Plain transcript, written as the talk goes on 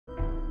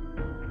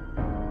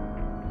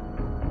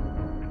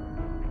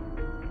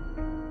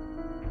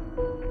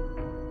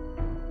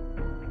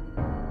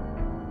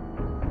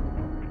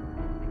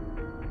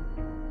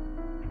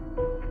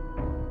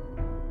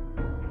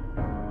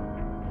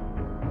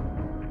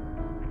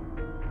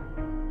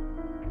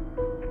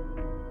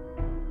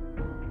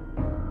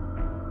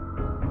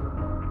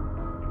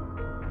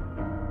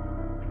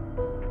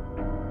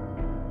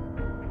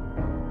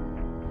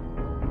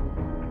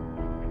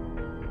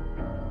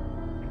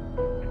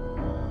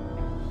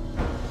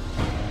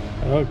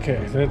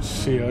Okay, let's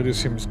see. Audio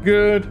seems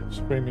good.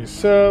 Stream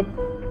is up.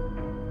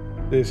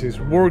 This is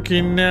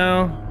working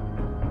now.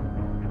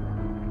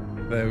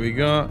 There we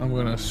go. I'm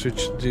gonna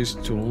switch this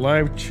to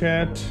live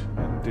chat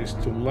and this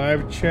to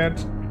live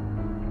chat.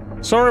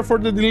 Sorry for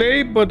the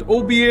delay, but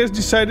OBS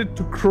decided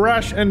to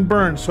crash and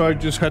burn, so I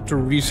just had to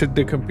reset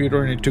the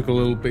computer and it took a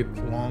little bit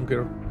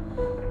longer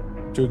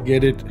to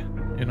get it,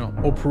 you know,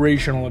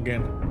 operational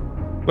again.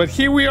 But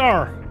here we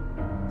are.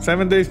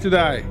 7 Days to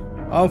Die.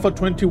 Alpha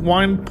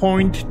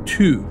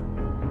 21.2.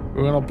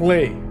 We're gonna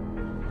play.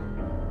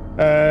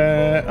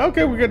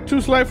 Okay, we got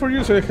 2 slides for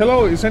you. So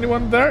hello, is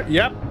anyone there?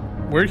 Yep,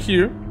 we're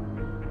here.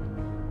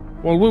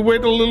 While we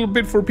wait a little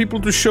bit for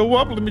people to show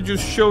up, let me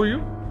just show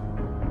you.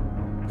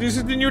 This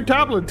is the new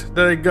tablet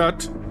that I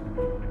got.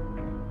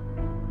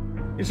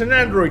 It's an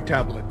Android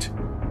tablet.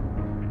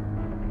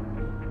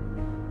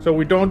 So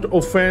we don't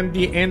offend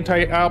the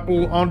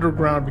anti-Apple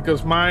underground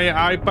because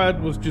my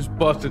iPad was just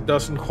busted,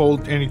 doesn't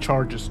hold any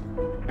charges.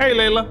 Hey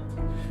Layla.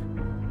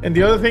 And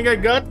the other thing I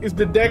got is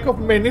the deck of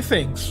many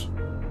things.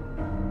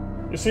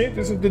 You see,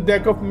 this is the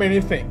deck of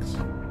many things.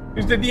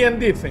 It's the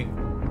D&D thing.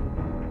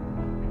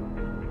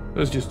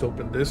 Let's just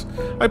open this.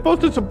 I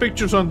posted some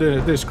pictures on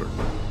the Discord.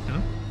 You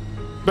know?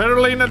 Better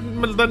late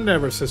than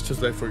never, says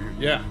just that for you.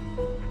 Yeah.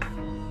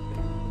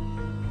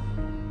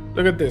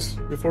 Look at this.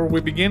 Before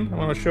we begin, I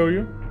want to show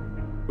you.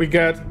 We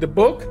got the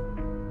book.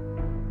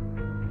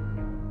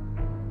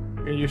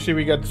 And you see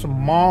we got some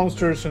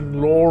monsters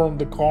and lore on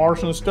the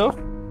cars and stuff.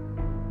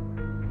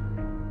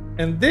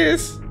 And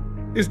this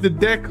is the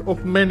deck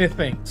of many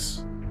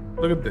things.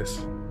 Look at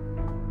this.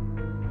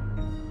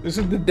 This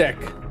is the deck.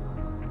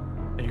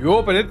 And you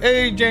open it.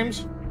 Hey,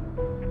 James.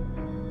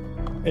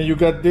 And you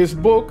got this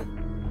book.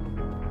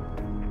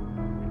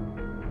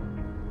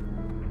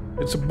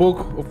 It's a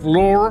book of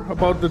lore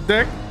about the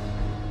deck.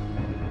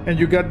 And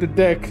you got the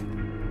deck.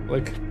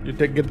 Like, you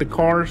get the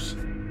cards.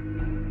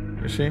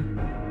 You see?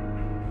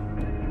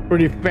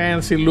 Pretty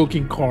fancy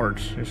looking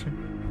cards, you see?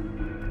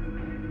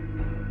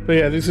 So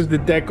yeah, this is the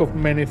deck of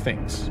many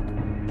things.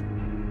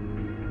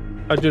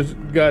 I just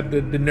got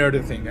the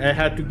nerdy thing. I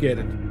had to get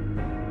it.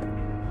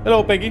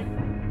 Hello, Peggy.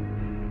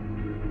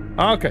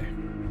 Okay.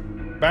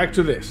 Back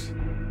to this.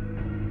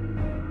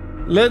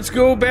 Let's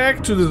go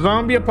back to the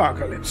zombie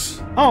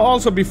apocalypse. Oh,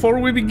 also, before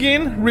we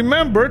begin,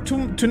 remember,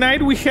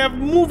 tonight we have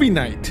movie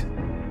night.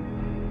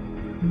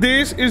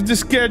 This is the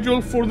schedule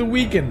for the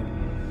weekend.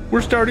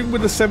 We're starting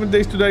with the 7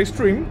 Days to Die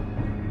stream,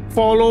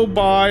 followed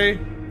by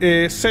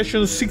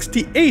session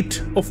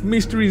 68 of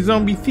Mystery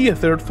Zombie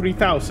Theater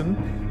 3000,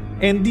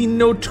 and the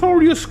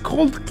notorious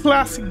cult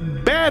classic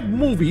bad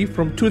movie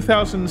from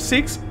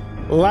 2006,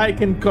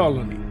 Lichen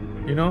Colony.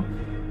 You know,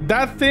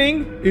 that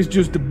thing is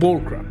just the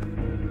bullcrap.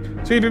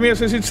 See, Vimeo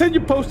says, it said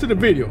you posted a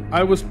video.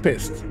 I was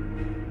pissed.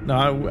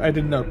 No, I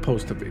did not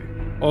post a video.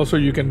 Also,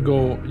 you can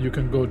go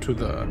to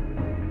the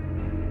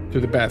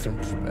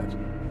bathroom for that.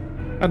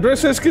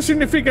 Andres says, ¿qué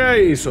significa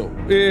eso?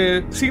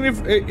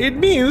 It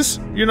means,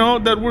 you know,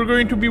 that we're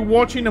going to be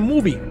watching a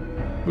movie.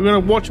 We're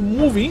going to watch a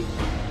movie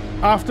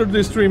after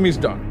the stream is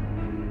done.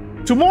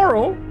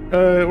 Tomorrow,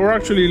 or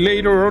actually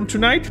later on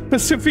tonight,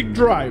 Pacific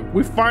Drive.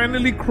 We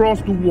finally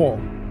crossed the wall.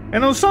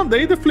 And on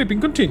Sunday, the flipping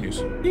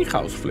continues.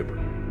 In-house flipper.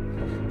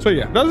 So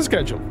yeah, that's the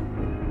schedule.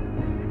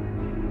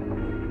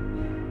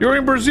 You're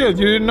in Brazil.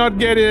 You did not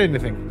get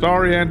anything.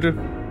 Sorry, Andrew.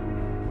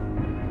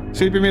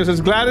 CPM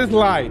says, Gladys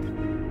lied.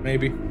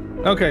 Maybe.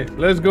 Okay,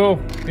 let's go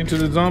into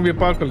the zombie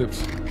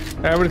apocalypse.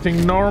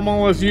 Everything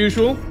normal as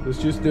usual. Let's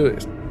just do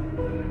it.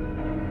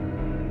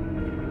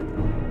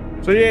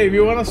 So yeah, if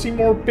you want to see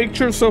more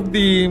pictures of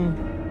the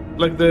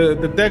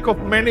deck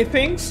of many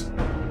things,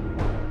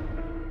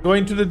 go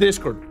into the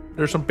Discord.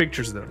 There's some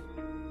pictures there.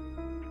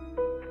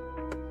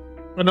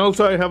 And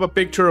also I have a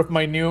picture of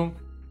the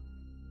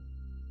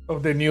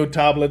new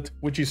tablet,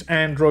 which is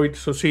Android.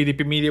 So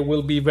CDP Media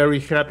will be very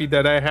happy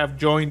that I have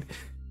joined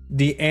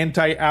the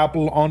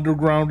anti-Apple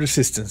underground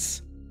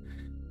resistance.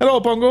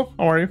 Hello, Pongo.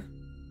 How are you?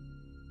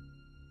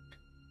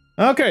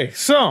 Okay,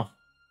 so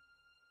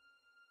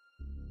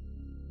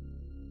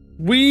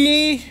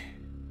we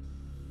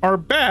are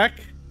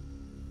back.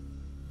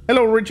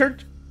 Hello,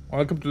 Richard.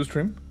 Welcome to the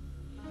stream.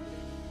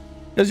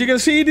 As you can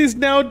see, it is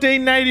now day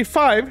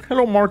 95.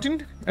 Hello,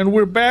 Martin. And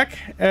we're back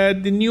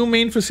at the new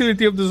main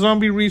facility of the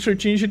Zombie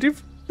Research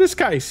Initiative, the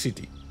Sky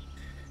City.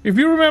 If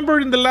you remember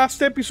in the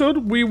last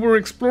episode, we were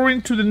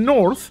exploring to the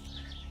north,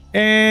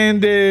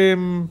 and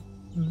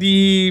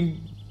the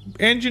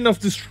engine of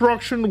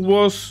destruction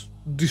was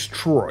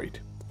destroyed.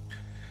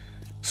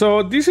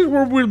 So this is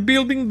where we're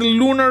building the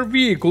lunar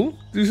vehicle.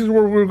 This is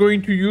what we're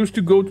going to use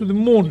to go to the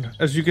moon.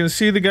 As you can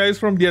see, the guys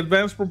from the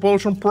Advanced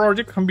Propulsion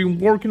Project have been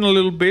working a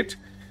little bit.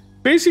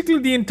 Basically,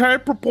 the entire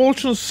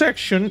propulsion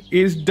section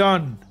is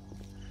done.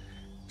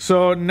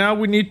 So now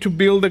we need to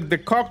build the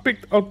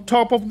cockpit on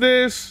top of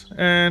this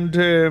and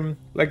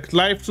like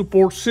life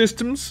support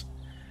systems.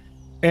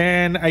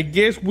 And I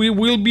guess we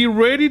will be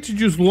ready to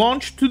just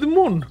launch to the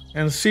moon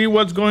and see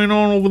what's going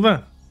on over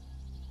there.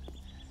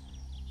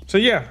 So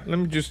yeah, let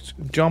me just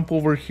jump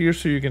over here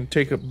so you can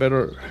take a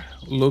better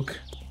look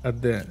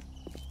at the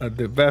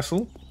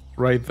vessel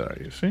right there,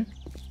 you see?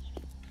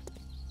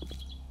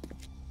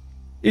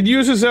 It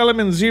uses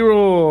element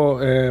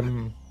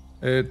 0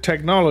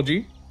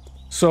 technology,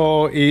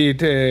 so it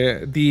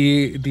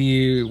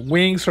the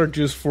wings are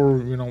just for,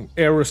 you know,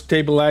 aero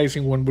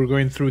stabilizing when we're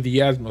going through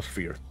the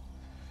atmosphere.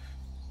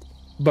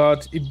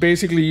 But it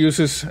basically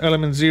uses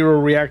element 0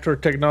 reactor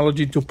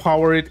technology to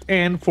power it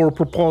and for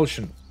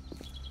propulsion.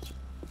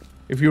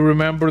 If you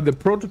remember, the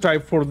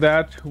prototype for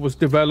that was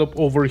developed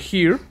over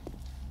here,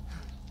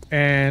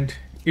 and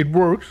it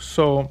works.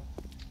 So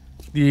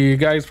the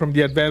guys from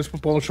the Advanced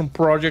Propulsion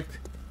Project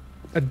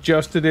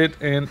adjusted it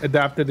and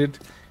adapted it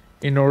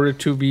in order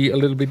to be a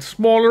little bit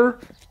smaller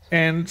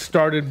and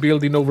started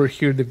building over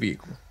here the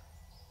vehicle.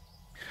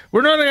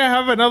 We're not gonna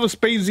have another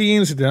Space Z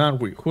incident, aren't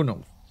we? Who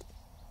knows?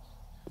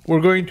 We're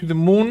going to the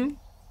moon.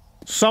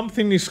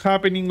 Something is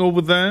happening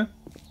over there,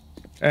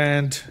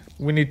 and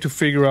we need to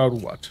figure out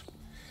what.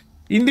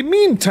 In the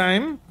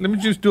meantime, let me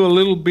just do a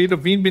little bit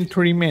of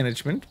inventory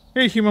management.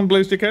 Hey, Human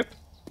Blaze the Cat.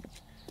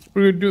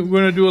 We're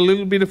gonna do a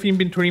little bit of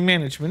inventory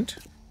management,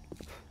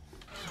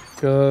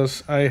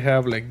 because I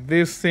have like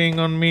this thing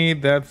on me,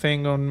 that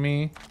thing on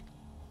me.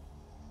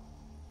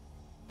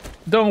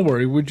 Don't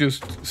worry, we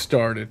just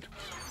started.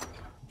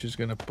 Just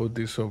gonna put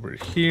this over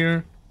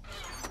here,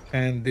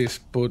 and this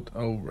put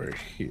over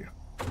here.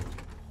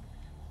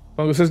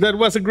 Pongo says that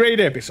was a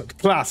great episode,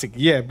 classic.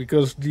 Yeah,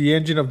 because the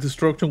engine of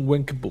destruction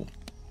went kaboom.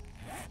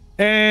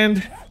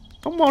 And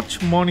how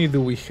much money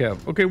do we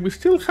have? Okay, we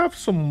still have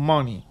some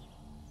money.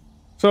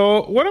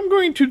 So what I'm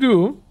going to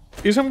do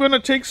is I'm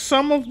gonna take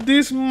some of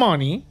this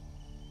money,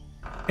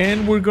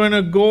 and we're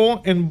gonna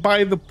go and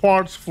buy the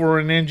parts for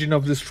an engine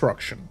of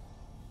destruction.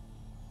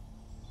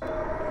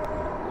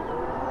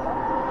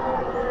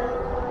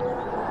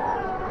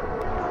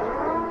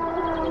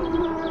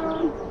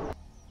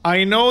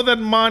 I know that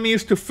money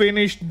is to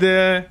finish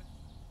the,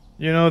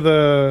 you know,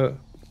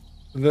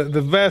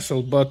 the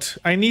vessel, but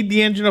I need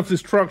the engine of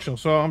destruction,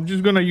 so I'm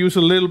just gonna use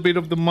a little bit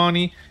of the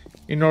money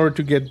in order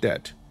to get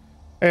that.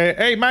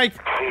 Hey, Mike.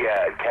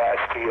 Fiat,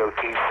 Cash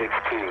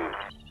TOT-62.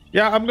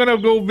 Yeah, I'm gonna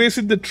go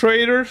visit the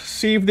trader,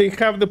 see if they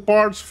have the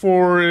parts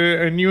for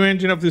a new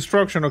engine of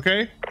destruction,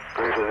 okay?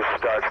 Cruiser, this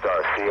is Dark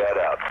Star. Fiat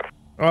out.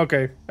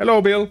 Okay.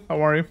 Hello, Bill.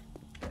 How are you?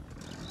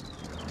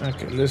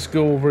 Okay, let's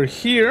go over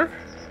here.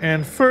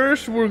 And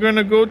first, we're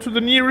gonna go to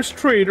the nearest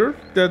trader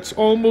that's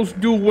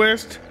almost due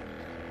west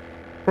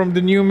from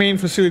the new main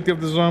facility of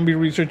the Zombie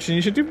Research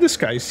Initiative, the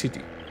Sky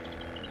City.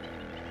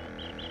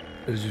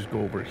 Let's just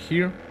go over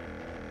here.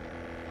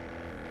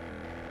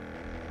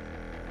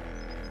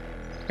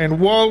 And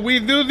while we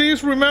do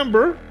this,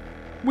 remember,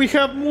 we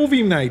have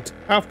movie night.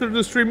 After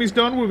the stream is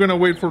done, we're gonna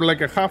wait for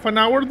like a half an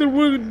hour, then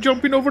we're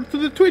jumping over to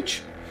the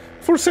Twitch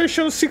for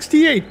session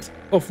 68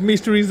 of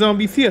Mystery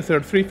Zombie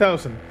Theater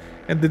 3000.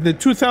 And then the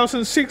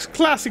 2006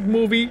 classic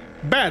movie,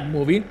 bad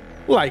movie,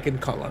 Lycan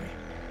Colony.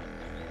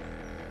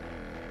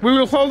 We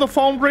will hold a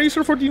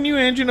fundraiser for the new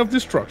engine of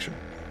destruction.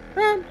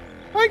 And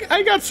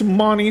I got some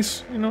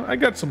monies, you know, I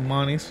got some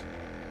monies.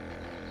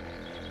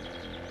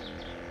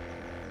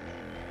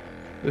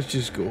 Let's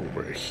just go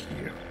over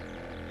here.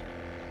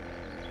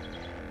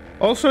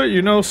 Also,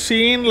 you know,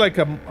 seeing like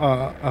a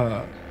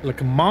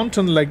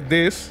mountain like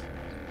this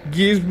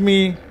gives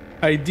me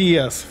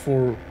ideas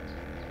for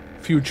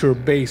future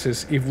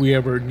bases if we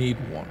ever need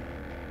one.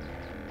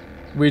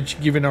 Which,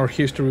 given our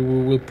history,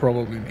 we will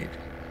probably need.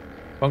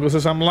 Pongo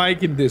says, I'm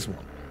liking this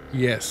one.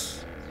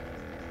 Yes.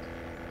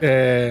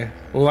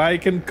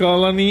 Lycan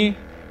Colony.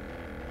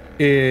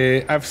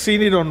 I've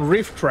seen it on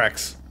Rift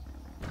Tracks.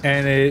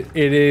 And it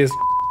is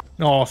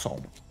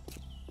awesome.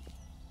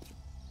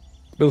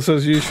 Bill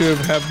says you should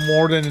have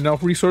more than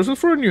enough resources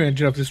for a new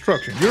engine of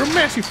destruction. You're a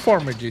massive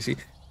farmer, JC.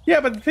 Yeah,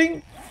 but the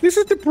thing, this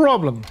is the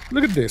problem.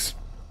 Look at this.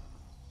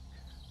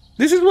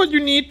 This is what you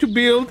need to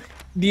build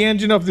the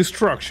engine of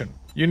destruction.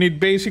 You need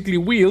basically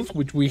wheels,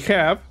 which we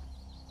have.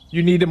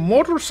 You need a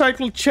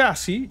motorcycle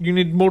chassis. You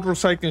need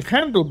motorcycle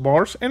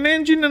handlebars, an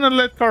engine, and a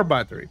lead car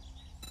battery.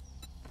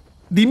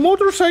 The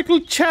motorcycle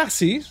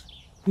chassis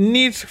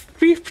needs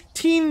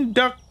 15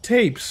 duct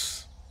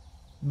tapes.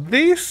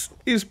 This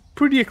is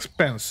pretty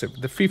expensive,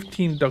 the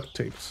 15 duct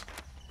tapes.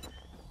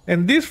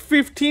 And these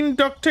 15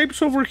 duct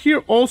tapes over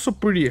here also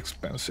pretty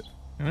expensive.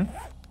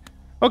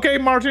 Okay,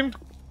 Martin,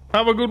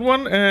 have a good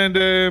one,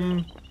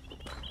 and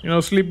you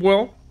know, sleep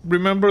well.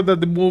 Remember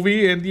that the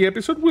movie and the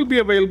episode will be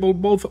available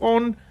both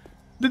on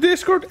the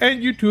Discord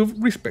and YouTube,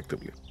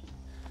 respectively.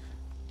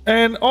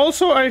 And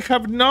also, I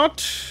have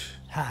not...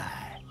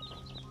 Hi.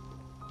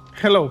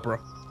 Hello, bro.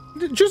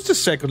 Just a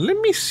second, let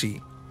me see.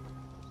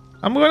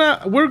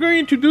 We're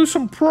going to do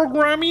some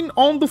programming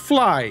on the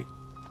fly.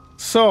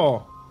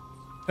 So,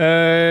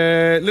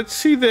 let's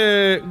see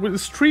with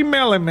stream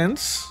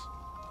elements.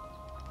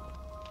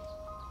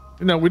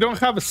 No, we don't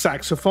have a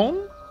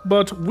saxophone,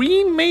 but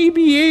we may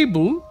be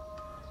able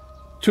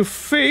to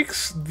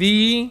fix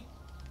the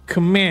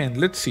command.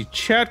 Let's see,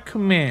 chat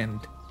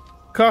command,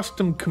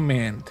 custom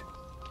command,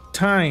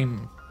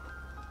 time,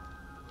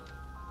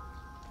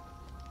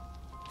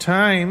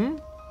 time.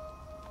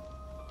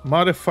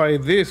 Modify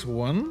this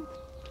one.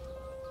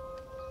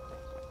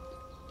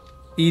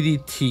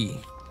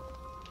 EDT.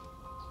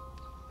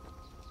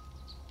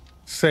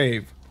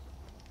 Save.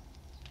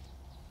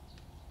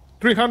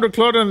 300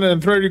 cloth and then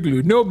 30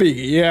 glue. No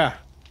biggie, yeah.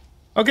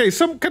 Okay,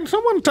 can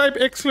someone type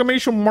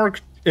exclamation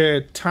mark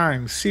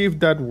time? See if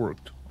that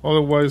worked.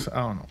 Otherwise,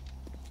 I don't know.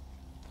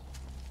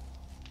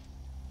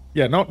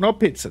 Yeah, no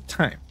pizza,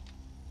 time.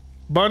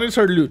 Bunnies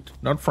are loot,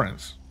 not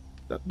friends.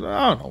 I don't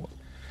know.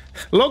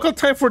 Local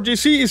time for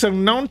GC is a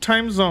known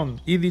time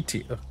zone.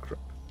 EDT. Oh, crap.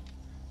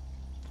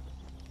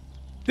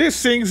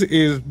 This thing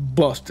is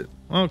busted.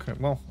 Okay,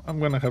 well, I'm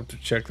gonna have to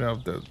check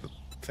out the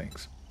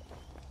things.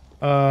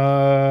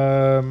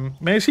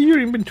 May I see your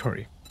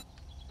inventory?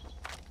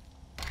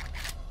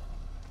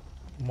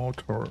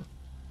 Motor.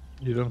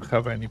 You don't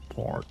have any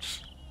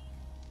parts.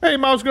 Hey,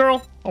 mouse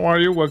girl. How are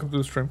you? Welcome to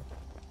the stream.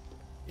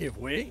 If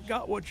we ain't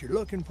got what you're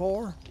looking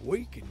for,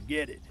 we can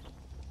get it.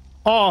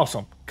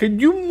 Awesome. Can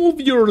you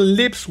move your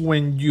lips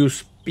when you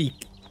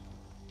speak?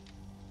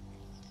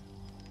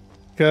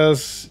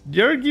 Because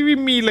you're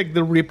giving me like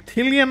the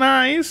reptilian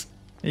eyes,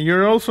 and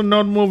you're also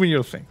not moving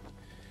your thing.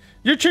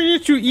 You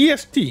change it to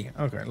EST.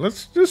 Okay,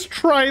 let's just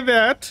try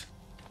that.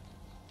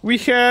 We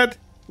had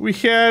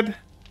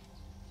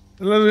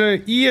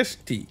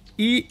EST.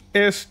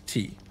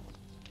 EST.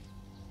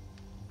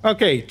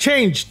 Okay,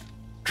 changed.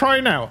 Try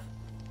now.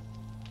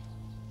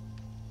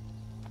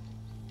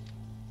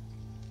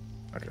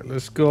 Okay,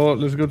 let's go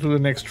to the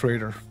next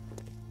trader.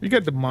 You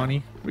get the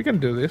money. We can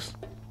do this.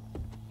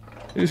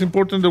 It is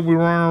important that we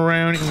run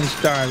around in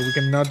style. We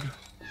cannot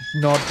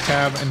not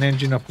have an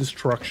engine of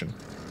destruction.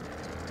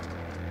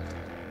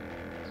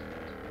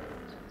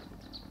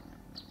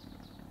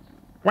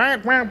 Wah,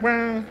 wah,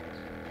 wah.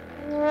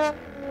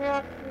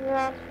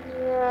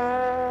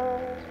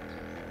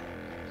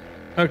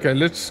 Okay,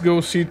 let's go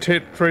see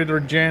Trader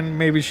Jen.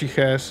 Maybe she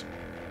has.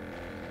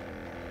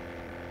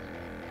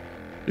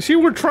 You see,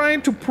 we're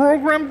trying to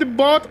program the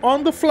bot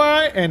on the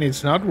fly, and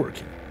it's not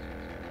working.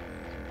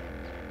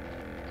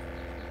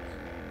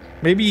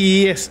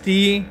 Maybe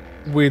EST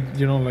with,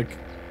 you know, like,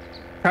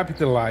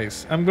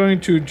 capitalize. I'm going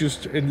to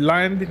just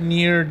land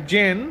near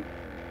Jen,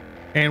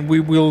 and we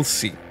will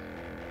see.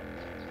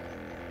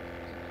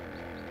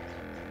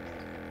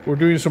 We're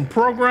doing some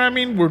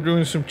programming. We're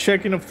doing some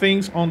checking of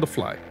things on the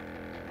fly.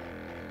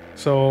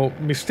 So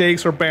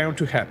mistakes are bound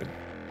to happen,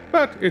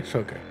 but it's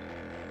okay.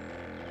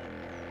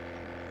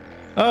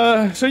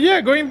 So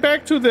yeah, going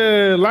back to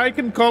the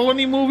Lycan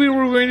Colony movie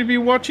we're going to be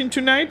watching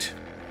tonight.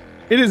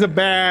 It is a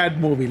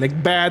bad movie,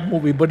 like bad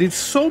movie, but it's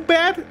so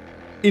bad,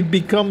 it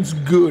becomes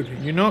good,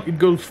 you know? It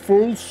goes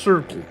full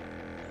circle.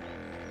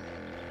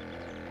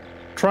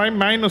 Try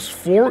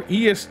 -4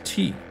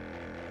 EST.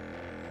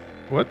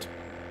 What?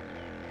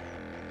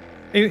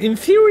 In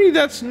theory,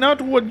 that's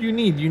not what you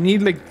need. You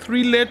need like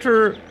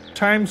 3-letter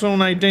time zone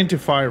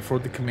identifier for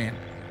the command.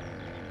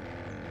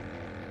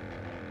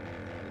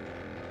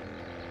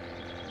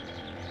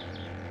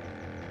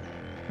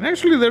 And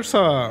actually, there's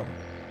a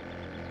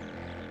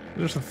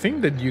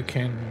thing that you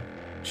can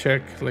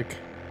check. Like,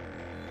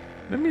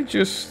 let me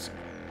just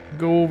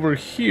go over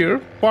here,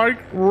 park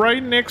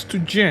right next to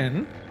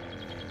Jen.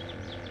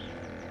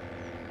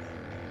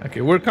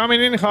 Okay, we're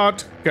coming in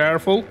hot.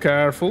 Careful,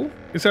 careful.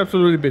 It's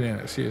absolutely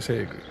bananas. Yes, I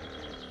agree.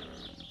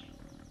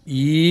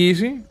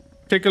 Easy.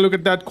 Take a look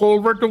at that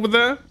culvert over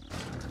there.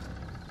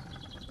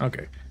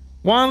 Okay.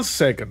 1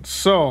 second.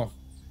 So,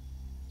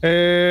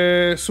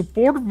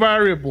 support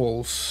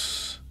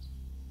variables.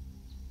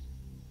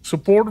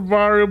 Support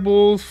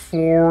variables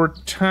for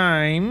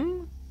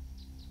time.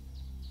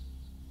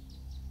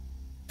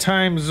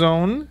 Time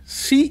zone.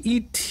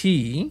 CET.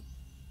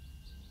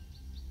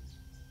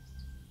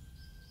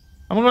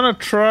 I'm gonna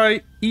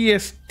try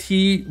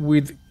EST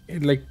with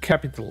like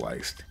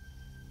capitalized.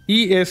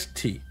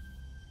 EST.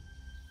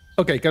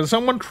 Okay, can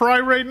someone try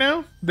right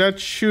now? That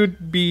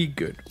should be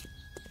good.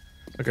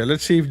 Okay,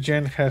 let's see if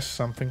Jen has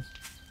something.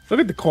 Look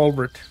at the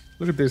culvert.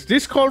 Look at this.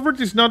 This culvert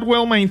is not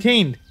well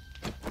maintained.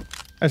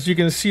 As you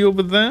can see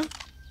over there.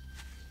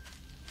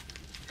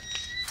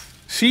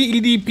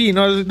 CEDP.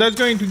 Now that's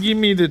going to give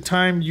me the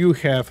time you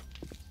have.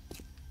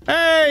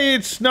 Hey,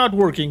 it's not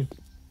working.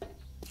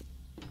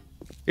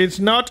 It's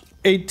not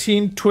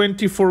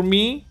 1820 for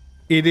me.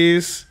 It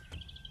is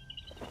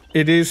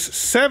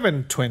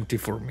 720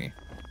 for me.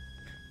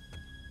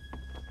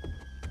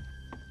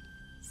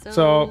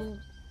 So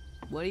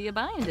what are you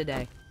buying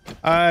today?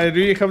 I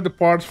really have the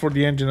parts for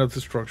the engine of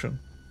destruction.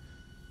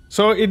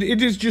 So it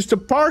is just a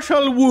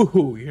partial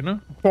woohoo, you know?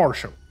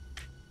 Partial.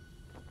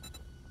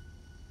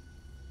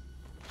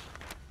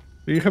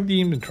 Do you have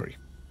the inventory?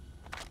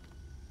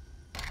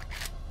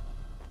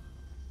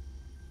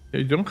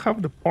 You don't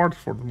have the parts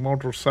for the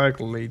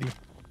motorcycle, lady.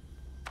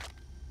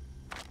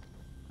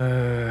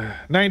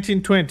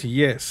 1920,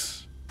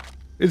 yes.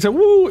 It's a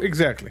woo,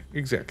 exactly,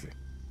 exactly.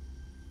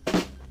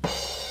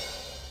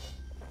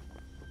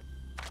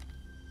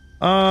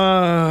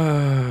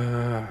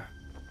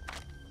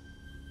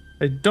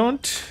 I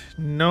don't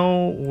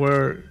know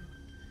where...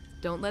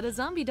 Don't let a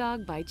zombie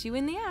dog bite you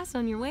in the ass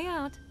on your way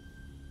out.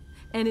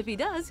 And if he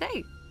does,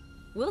 hey,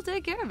 we'll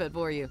take care of it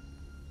for you.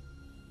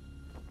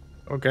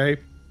 Okay,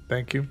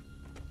 thank you.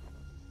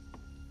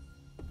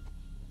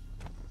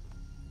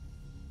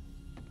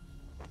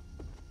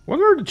 What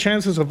are the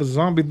chances of a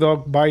zombie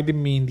dog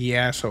biting me in the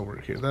ass over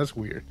here? That's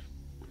weird.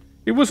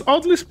 It was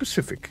oddly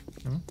specific.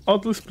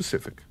 Oddly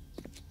specific.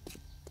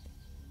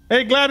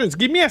 Hey Gladys,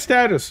 give me a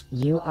status.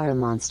 You are a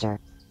monster.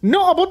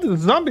 No, about the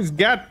zombies,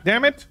 god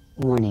damn it.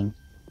 Warning.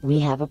 We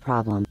have a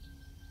problem.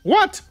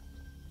 What?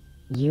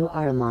 You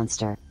are a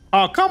monster.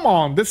 Oh, come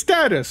on, the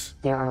status.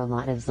 There are a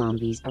lot of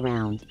zombies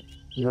around.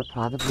 You're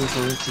probably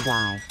going to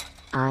die.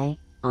 I,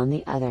 on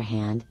the other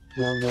hand,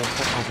 will live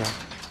forever.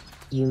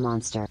 You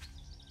monster.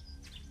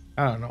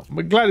 I don't know.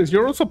 But Gladys,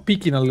 you're also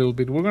peeking a little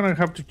bit. We're gonna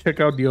have to check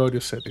out the audio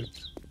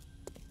settings.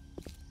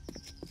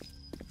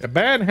 A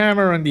bad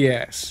hammer on the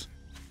ass.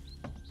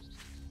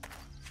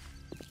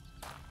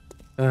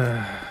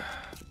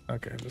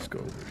 Okay, let's go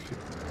over here.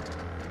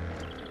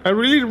 I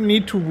really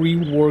need to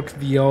rework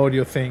the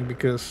audio thing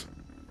because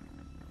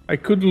I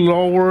could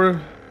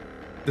lower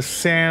the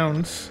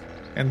sounds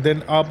and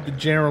then up the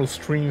general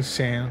stream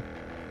sound.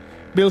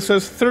 Bill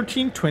says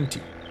 1320.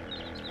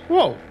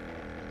 Whoa.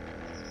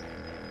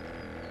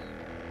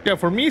 Yeah,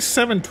 for me,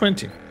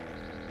 720.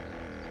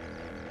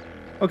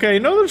 Okay, I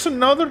know there's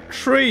another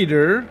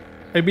trader.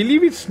 I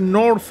believe it's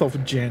north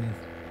of Jen.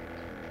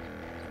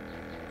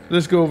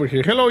 Let's go over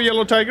here. Hello,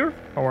 Yellow Tiger.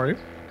 How are you?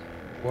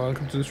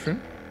 Welcome to the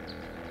stream.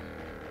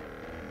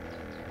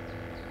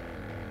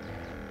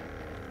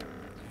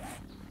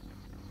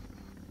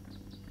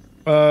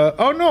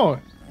 Oh no,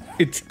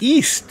 it's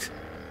east.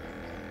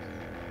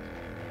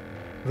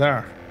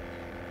 There.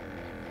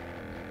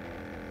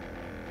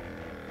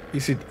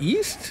 Is it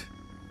east?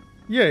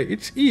 Yeah,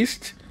 it's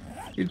east.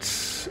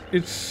 It's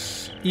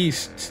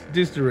east,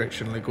 this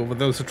direction, like over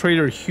there's a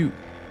Trader Hugh.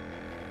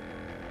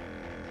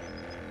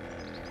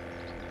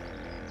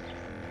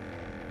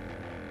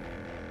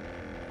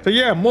 So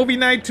yeah, movie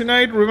night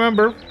tonight,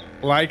 remember,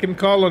 like in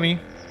Colony.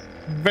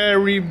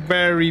 Very,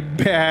 very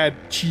bad,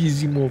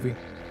 cheesy movie.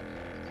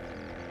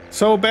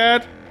 So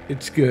bad,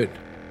 it's good.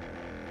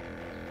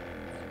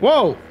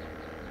 Whoa!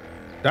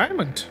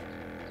 Diamond.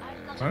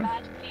 I've got a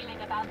bad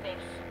feeling about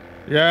this.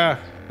 Yeah,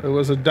 there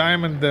was a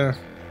diamond there.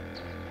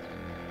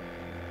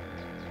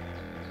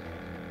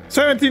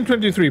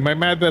 1723. My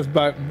math that's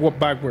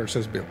backwards,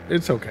 says Bill.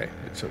 It's okay.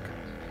 It's okay.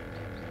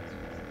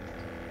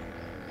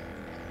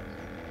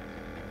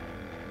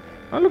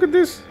 Oh, look at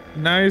this.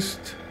 Nice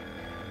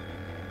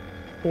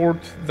port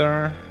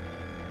there.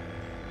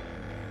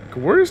 Okay,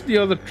 where is the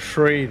other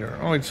trader?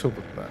 Oh, it's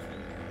over there.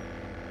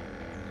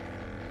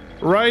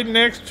 Right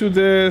next to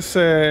this,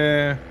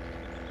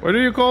 what do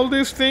you call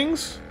these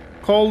things?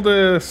 Called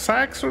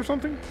sacks or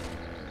something?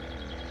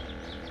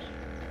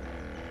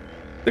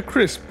 The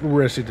Crisp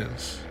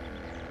Residence.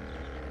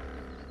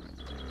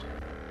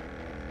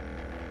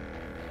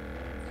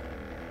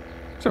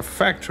 It's a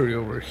factory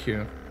over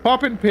here.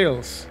 Poppin'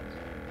 pills.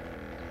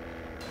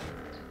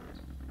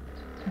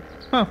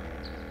 Huh.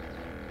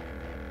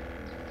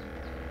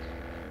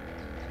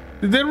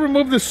 Did they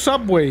remove the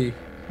subway?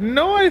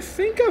 No, I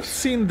think I've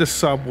seen the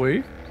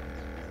subway.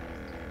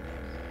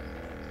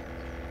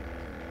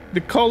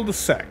 The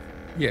cul-de-sac.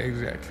 Yeah,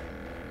 exactly.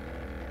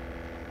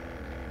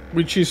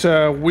 Which is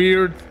a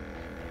weird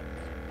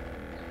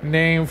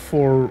name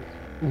for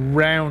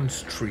Round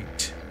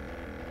Street.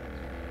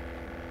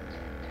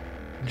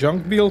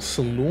 Junkville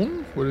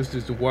Saloon? What is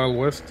this, the Wild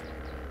West?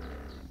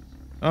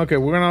 Okay,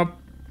 we're gonna...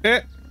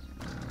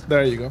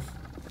 there you go.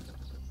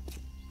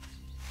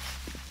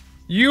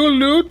 You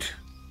loot,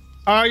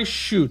 I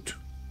shoot.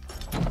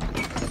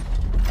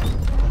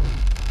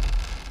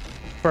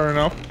 Fair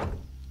enough.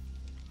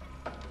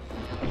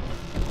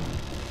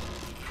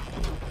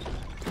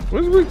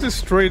 What's with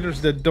these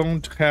traders that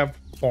don't have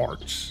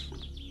parts?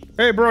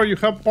 Hey bro, you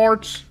have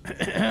parts?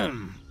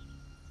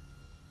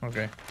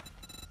 Okay.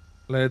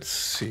 Let's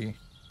see.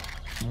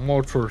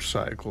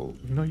 Motorcycle.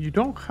 No, you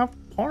don't have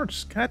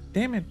parts. God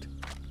damn it.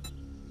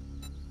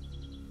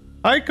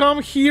 I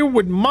come here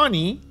with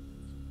money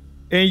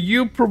and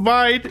you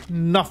provide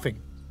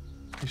nothing.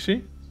 You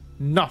see?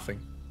 Nothing.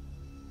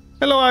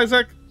 Hello,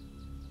 Isaac.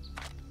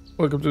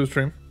 Welcome to the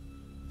stream.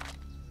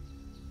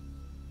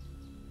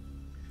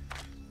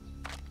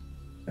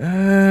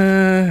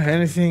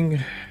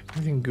 Anything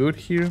good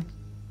here?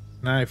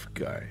 Knife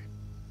guy.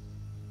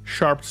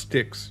 Sharp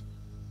sticks.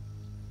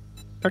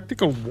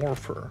 Tactical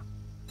warfare.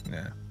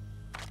 Yeah.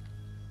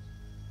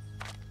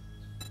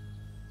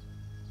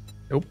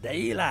 Nope.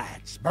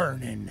 Daylight's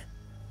burning.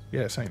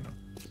 Yes, I know.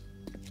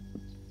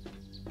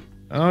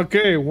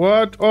 Okay,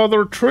 what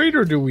other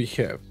trader do we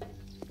have?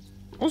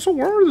 Also,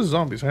 where are the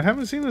zombies? I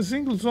haven't seen a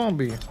single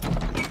zombie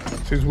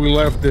since we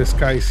left the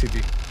Sky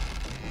City.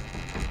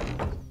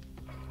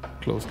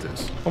 Close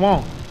this. Come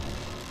on.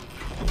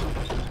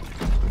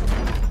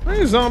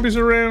 Any zombies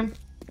around?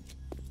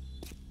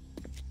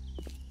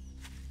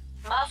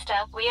 Master,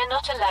 we are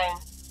not alone.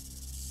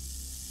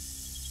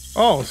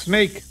 Oh,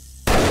 snake.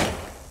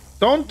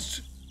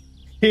 Don't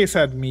Hiss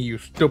at me, you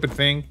stupid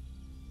thing.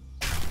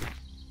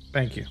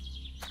 Thank you.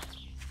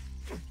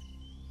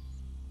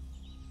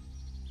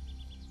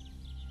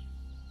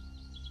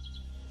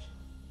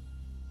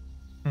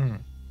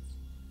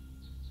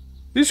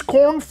 This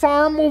corn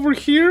farm over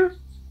here?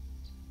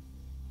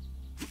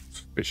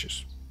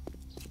 Suspicious.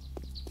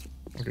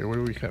 Okay, what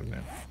do we have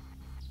now?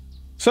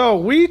 So,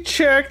 we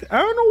checked. I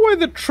don't know why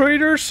the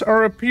traders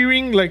are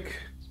appearing like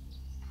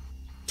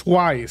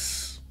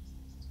twice.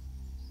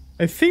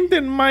 I think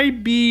they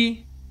might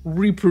be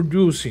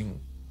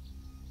reproducing.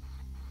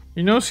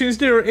 You know, since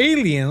they're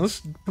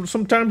aliens,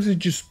 sometimes they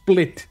just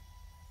split.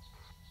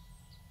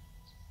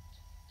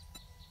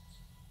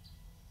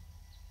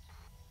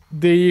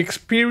 They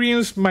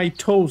experience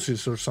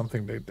mitosis or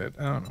something like that.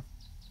 I don't know.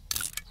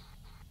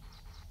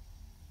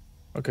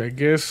 Okay, I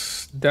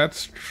guess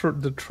that's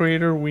the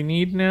trader we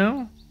need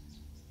now.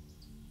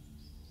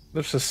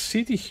 There's a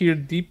city here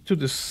deep to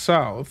the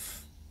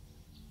south.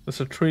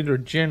 There's a trader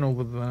Jen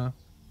over there.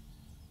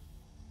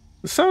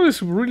 The south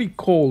is really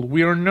cold.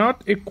 We are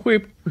not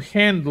equipped to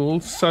handle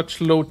such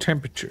low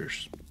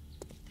temperatures.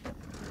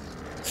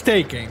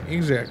 Staking,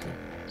 exactly.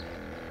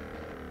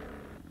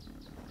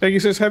 Peggy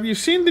says, have you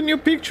seen the new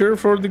picture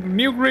for the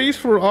new grace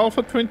for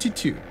Alpha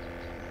 22?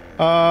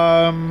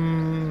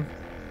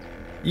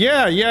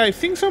 Yeah, I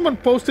think someone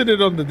posted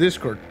it on the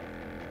Discord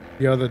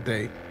the other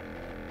day.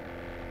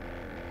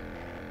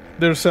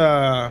 There's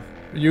a...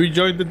 You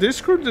joined the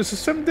Discord? There's a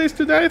 7 Days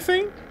to Die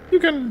thing? You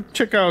can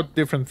check out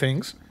different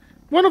things.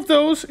 One of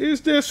those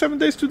is the 7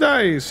 Days to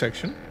Die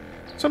section.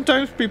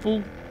 Sometimes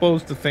people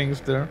post the things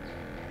there.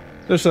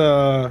 There's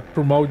a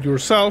promote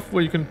yourself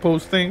where you can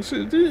post things.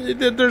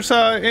 There's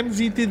a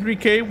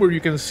MZT3K where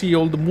you can see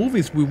all the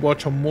movies we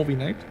watch on movie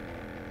night.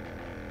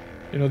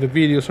 You know, the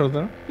videos are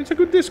there. It's a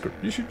good Discord.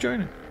 You should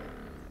join it.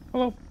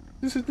 Hello,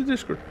 this is the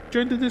Discord.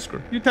 Join the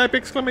Discord. You type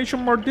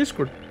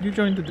 !Discord. You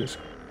join the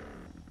Discord.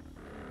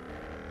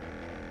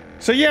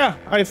 So yeah,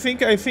 I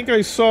think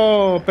I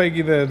saw,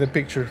 Peggy, the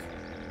picture.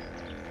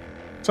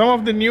 Some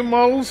of the new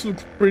models look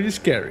pretty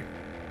scary.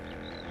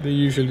 They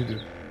usually do.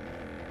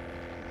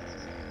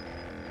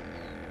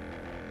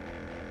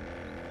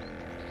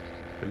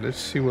 Okay, let's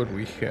see what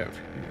we have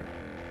here.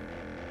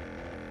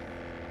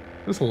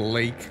 There's a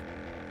lake.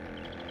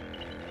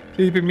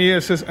 CDP Media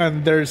says,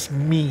 and there's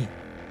me.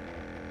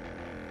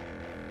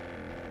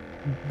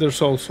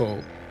 There's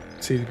also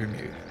CDP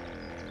Media.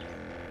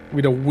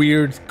 With a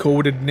weird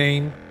coded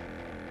name,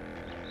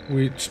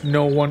 which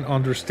no one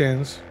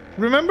understands.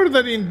 Remember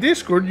that in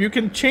Discord you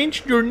can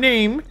change your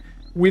name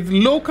with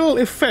local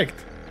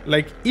effect.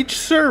 Like each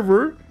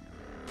server,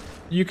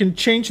 you can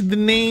change the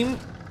name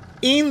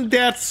in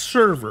that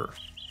server.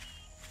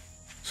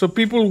 So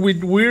people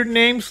with weird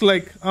names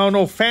like, I don't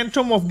know,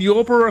 Phantom of the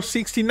Opera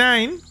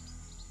 69,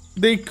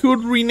 they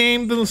could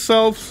rename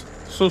themselves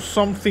so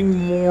something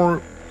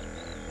more...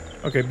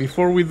 Okay,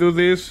 before we do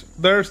this,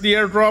 there's the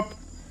airdrop.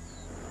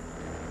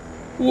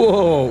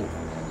 Whoa!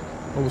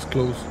 That was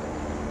close.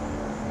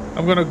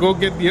 I'm gonna go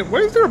get the... Why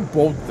is there a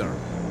boat there?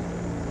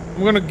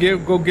 I'm gonna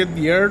go get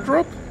the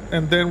airdrop,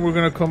 and then we're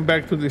gonna come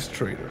back to this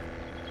trader.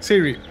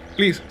 Siri,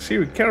 please,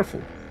 Siri,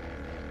 careful.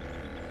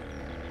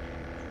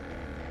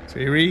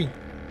 Siri.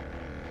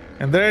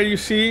 And there you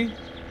see,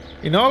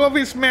 in all of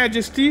its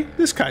majesty,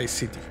 the Sky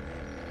City.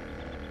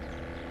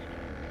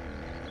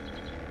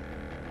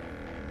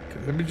 Okay,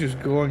 let me just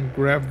go and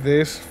grab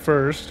this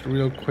first,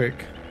 real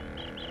quick.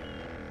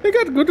 They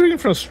got good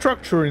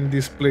infrastructure in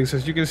these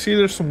places. You can see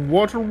there's some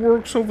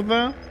waterworks over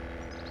there.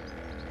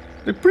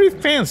 They're pretty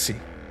fancy.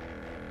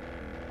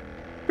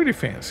 Pretty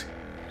fancy.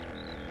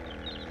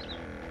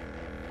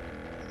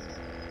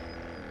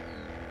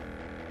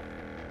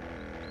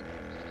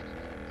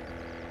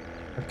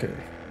 Okay.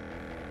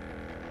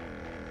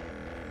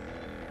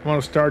 I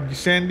want to start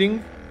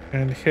descending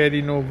and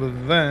heading over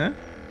there.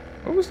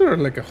 Why was there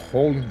like a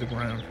hole in the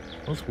ground?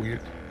 That's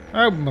weird.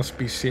 I must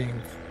be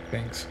seeing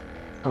things.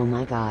 Oh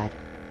my god.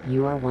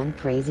 You are one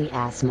crazy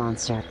ass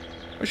monster.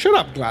 Oh, shut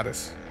up,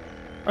 Gladys.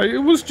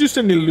 It was just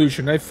an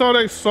illusion. I thought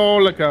I saw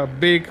like a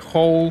big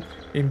hole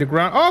in the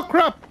ground. Oh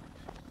crap!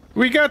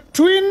 We got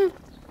twin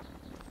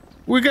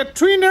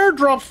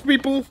airdrops,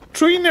 people.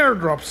 Twin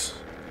airdrops.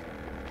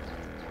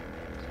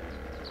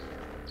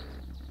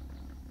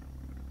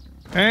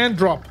 And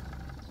drop.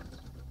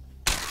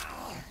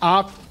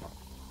 Up.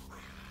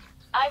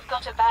 I've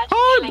got a bad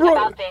feeling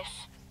about this.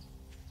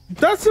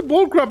 That's a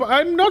bullcrap.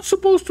 I'm not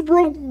supposed to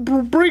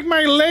break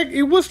my leg.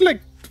 It was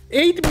like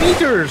 8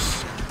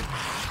 meters.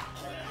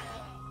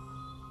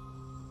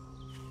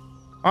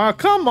 Ah,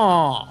 come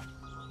on.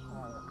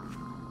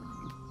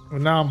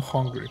 Well, now I'm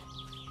hungry.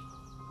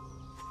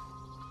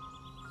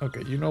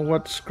 Okay, you know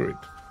what? Screw it.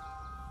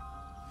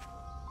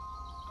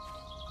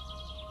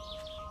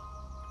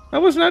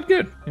 That was not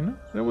good, you know?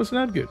 That was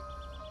not good.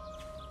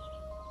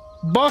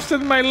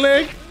 Busted my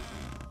leg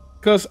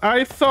because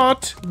I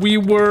thought we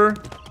were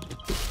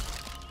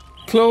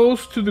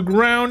close to the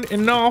ground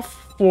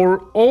enough for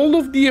all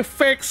of the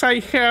effects I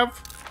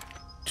have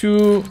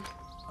to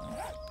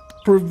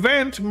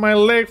prevent my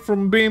leg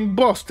from being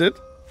busted.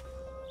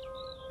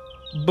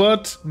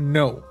 but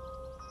no.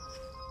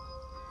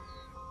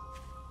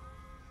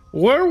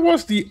 Where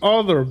was the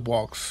other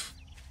box?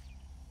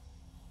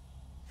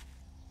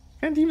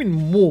 Can't even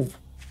move.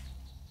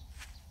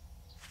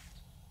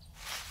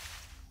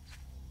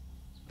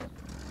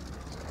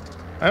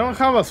 I don't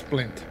have a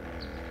splint.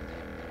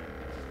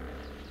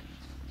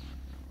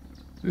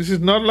 This is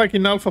not like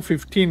in Alpha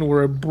 15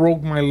 where I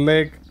broke my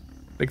leg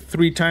like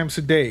 3 times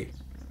a day.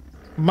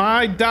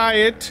 My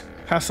diet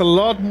has a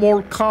lot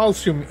more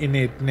calcium in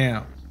it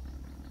now.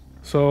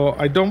 So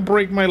I don't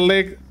break my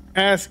leg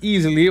as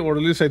easily, or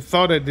at least I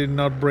thought I did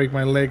not break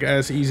my leg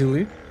as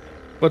easily.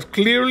 But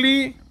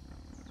clearly,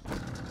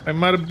 I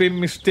might have been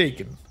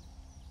mistaken.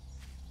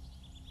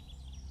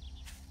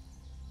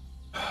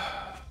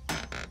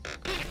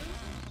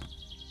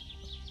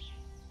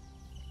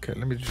 Okay,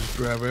 let me just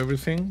grab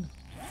everything.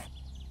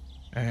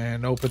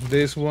 And open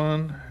this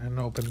one, and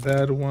open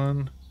that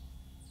one.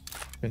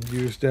 And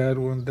use that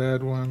one,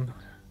 this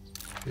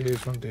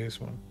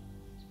one.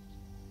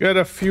 Got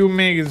a few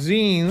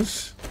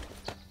magazines.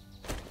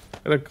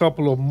 Got a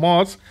couple of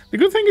mods. The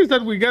good thing is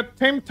that we got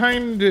time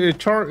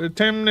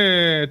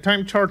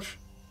charge.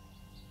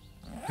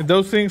 And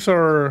those things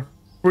are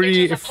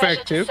pretty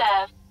effective.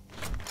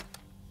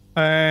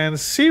 And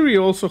Siri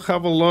also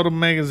have a lot of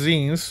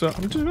magazines, so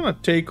I'm just gonna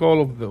take all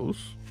of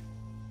those.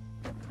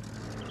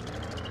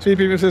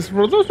 CPM says,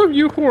 for those of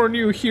you who are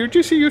new here,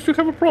 GC used to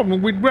have a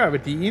problem with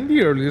gravity in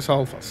the earliest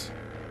alphas.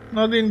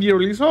 Not in the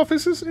earliest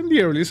offices, in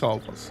the earliest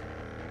alphas.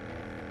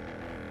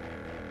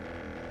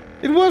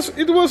 It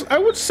was, I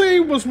would say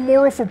it was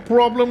more of a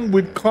problem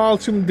with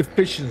calcium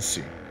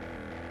deficiency.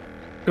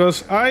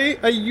 Because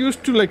I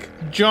used to like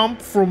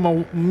jump from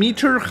a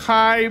meter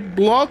high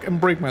block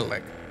and break my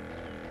leg.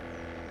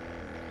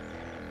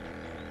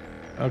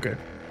 Okay,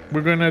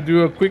 we're gonna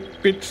do a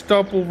quick pit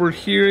stop over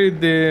here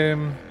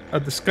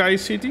at the Sky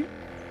City.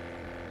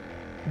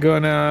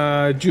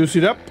 Gonna juice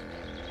it up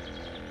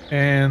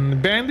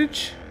and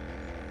bandage,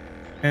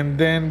 and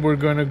then we're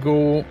gonna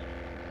go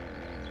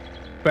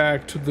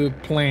back to the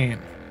plane.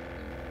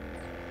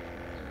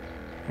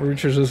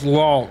 Richard says,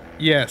 lol.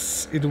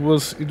 Yes, it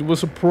was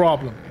a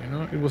problem, you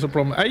know, it was a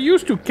problem. I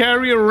used to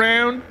carry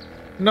around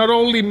not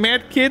only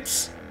med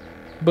kits,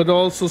 but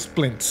also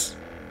splints.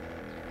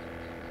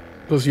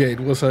 Because yeah, it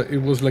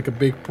was like a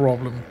big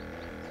problem.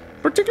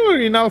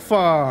 Particularly in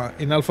Alpha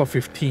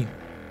 15.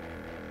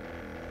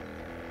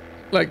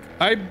 Like,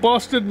 I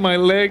busted my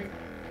leg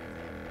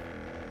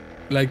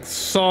like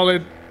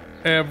solid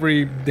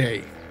every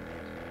day.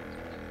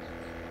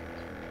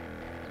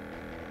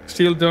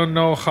 Still don't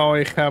know how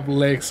I have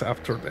legs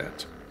after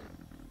that.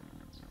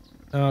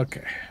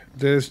 Okay,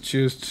 let's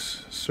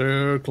just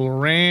circle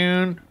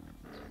around.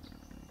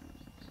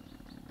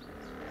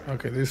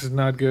 Okay, this is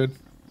not good.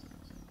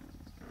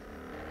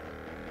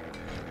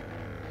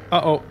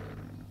 Uh-oh.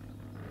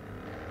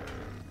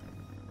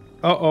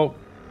 Uh-oh.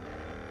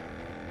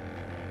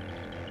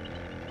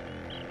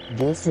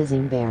 This is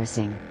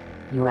embarrassing.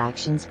 Your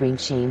actions bring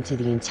shame to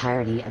the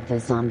entirety of the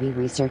Zombie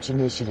Research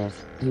Initiative,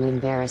 you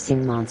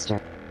embarrassing monster.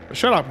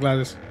 Shut up,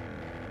 Gladys.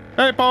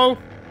 Hey, Paul.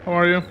 How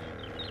are you?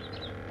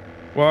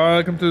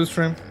 Welcome to the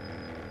stream.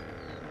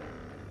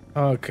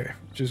 Okay,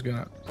 just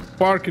gonna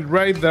park it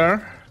right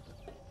there.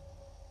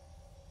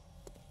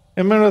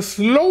 I'm gonna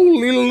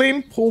slowly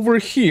limp over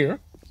here.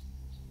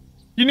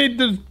 You need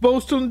the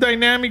Boston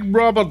Dynamic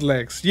robot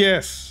legs.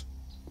 Yes.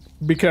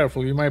 Be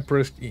careful, you might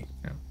press E.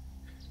 Yeah.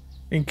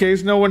 In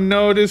case no one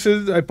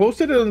notices, I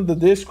posted it on the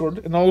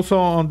Discord and also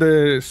on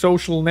the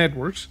social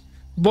networks.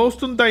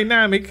 Boston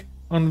Dynamic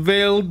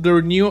unveiled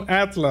their new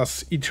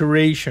Atlas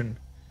iteration.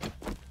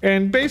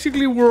 And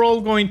basically we're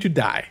all going to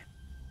die.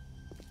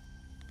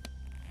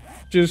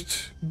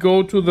 Just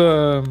go to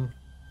the...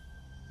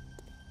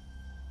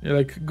 Yeah,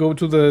 like, go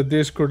to the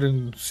Discord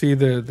and see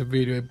the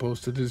video I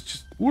posted. It's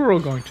just, we're all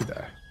going to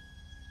die.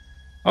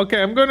 Okay,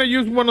 I'm gonna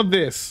use one of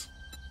this.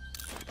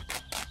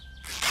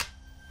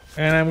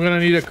 And I'm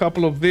gonna need a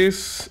couple of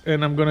this,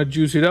 and I'm gonna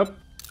juice it up.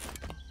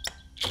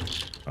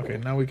 Okay,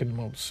 now we can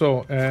move.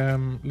 So,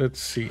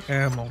 let's see,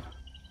 ammo.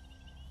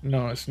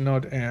 No, it's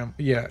not ammo.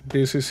 Yeah,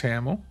 this is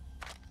ammo.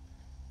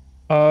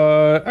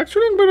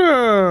 Actually,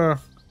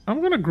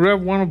 I'm gonna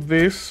grab one of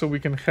this so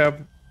we can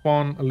have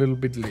fun a little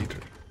bit later.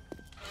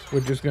 We're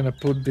just gonna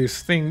put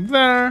this thing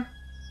there.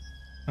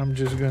 I'm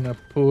just gonna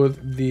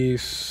put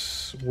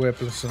these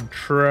weapons and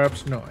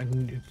traps. No, I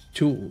need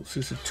tools.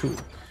 It's a tool.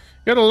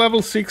 Got a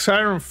level 6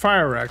 iron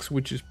fire axe,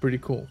 which is pretty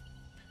cool.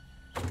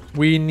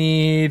 We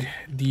need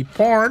the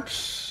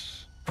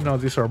parts. No,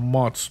 these are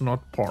mods,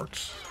 not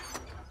parts.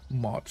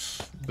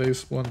 Mods.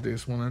 This one,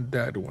 and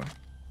that one.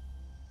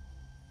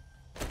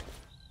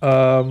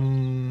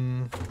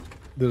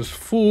 There's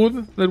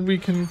food that we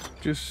can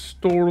just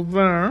store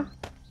there.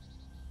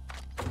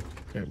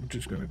 Okay, I'm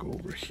just gonna go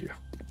over here.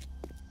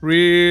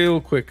 Real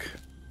quick.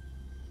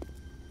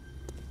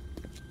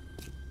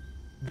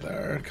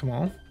 There, come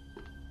on.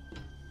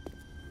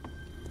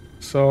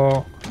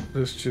 So,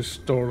 let's just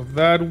store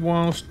that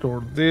one,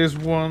 store this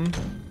one.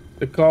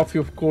 The coffee,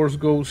 of course,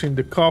 goes in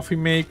the coffee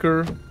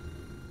maker.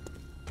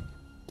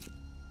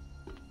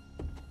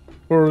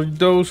 For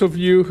those of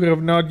you who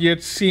have not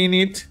yet seen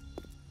it,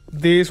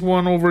 this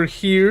one over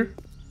here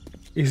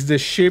is the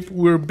ship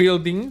we're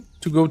building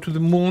to go to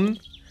the moon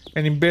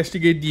and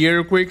investigate the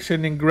earthquakes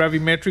and the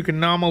gravimetric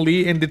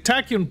anomaly and the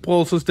tachyon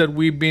pulses that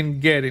we've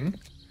been getting.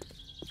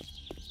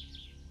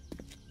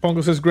 Pongo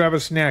says grab a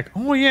snack.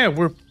 Oh yeah,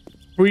 we're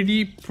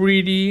pretty,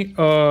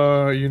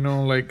 you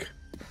know, like,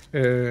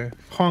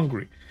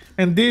 hungry.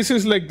 And this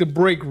is like the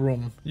break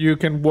room. You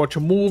can watch a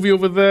movie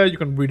over there, you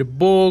can read a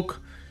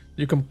book,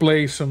 you can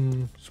play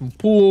some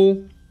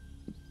pool.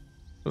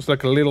 There's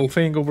like a little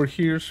thing over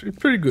here. So it's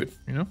pretty good,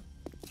 you know?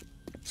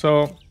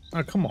 So,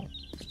 come on.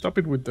 Stop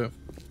it with the...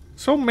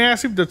 So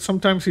massive that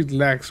sometimes it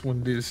lags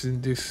when this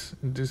in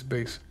this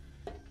base.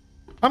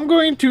 I'm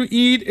going to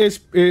eat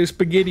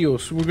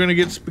SpaghettiOs. We're gonna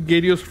get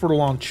SpaghettiOs for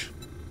lunch.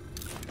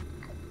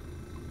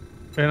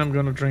 And I'm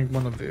gonna drink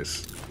one of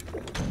this.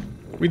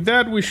 With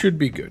that, we should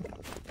be good.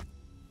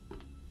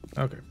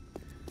 Okay.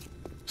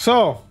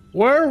 So,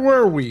 where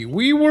were we?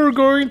 We were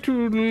going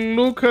to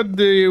look at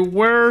the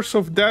wares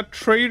of that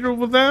trader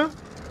over there.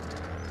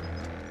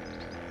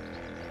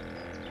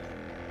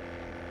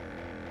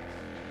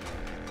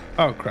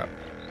 Oh, crap.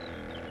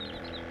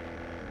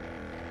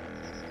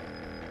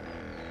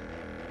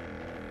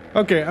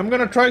 Okay, I'm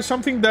gonna try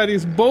something that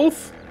is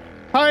both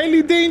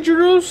highly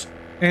dangerous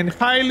and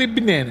highly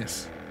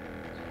bananas.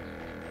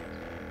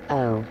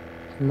 Oh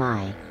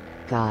my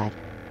god.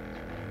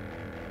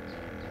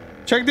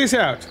 Check this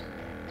out.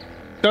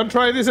 Don't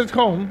try this at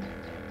home.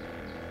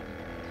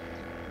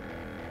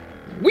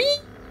 Whee!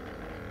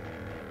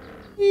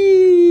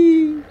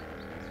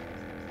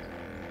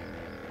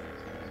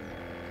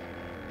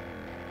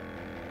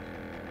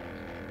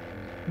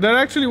 That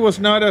actually was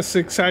not as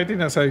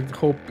exciting as I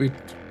hoped it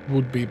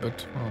would be,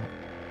 but... Oh.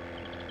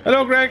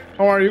 Hello, Greg.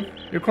 How are you?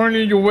 You're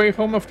currently on your way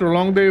home after a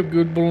long day of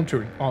good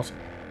volunteering. Awesome.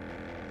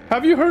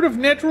 Have you heard of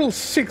Natural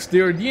 6? They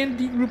are a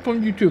D&D group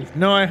on YouTube.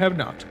 No, I have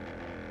not.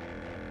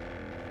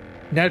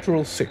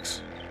 Natural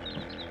 6.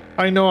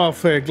 I know of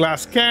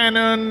Glass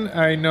Cannon.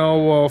 I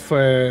know of...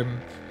 what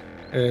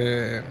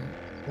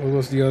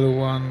was the other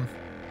one?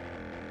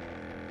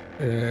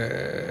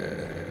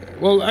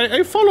 Well,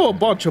 I follow a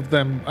bunch of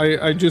them.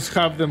 I just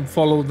have them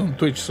followed on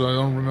Twitch, so I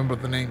don't remember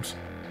the names.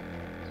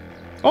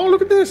 Oh,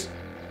 look at this!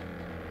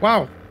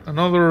 Wow,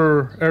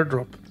 another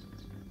airdrop.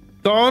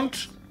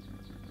 Don't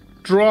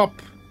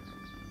drop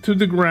to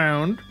the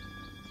ground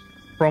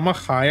from a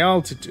high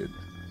altitude.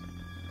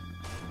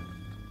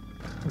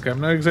 Okay,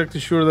 I'm not exactly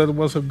sure that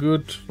was a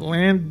good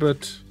landing,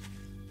 but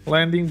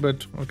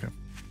okay.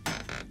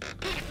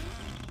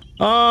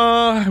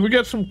 We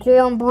got some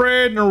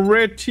cornbread and a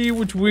red tea,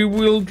 which we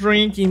will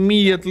drink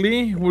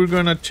immediately. We're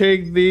gonna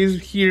take this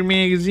here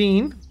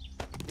magazine.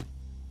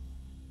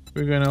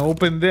 We're gonna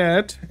open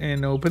that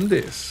and open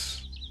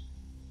this.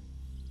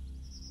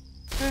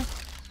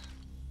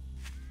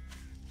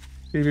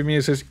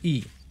 CVME says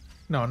E.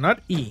 No,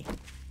 not E.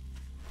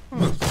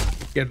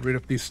 Get rid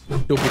of this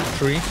stupid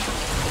tree.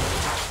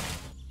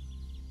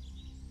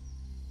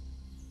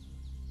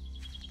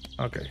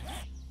 Okay.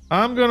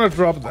 I'm gonna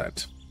drop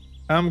that.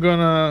 I'm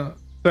gonna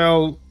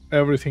sell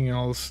everything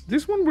else.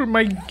 This one we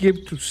might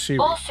give to Siri.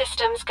 All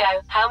systems go.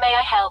 How may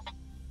I help?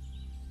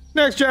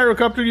 Next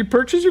gyrocopter you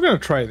purchase, you're gonna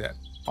try that.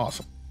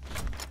 Awesome.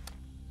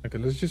 Okay,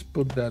 let's just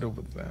put that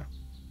over there.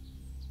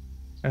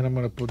 And I'm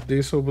gonna put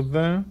this over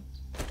there.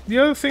 The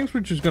other things we're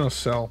just gonna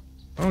sell.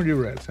 Oh,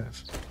 you're right,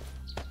 says.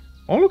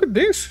 Oh, look at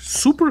this.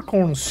 Super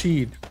corn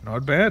seed.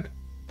 Not bad.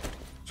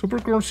 Super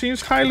corn seed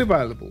is highly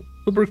valuable.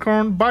 Super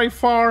corn, by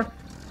far,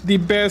 the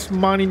best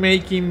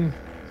money-making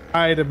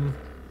item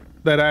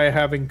that I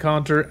have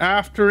encountered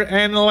after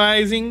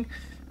analyzing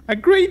a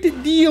great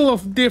deal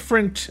of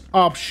different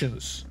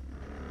options.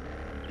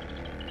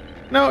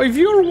 Now, if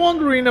you're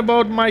wondering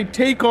about my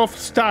takeoff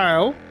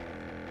style,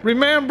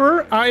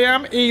 remember, I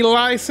am a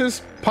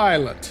licensed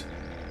pilot.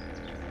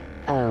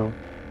 Oh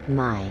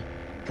my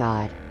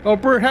god. Or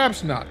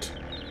perhaps not.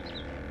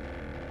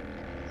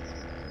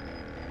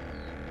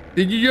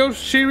 Did you use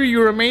Siri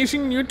your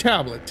amazing new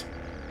tablet?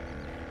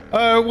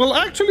 Well,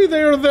 actually,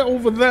 they're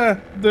over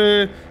there.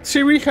 The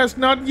Siri has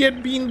not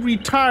yet been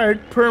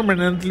retired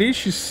permanently.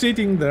 She's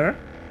sitting there.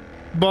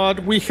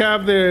 But we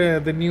have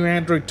the new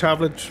Android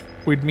tablet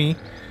with me.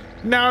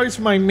 Now it's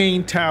my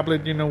main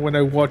tablet, you know, when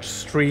I watch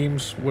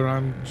streams where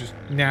I'm just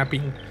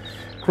napping,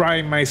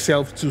 crying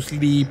myself to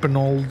sleep and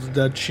all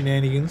that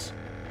shenanigans.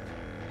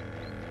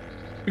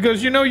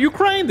 Because, you know, you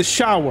cry in the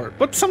shower,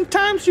 but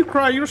sometimes you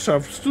cry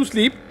yourself to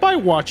sleep by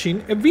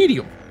watching a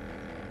video.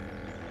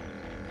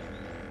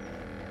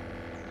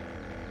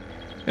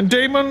 And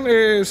Damon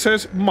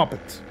says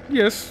Muppet.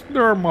 Yes,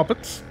 there are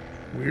Muppets.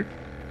 Weird.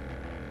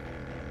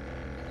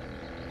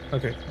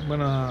 Okay, I'm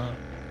gonna...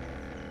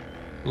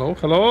 Hello,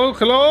 hello,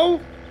 hello!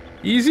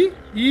 Easy,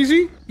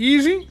 easy,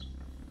 easy.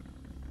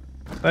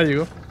 There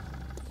you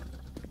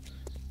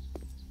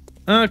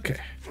go. Okay.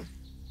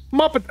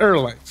 Muppet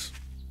Airlines.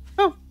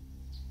 Oh.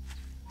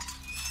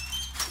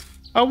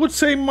 I would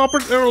say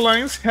Muppet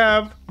Airlines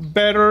have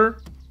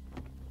better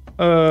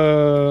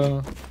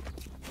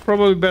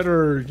probably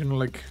better, you know,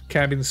 like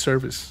cabin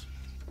service.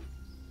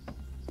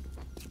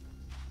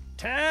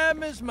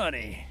 Time is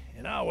money,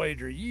 and I'll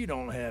wager you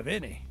don't have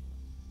any.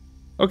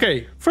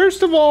 Okay,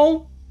 first of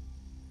all,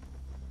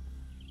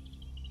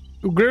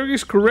 Greg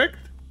is correct.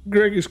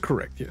 Greg is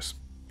correct, yes.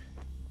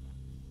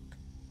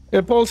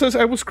 Paul says,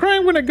 I was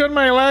crying when I got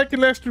my Lucky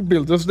Lester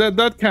build. Does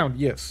that count?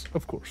 Yes,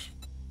 of course.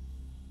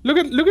 Look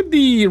at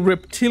the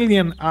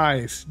reptilian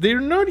eyes.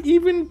 They're not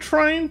even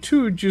trying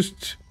to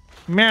just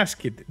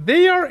mask it.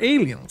 They are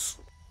aliens.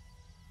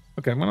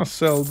 Okay, I'm gonna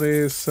sell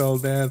this, sell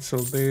that, sell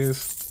this.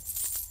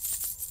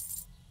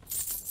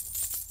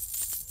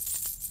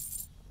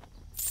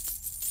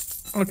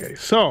 Okay,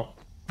 so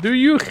do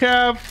you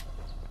have...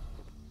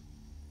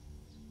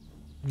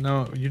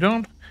 No, you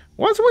don't?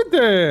 What's with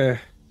the...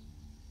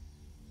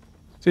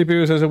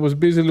 CPU says I was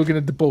busy looking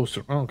at the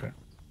poster. Okay.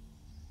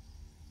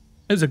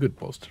 It's a good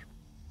poster.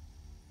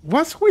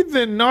 What's with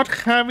the not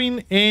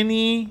having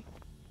any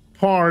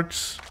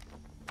parts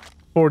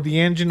for the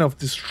engine of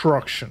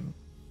destruction?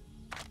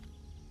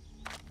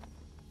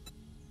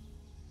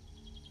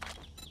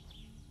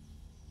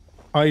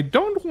 I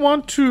don't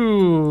want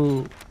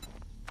to...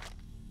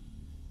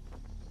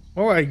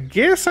 Well, I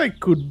guess I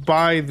could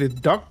buy the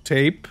duct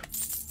tape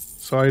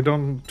so I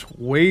don't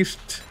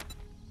waste...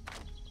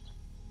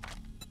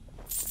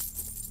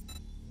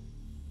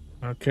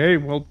 Okay,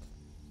 well,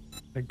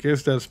 I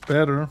guess that's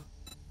better.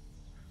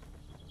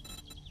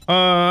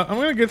 I'm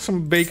gonna get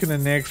some bacon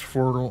and eggs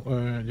for,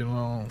 you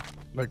know,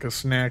 like a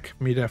snack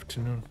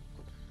mid-afternoon.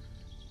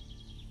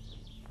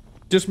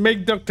 Just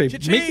make duct tape.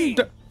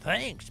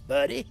 Thanks,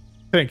 buddy.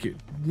 Thank you.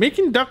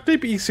 Making duct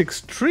tape is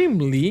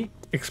extremely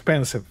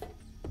expensive.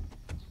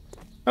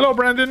 Hello,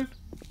 Brandon.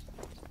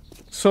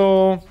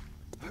 So,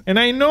 and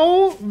I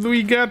know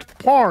we got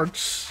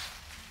parts.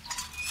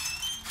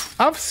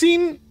 I've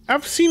seen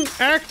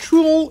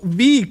actual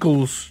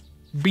vehicles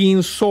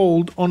being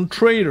sold on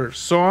traders,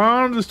 so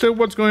I understand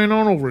what's going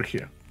on over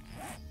here.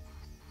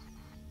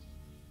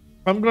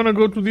 I'm gonna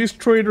go to this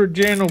trader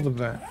Jen over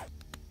there.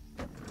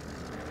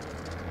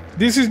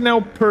 This is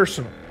now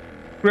personal.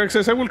 Greg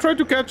says, I will try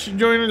to catch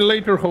join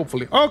later,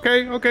 hopefully.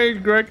 Okay,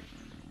 Greg.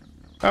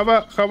 Have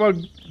a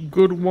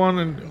good one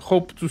and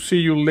hope to see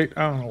you later.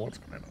 I don't know what's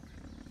going on.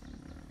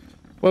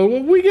 Well,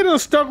 when we get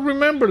unstuck,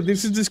 remember,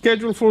 this is the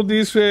schedule for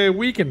this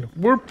weekend.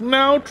 We're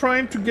now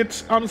trying to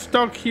get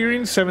unstuck here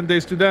in 7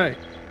 days to die.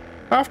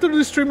 After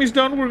the stream is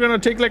done, we're gonna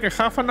take like a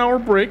half-an-hour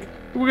break.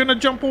 We're gonna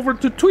jump over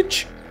to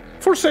Twitch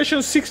for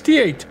session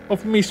 68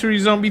 of Mystery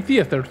Zombie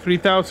Theater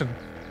 3000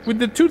 with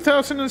the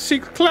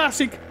 2006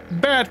 classic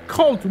bad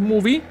cult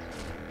movie,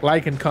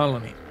 Lycan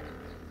Colony.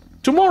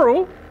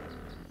 Tomorrow,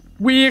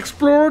 we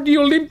explore the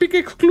Olympic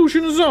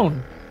exclusion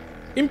zone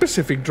in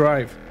Pacific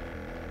Drive.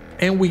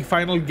 And we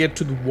finally get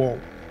to the wall.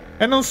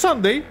 And on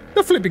Sunday,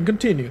 the flipping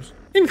continues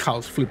in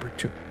House Flipper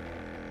 2.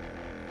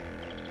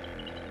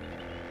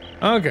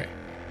 Okay.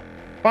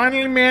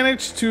 Finally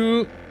managed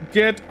to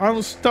get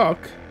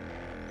unstuck.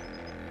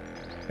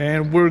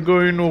 And we're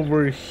going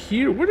over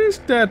here. What is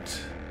that?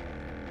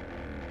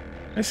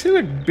 I see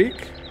like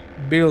big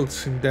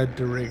builds in that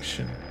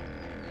direction.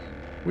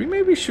 We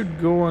maybe should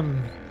go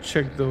and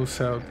check those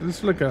out.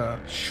 There's like a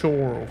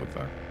shore over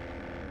there.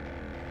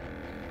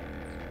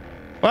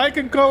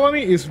 Lycan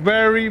Colony is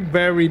very,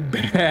 very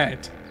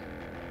bad.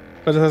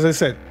 But as I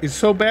said, it's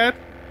so bad,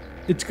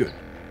 it's good.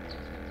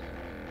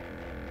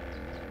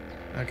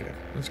 Okay,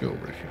 let's go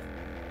over here.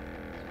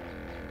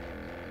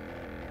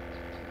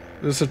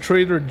 There's a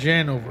Trader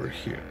Jen over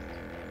here.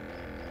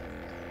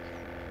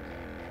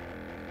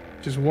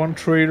 Just one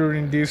trader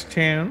in this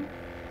town.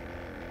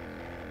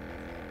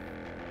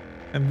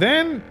 And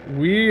then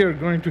we are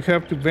going to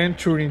have to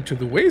venture into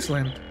the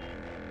wasteland.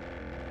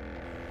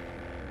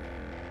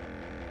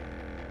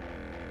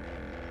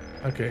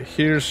 Okay,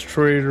 here's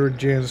Trader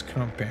Jen's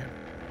compound.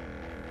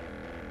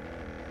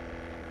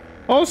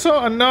 Also,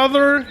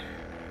 another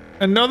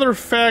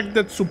fact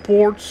that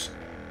supports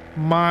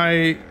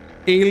my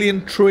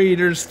alien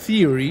traders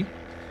theory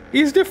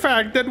is the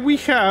fact that we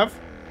have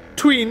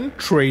twin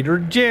Trader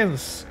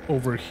Jens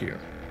over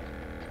here.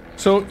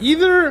 So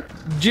either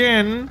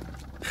Jen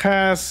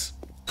has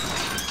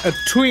a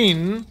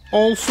twin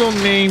also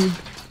named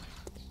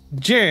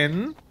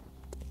Jen,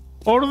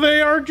 or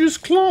they are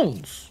just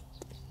clones.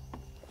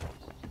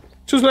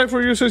 Just like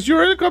for you says,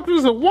 your helicopter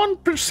is a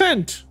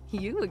 1%.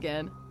 You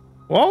again.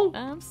 Well,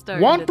 I'm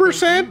starting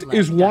 1%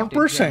 is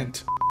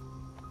 1%.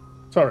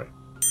 Sorry.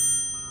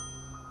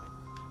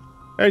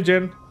 Hey,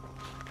 Jen.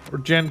 Or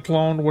Jen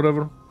clone,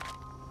 whatever.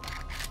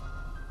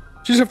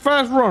 She's a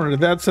fast runner.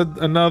 That's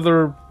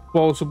another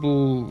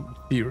plausible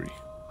theory.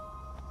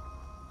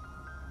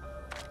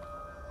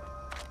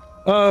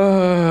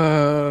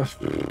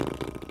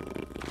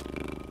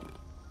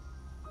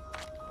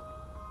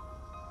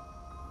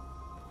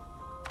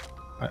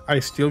 I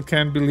still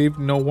can't believe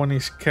no one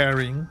is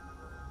carrying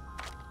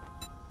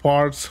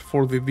parts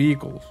for the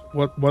vehicles.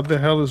 What the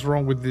hell is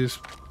wrong with these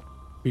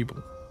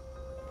people?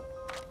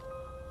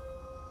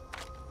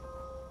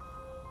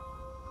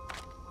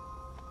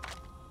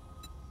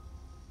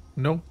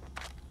 No.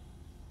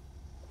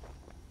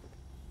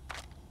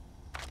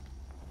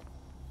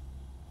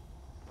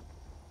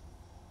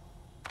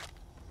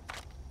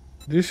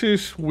 This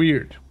is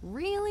weird.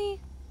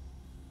 Really?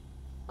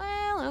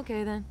 Well,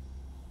 okay then.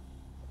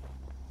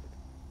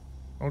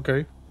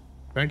 Okay.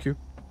 Thank you.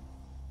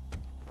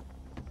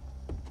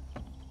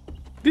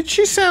 Did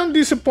she sound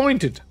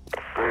disappointed?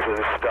 Cruiser,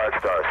 this is Dark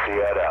Star. See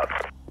you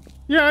out.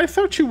 Yeah, I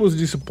thought she was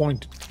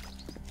disappointed.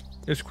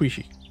 It's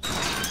squishy.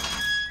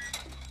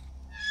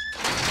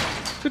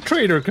 The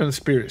traitor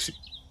conspiracy.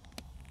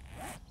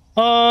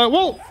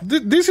 Well,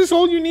 this is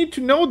all you need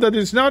to know, that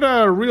it's not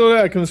a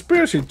real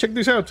conspiracy. Check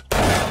this out.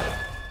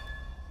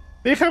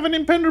 They have an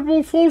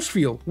impenetrable force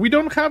field. We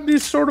don't have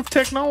this sort of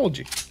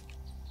technology.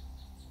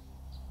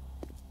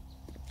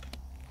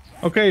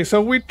 Okay,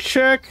 so we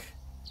check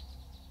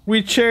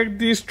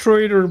this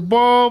Trader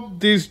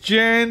Bob, this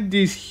Jen,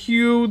 this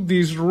Hugh,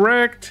 this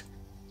Wrecked,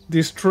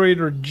 this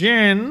Trader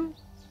Jen.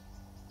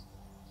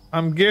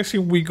 I'm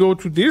guessing we go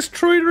to this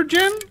Trader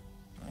Jen,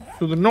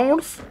 to the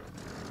north.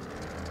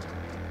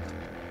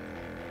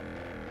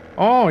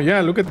 Oh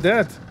yeah, look at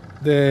that.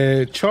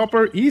 The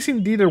chopper is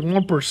indeed at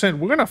 1%.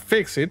 We're gonna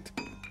fix it,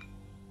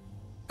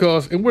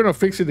 and we're gonna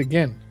fix it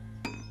again.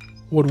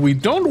 What we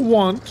don't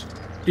want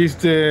is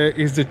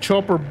the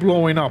chopper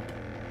blowing up,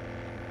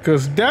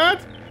 because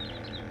that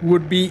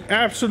would be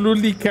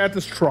absolutely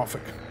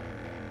catastrophic.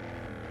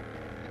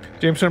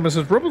 James Herman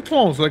says, rebel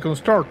clones like on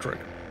Star Trek.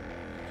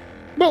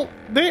 Well,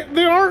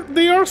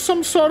 they are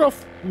some sort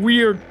of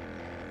weird,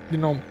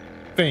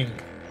 thing.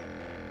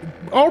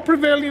 Our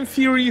prevailing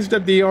theory is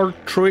that they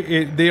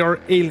are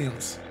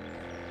aliens.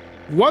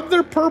 What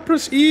their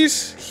purpose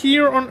is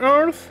here on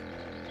Earth,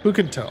 who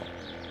can tell?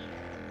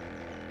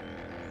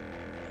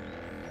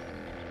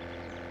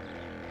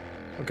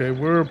 Okay,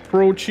 we're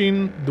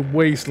approaching the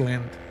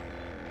wasteland.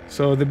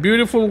 So the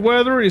beautiful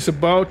weather is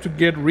about to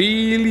get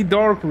really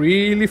dark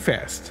really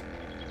fast.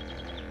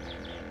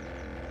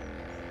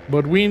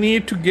 But we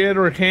need to get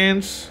our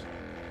hands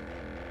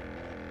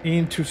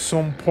into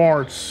some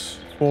parts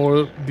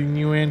for the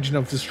new engine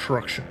of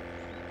destruction.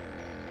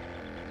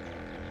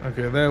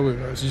 Okay, there we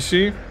go. As you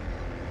see,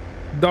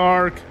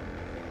 dark,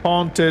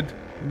 haunted,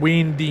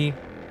 windy.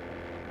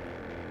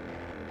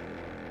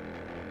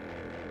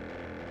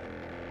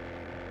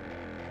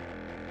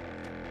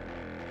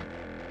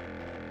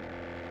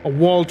 A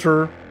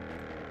Walter.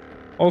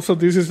 Also,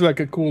 this is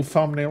like a cool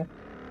thumbnail.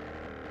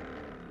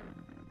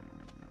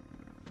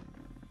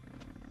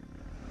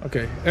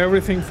 Okay,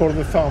 everything for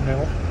the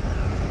thumbnail.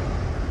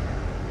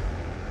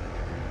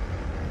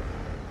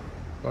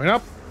 Going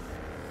up.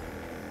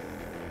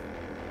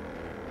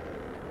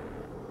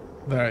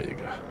 There you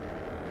go.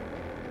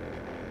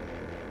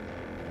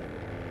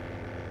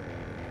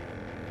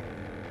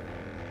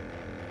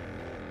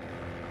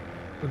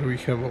 What do we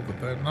have over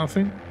there?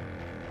 Nothing?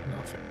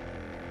 Nothing.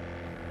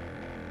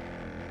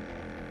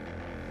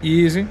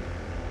 Easy.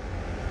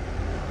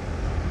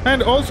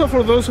 And also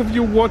for those of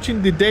you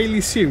watching the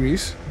daily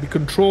series, the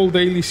Control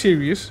daily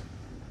series,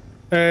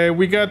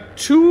 we got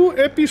 2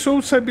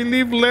 episodes, I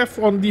believe, left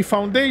on the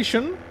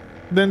Foundation,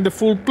 then the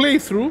full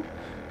playthrough.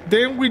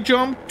 Then we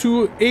jump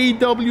to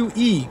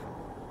AWE,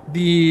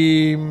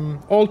 the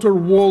Alter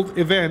World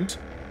event,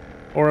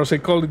 or as I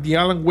call it, the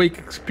Alan Wake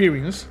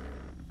experience,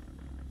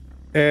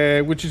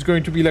 which is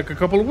going to be like a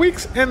couple of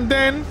weeks, and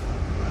then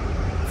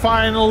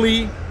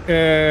finally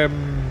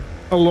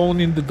Alone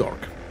in the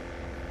Dark.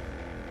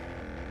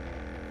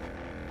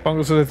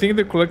 Pongo says, I think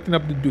they're collecting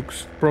up the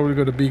Dukes. Probably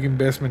got a big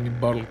investment in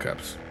bottle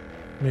caps.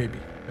 Maybe.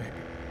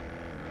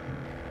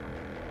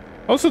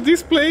 Also,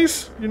 this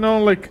place,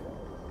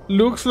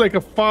 looks like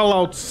a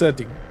Fallout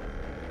setting.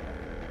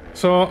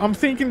 So I'm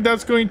thinking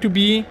that's going to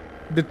be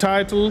the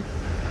title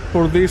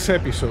for this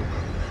episode.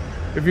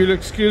 If you'll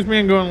excuse me,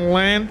 I'm going to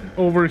land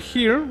over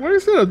here. Why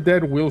is there a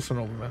dead Wilson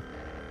over there?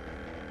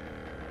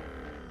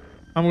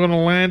 I'm going to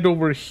land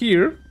over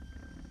here.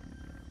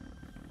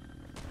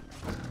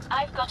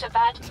 I've got a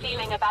bad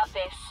feeling about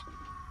this.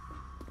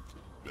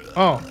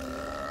 Oh.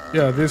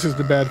 Yeah, this is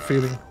the bad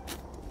feeling.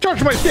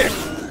 Charge my stick!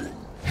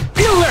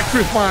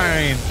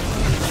 Electrifying!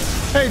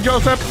 Hey,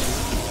 Joseph!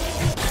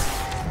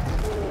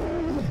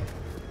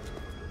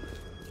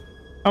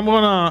 I'm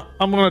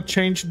gonna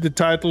change the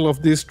title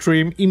of this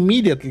stream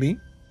immediately.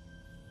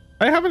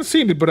 I haven't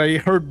seen it, but I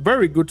heard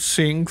very good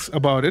things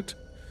about it.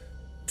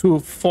 To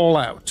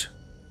Fallout.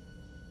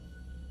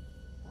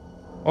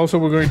 Also,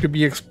 we're going to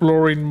be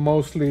exploring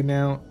mostly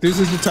now. This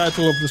is the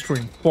title of the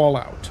stream,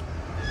 Fallout.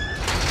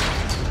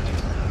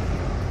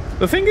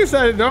 The thing is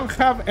that I don't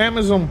have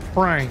Amazon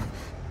Prime.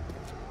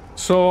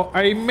 So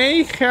I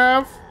may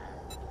have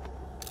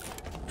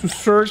to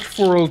search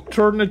for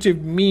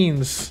alternative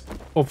means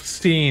of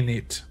seeing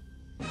it.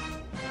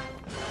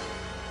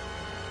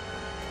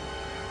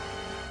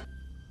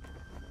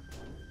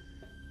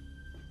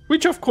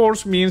 Which of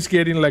course means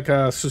getting like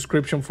a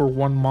subscription for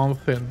 1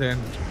 month and then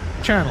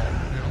channel.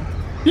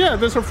 Yeah,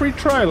 there's a free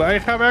trial. I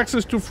have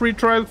access to free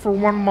trial for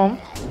 1 month.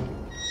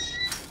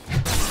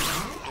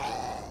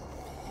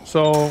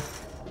 So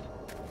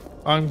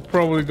I'm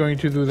probably going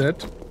to do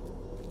that.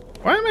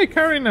 Why am I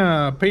carrying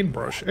a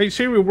paintbrush? Hey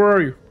Siri, where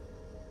are you?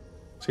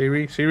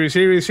 Siri.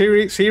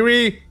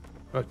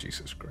 Oh,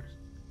 Jesus Christ.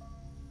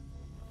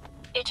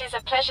 It is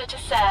a pleasure to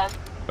serve.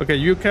 Okay,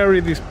 you carry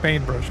this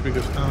paintbrush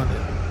because I'm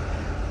it.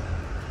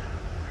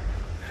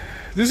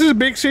 This is a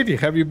big city.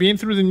 Have you been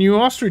through the new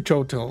ostrich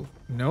hotel?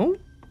 No?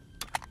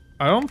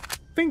 I don't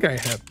think I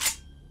have.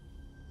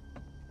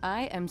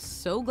 I am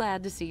so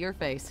glad to see your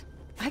face.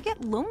 I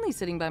get lonely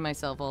sitting by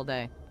myself all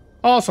day.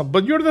 Awesome,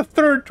 but you're the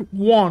third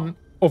one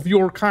of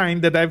your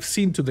kind that I've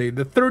seen today.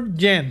 The third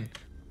gen.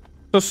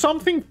 So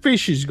something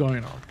fishy is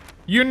going on.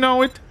 You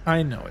know it,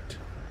 I know it.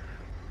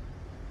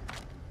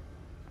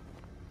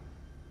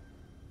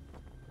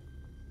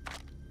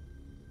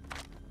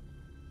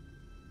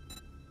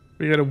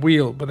 We got a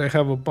wheel, but I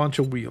have a bunch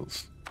of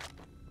wheels.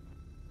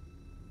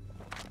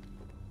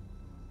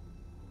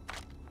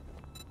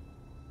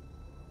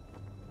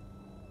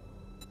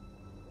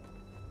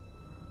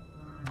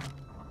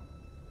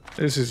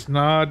 This is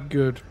not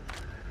good.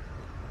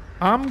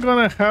 I'm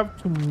gonna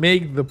have to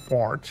make the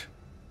part,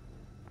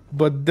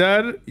 but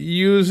that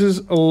uses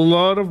a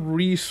lot of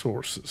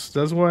resources.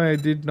 That's why I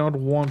did not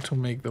want to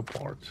make the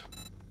part.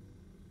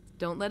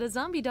 Don't let a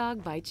zombie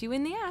dog bite you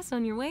in the ass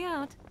on your way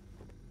out.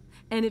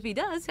 And if he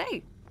does,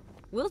 hey,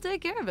 we'll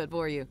take care of it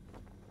for you.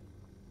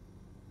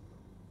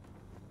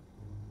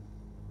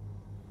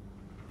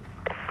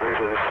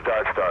 Cruiser, this is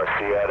Dark Star.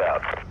 CAD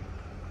out.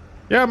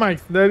 Yeah,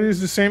 Mike, that is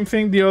the same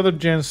thing the other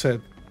gen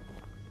said.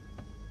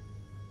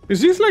 Is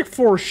this like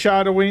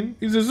foreshadowing?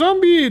 Is a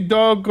zombie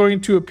dog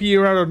going to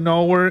appear out of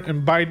nowhere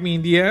and bite me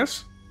in the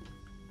ass?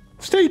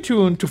 Stay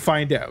tuned to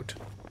find out.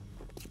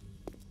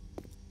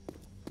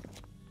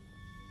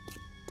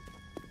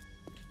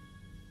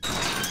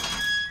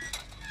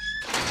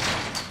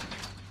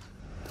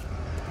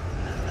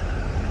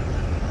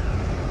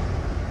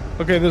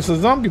 Okay, there's a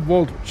zombie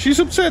bolt. She's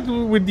upset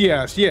with the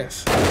ass,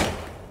 yes.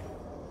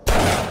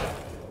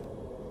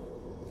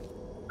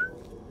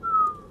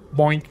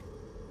 Boink.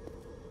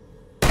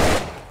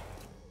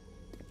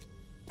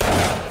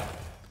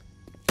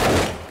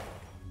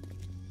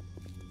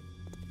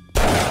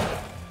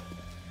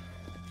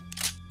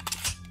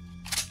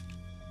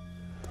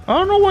 I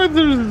don't know why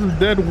there's a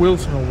dead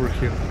Wilson over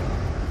here.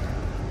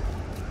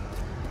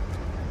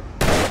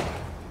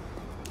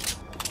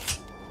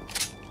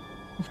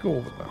 Let's go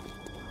over there.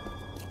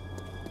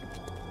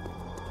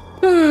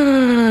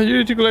 You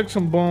need to collect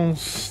some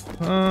bones.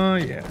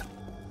 Yeah.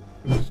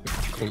 Let's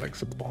collect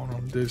some bone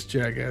on this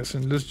jackass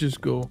and let's just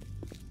go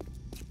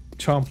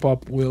chomp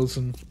up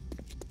Wilson.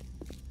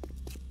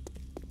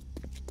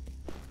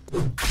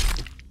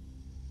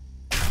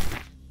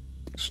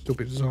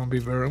 Stupid zombie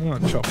bear. I'm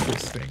gonna chop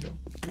this thing up.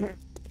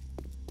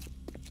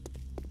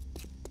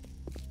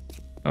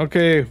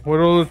 Okay, what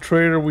other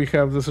trader we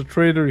have? There's a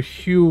trader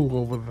Hugh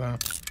over there.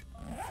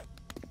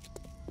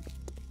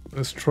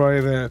 Let's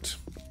try that.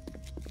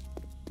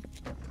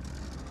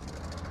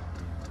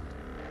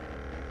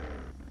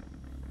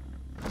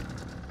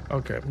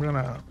 Okay, I'm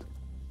gonna...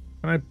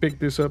 Can I pick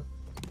this up?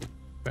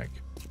 Thank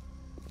you.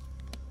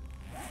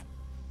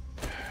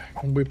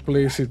 Can we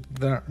place it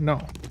there? No.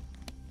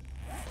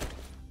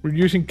 We're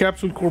using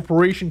Capsule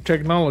Corporation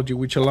technology,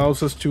 which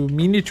allows us to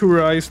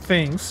miniaturize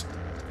things,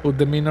 put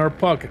them in our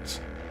pockets.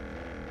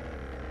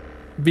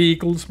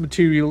 Vehicles,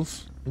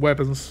 materials,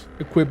 weapons,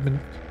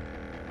 equipment.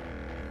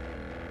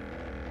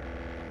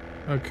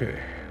 Okay,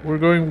 we're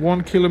going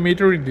 1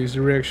 kilometer in this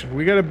direction.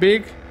 We got a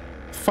big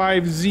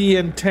 5Z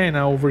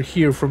antenna over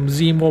here from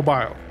Z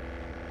Mobile.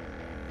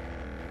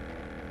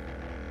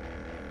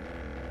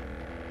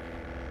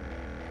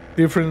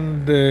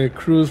 Different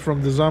crews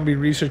from the Zombie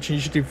Research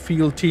Initiative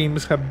field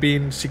teams have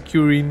been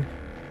securing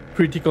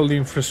critical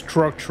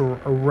infrastructure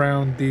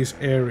around this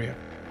area,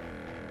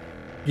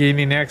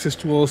 gaining access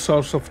to all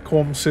sorts of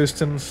comm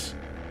systems,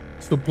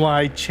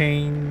 supply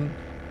chain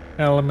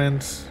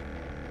elements.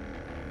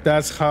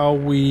 That's how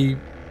we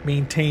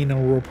maintain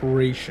our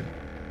operation.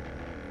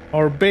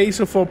 Our base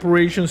of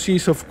operations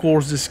is of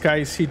course the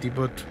Sky City,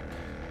 but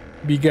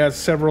we got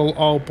several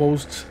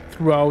outposts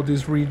throughout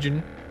this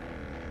region.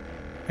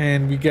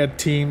 And we got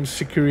teams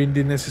securing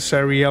the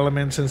necessary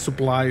elements and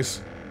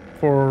supplies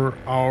for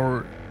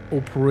our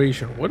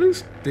operation. What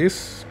is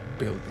this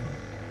building?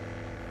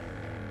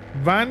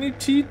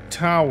 Vanity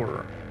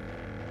Tower.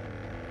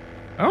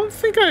 I don't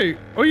think I...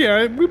 Oh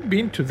yeah, we've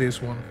been to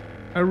this one.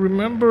 I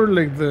remember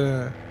like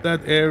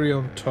that area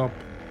on top.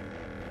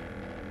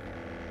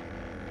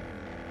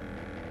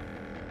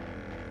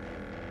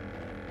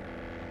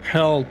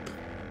 Help.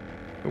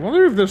 I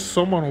wonder if there's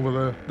someone over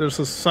there. There's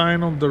a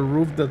sign on the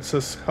roof that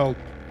says help.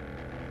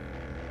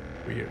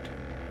 Weird.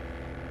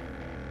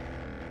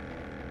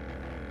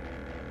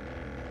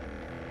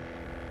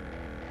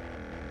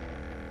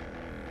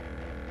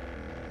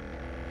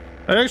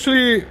 I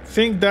actually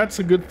think that's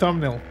a good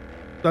thumbnail.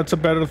 That's a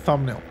better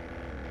thumbnail.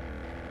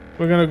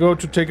 We're gonna go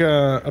to take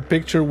a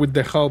picture with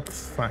the help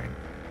sign.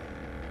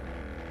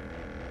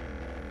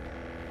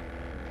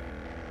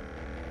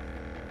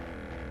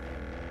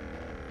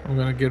 I'm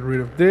gonna get rid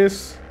of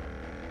this.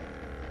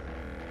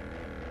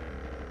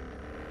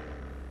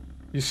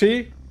 You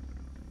see?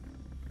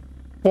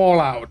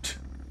 Fallout.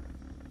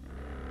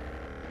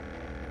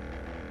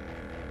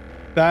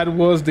 That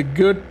was the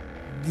good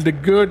the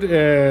good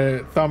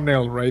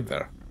thumbnail right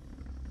there.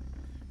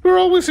 We're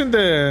always in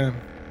the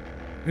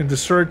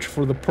search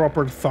for the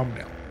proper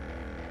thumbnail,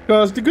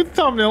 because the good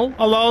thumbnail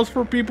allows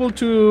for people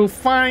to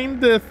find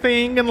the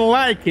thing and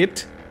like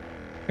it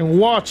and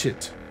watch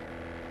it.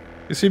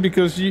 You see,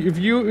 because if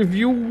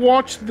you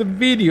watch the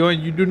video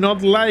and you do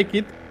not like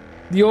it,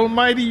 the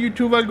almighty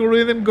YouTube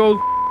algorithm goes,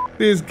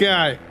 this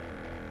guy.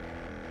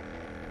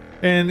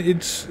 And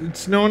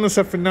it's known as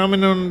a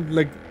phenomenon,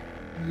 like,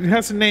 it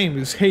has a name,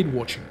 it's hate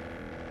watching.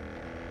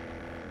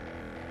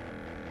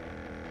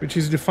 Which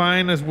is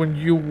defined as when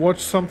you watch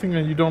something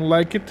and you don't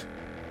like it,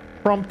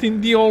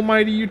 prompting the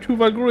almighty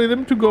YouTube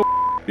algorithm to go,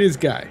 this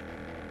guy.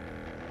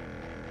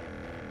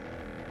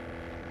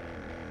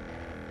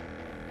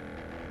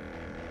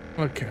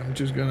 Okay, I'm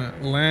just gonna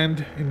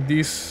land in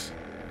this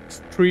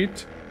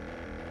street.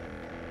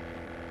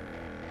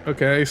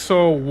 Okay, I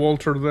saw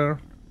Walter there.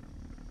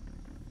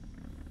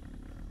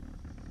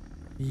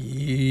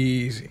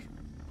 Easy.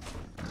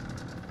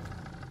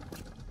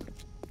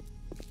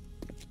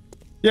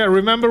 Yeah,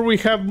 remember we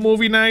have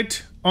movie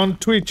night on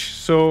Twitch,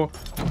 so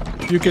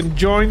you can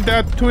join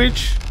that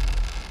Twitch.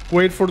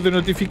 Wait for the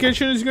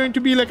notification. It's going to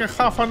be like a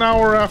half an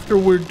hour after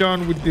we're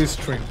done with this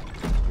stream.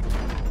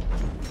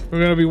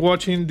 We're gonna be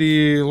watching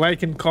the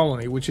Lichen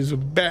Colony, which is a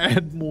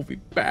bad movie.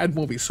 Bad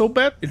movie. So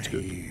bad, it's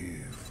good.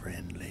 You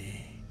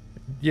friendly?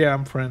 Yeah,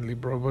 I'm friendly,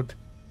 bro, but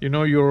you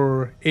know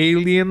your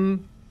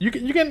alien. You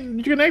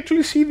can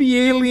actually see the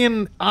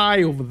alien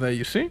eye over there,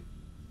 you see?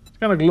 It's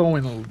kind of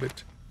glowing a little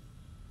bit.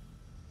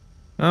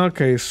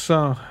 Okay,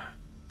 so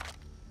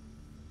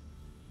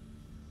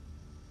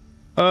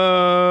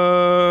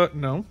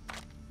no.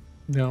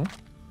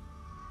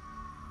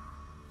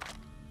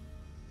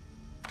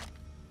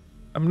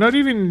 I'm not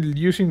even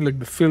using like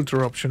the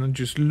filter option. I'm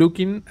just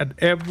looking at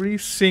every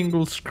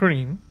single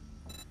screen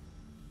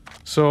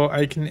so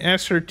I can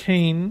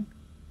ascertain.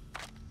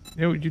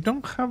 You know, you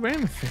don't have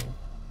anything.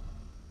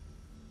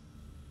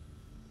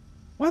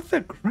 What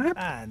the crap?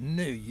 I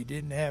knew you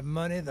didn't have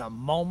money the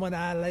moment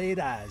I laid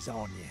eyes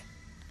on you.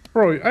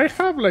 Bro, I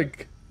have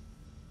like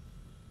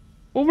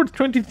over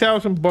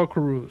 20,000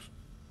 buckaroos.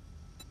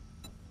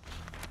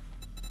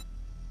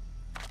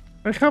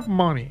 I have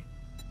money.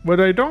 What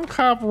I don't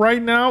have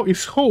right now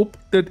is hope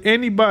that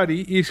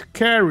anybody is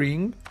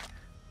carrying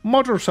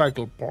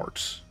motorcycle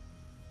parts.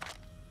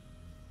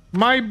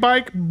 My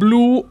bike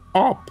blew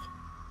up.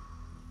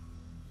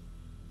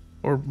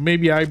 Or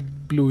maybe I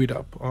blew it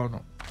up. I don't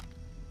know.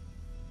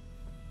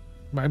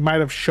 I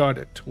might have shot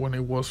it when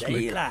it was like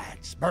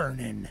Daylight's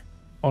burning.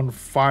 on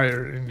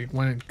fire and it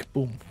went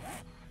boom.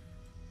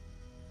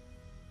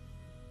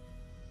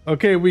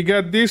 Okay, we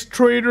got this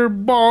Trader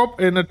Bob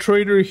and a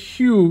Trader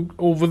Hugh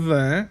over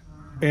there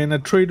and a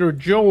Trader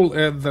Joel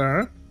at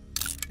there.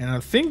 And I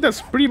think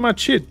that's pretty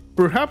much it.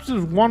 Perhaps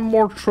there's one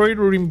more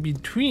trader in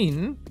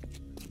between,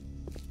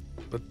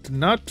 but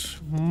not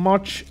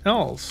much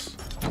else.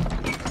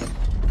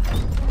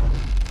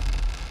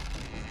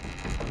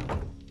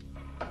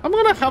 I'm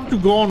gonna have to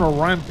go on a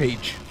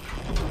rampage.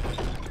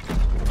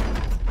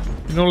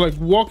 You know, like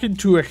walk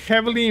into a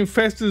heavily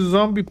infested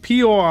zombie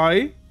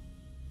POI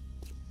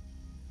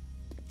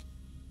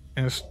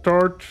and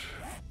start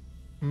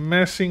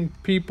messing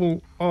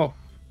people up.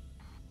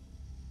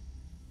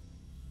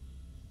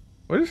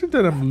 What is it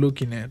that I'm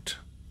looking at?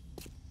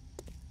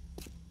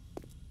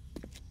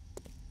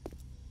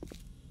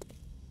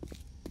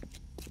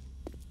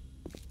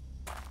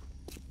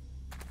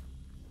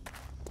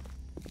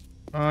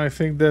 I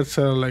think that's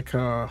like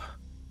a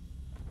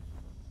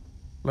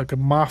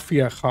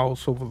mafia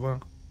house over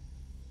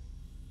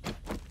there.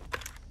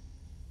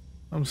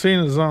 I'm seeing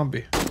a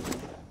zombie.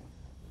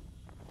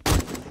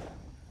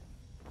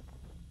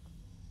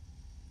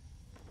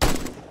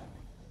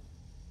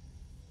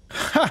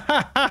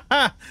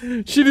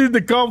 She did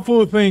the kung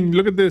fu thing.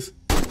 Look at this.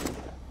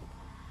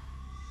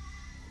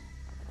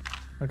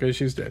 Okay,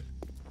 she's dead.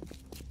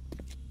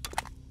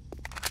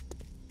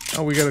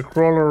 Oh, we got a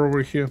crawler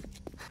over here.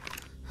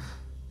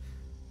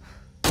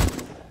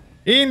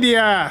 In the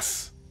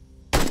ass!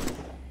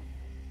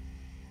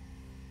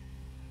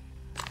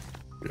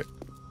 Good.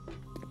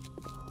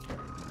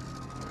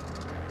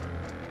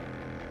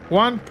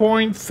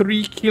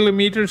 1.3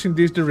 kilometers in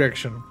this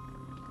direction.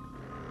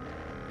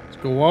 Let's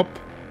go up.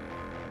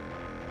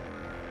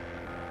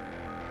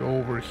 Go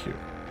over here.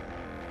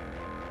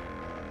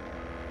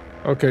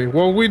 Okay,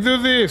 while we do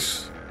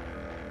this,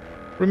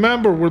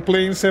 remember, we're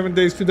playing 7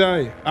 Days to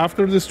Die.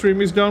 After the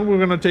stream is done, we're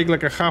gonna take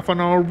like a half an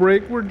hour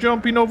break. We're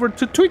jumping over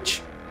to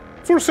Twitch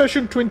for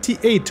session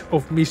 28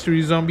 of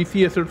Mystery Zombie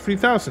Theater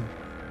 3000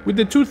 with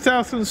the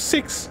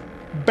 2006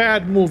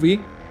 bad movie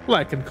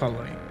Lichen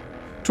Colony.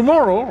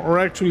 Tomorrow, or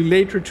actually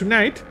later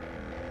tonight,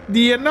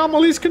 the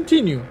anomalies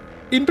continue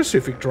in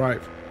Pacific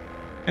Drive.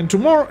 And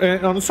tomorrow,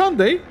 on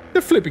Sunday,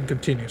 the flipping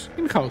continues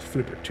in House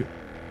Flipper 2.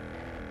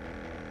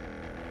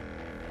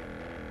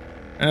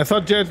 And I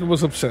thought Jet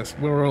was obsessed.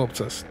 We were all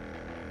obsessed.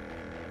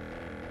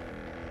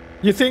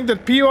 You think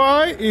that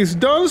POI is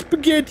Don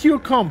Spaghetti or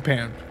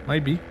Compound?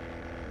 Might be.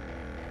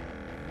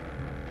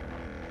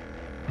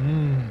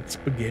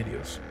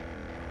 Spaghettios.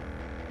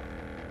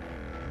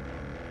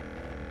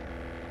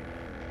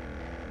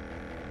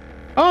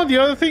 Oh, the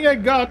other thing I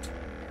got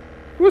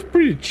was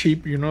pretty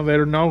cheap. You know,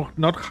 they're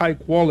not high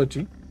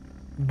quality,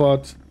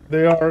 but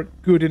they are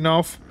good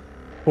enough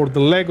for the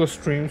Lego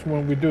streams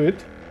when we do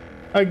it.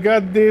 I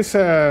got this,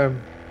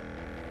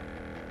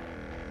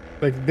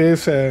 like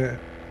this,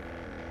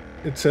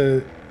 it's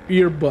a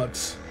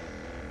earbuds.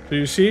 So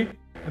you see,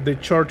 they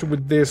charge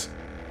with this.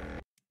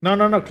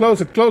 No,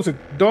 close it, close it.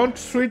 Don't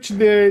switch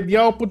the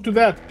output to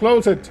that.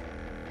 Close it.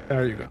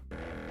 There you go.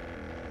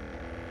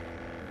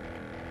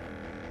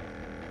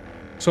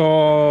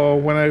 So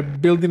when I'm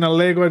building a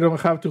Lego, I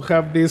don't have to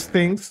have these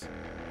things.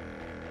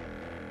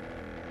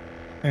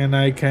 And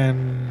I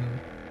can...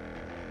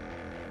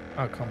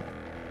 Oh, come on.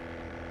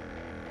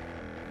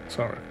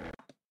 Sorry.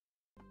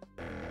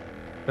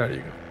 There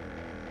you go.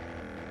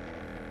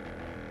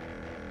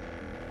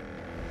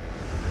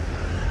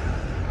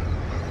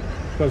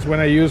 Because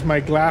when I use my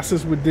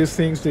glasses with these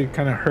things, they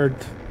kind of hurt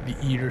the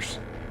ears.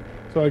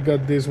 So I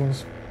got these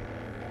ones.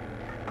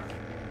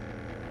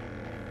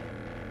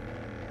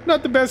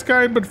 Not the best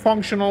kind, but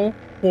functional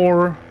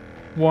for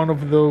one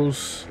of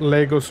those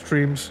Lego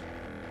streams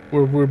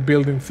where we're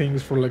building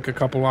things for like a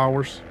couple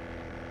hours.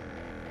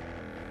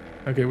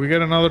 Okay, we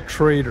got another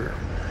trader.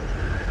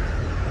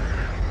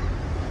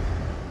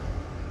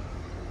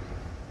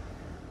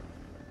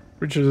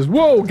 Richard says,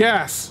 whoa,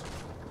 gas!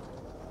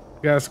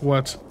 Gas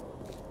what?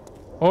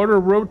 Auto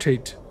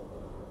rotate.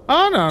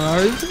 Oh, no,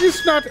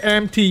 it's not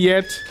empty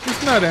yet.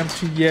 It's not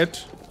empty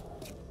yet.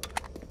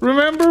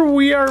 Remember,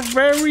 we are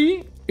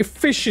very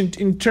efficient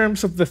in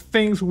terms of the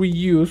things we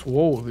use.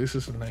 Whoa, this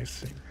is a nice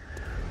thing.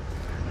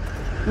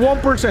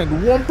 1%.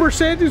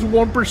 1% is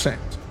 1%.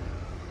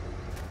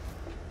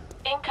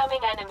 Incoming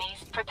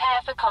enemies.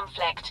 Prepare for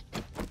conflict.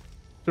 Is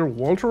there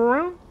Walter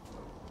around?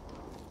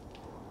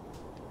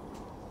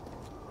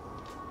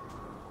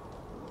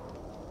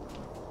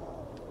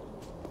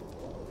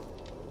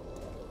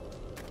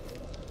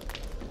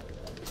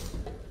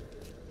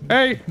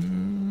 Hey!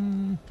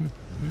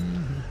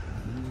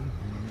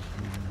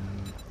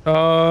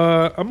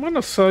 I'm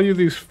gonna sell you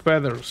these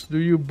feathers. Do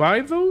you buy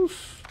those?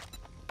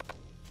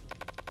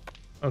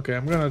 Okay,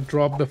 I'm gonna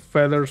drop the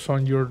feathers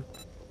on your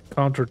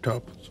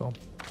countertop, so...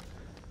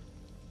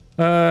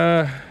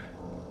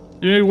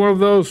 you need one of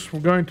those. We're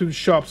going to the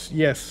shops.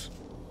 Yes.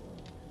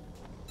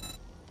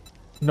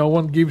 No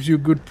one gives you a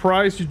good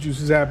price, you just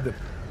zap them.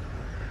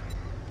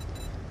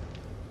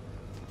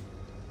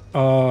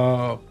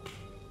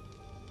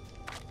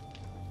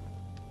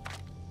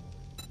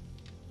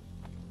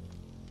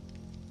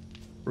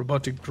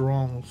 Robotic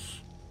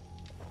drones.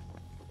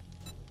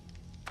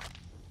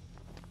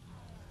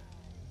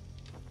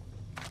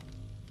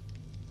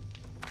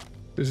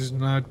 This is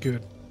not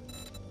good.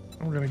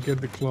 I'm gonna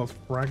get the cloth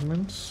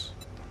fragments.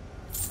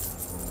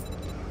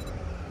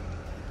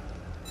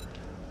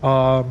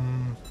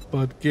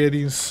 But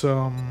getting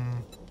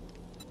some...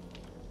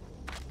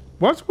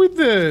 What's with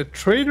the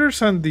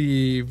traders and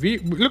the...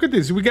 Look at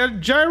this, we got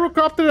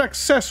gyrocopter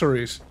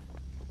accessories.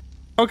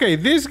 Okay,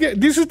 this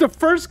is the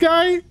first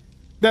guy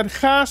that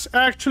has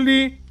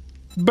actually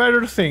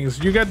better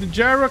things. You got the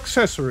gyro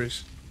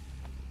accessories.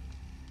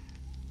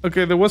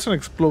 Okay, there was an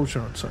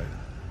explosion outside.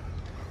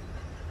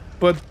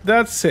 But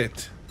that's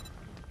it.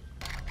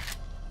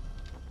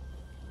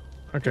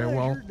 Okay,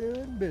 well... Pleasure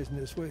doing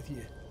business with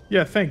you.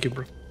 Yeah, thank you,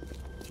 bro.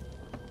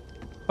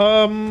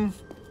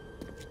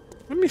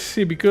 Let me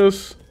see,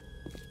 because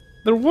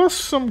there was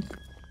some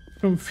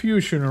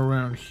confusion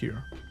around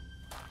here.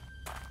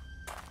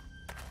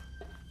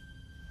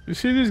 You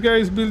see this guy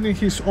is building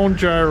his own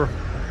gyro.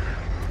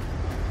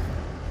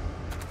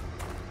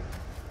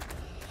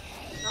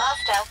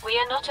 Master, we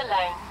are not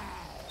alone.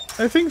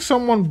 I think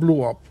someone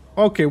blew up.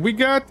 Okay, we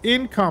got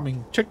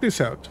incoming. Check this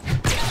out.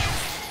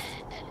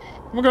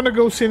 I'm gonna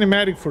go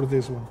cinematic for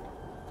this one.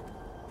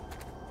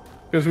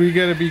 Because we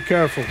gotta be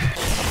careful.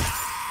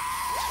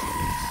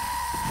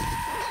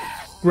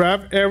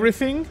 Grab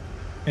everything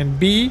and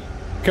be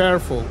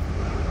careful.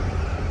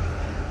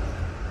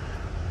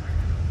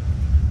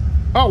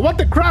 Oh, what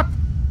the crap?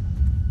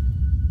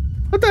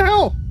 What the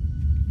hell?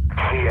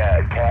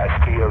 Fiat,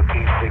 Cash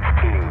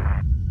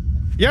TOT-62.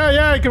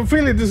 Yeah, I can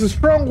feel it. This is a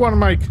strong one,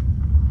 Mike.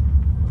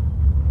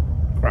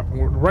 Crap,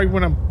 right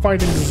when I'm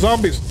fighting the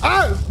zombies.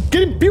 Ah,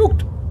 getting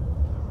puked.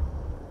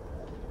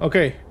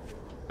 Okay,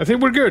 I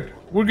think we're good.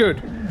 We're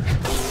good.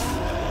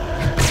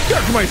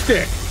 Get my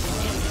stick.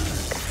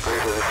 Clear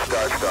to the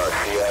Star,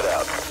 Fiat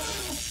out.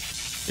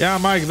 Yeah,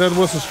 Mike, that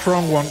was a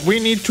strong one. We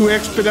need to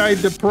expedite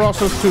the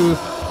process to,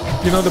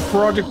 you know, the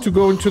project to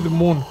go into the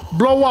moon.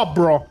 Blow up,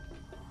 bro.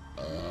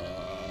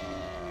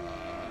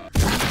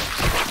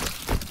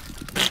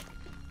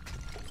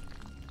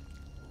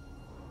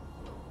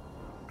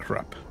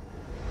 Crap.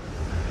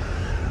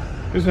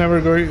 He's never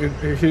going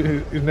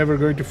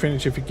to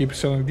finish if he keeps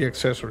selling the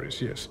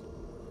accessories. Yes.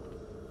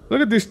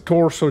 Look at this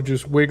torso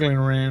just wiggling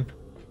around.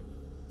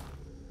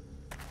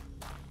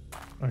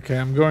 Okay,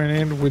 I'm going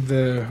in with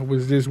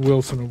this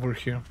Wilson over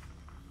here.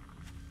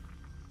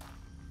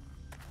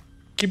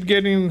 keep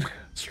getting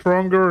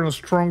stronger and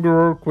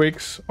stronger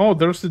earthquakes. Oh,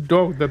 there's the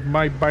dog that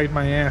might bite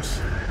my ass.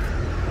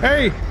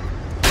 Hey!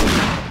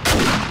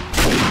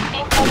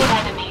 Incoming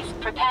enemies.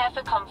 Prepare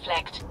for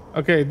conflict.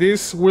 Okay,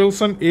 this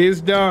Wilson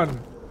is done.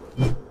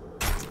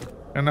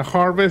 And I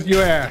harvest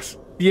your ass.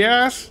 The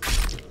ass,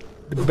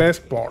 the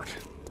best part.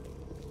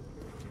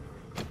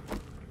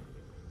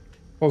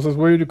 Also, it's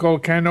weird to call a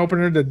can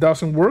opener that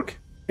doesn't work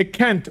a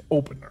can't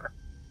opener.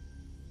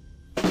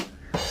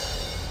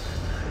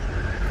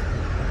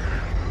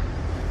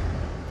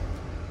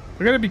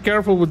 I gotta be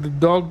careful with the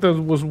dog that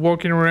was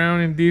walking around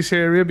in this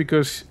area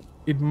because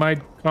it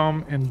might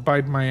come and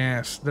bite my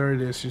ass. There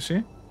it is, you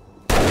see?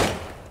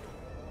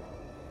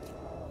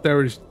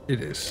 There it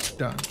is.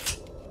 Done.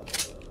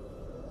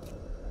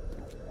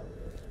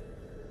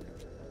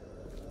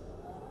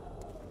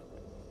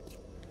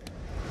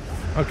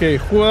 Okay,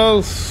 who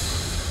else?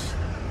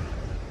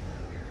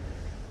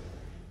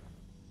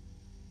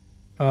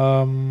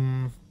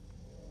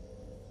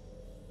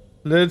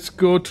 Let's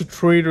go to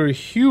Trader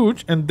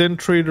Huge and then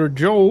Trader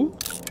Joel.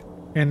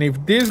 And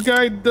if these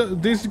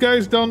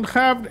guys don't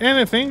have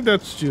anything,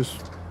 that's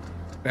just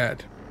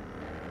bad.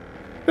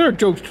 There are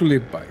jokes to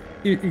live by.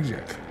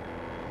 Exactly.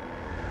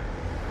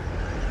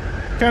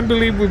 Can't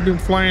believe we've been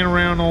flying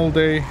around all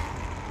day.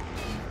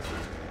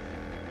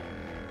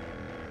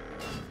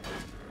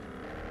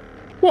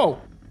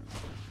 Whoa!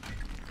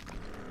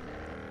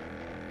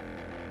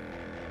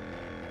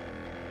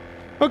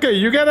 Okay,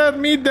 you gotta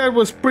admit that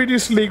was pretty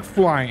slick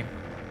flying.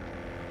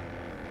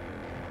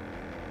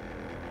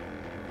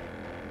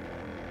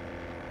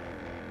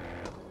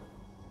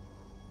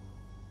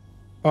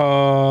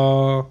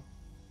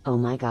 Oh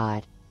my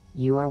god.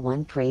 You are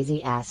one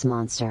crazy ass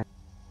monster.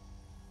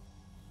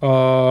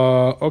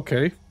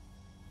 Okay.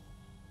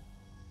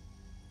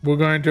 We're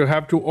going to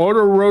have to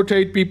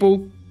auto-rotate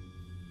people.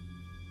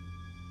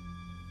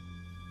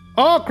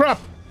 Oh, crap!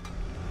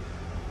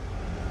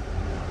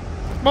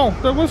 Well,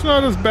 that was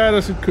not as bad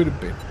as it could have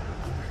been.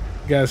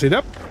 Gas it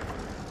up.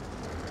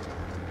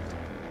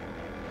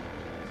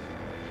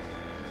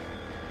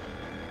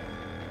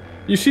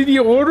 You see, the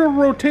auto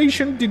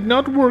rotation did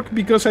not work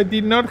because I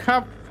did not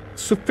have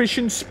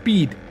sufficient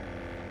speed.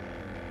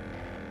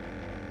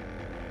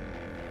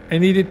 I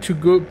needed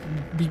to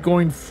be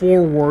going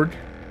forward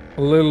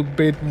a little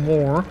bit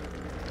more.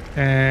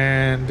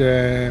 And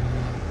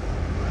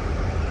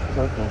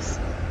Focus,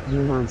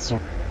 you monster.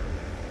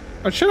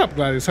 Oh, shut up,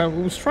 Gladys. I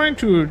was trying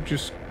to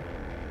just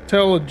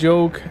tell a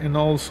joke and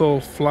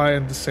also fly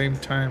at the same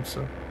time,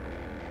 so...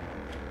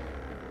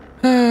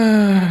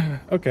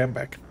 Okay, I'm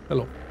back.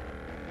 Hello.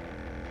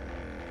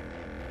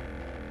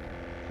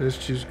 Let's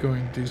just go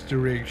in this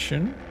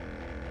direction.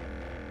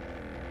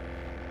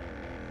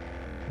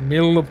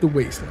 Middle of the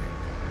wasteland.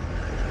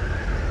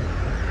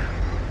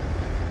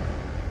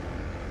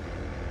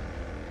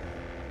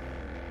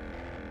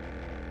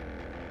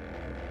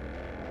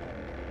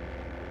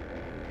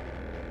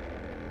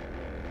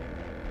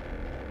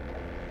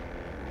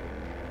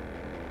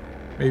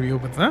 Maybe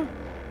open that.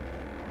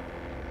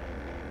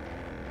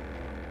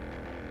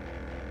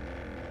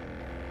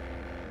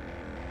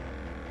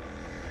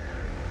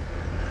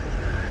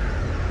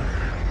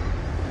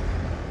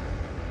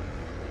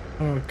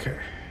 Okay.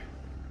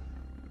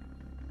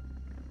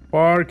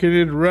 Parking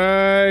it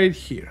right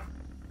here.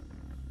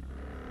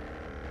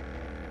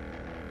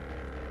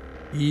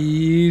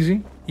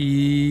 Easy,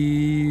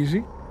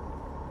 easy.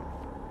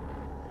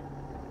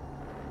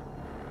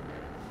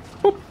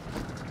 Boop.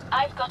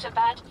 I've got a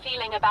bad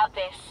feeling about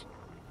this.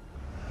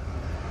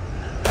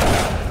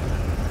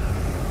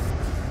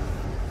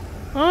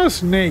 Oh,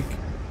 snake.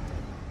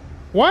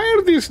 Why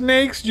are these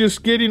snakes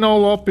just getting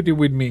all uppity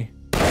with me?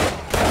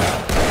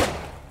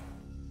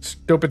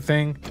 Stupid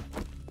thing.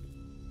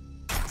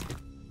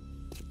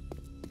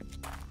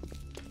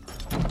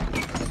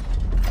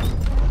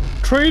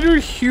 Trader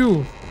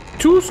Hugh.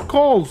 2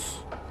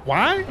 skulls.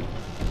 Why?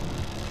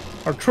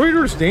 Are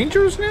traders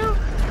dangerous now?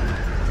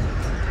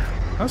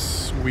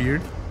 That's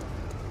weird.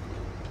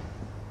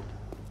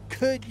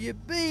 Could you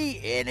be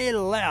any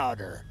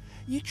louder?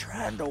 You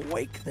trying to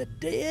wake the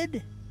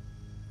dead?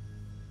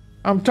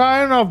 I'm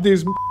tired of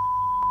these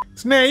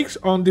snakes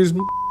on this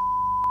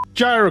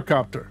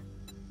gyrocopter.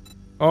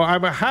 Oh,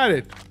 I've had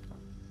it.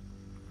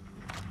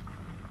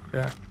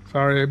 Yeah,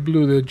 sorry, I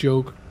blew the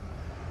joke.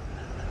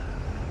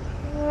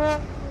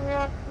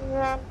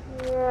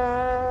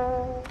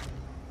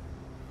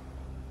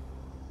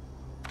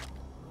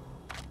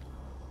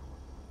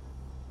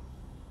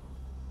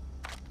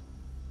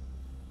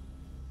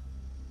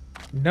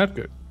 Not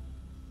good.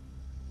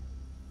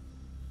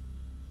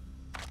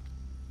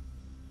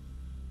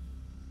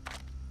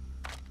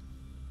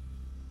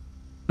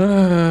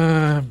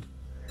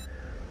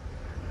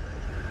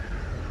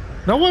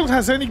 No one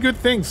has any good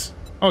things.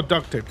 Oh,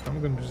 duct tape.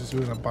 I'm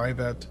gonna buy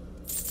that.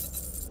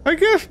 I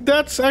guess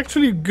that's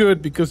actually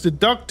good because the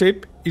duct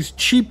tape is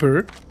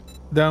cheaper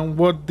than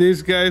what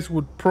these guys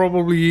would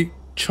probably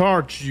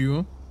charge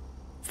you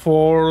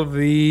for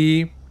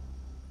the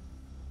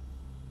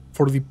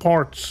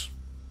parts.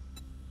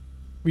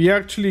 We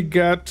actually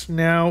got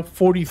now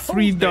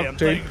 43 Those duct damn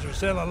tape. things are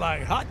selling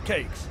like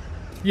hotcakes.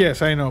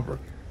 Yes, I know, bro.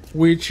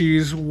 Which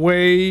is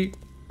way...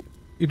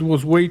 It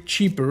was way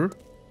cheaper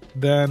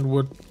than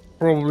what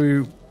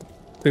probably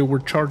they were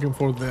charging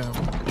for the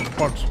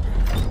parts.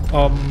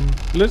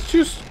 Let's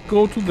just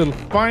go to the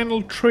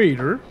final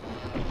trader.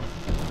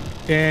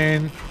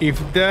 And if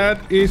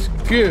that is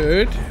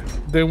good,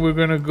 then we're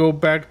gonna go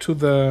back to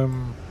the...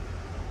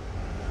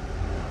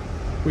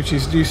 which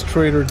is this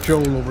trader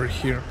Joel over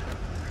here.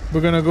 We're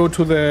gonna go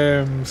to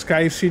the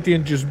Sky City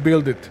and just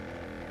build it.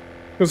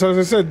 Because as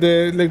I said,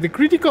 the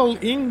critical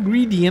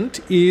ingredient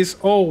is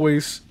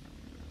always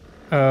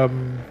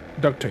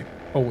duct tape,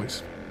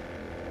 always.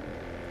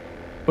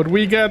 But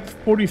we got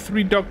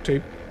 43 duct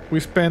tape. We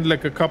spent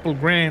like a couple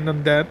grand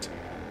on that,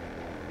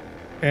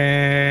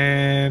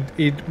 and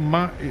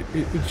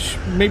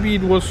maybe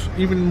it was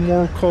even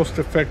more cost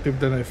effective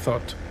than I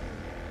thought.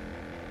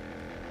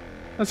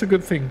 That's a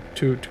good thing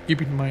to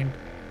keep in mind.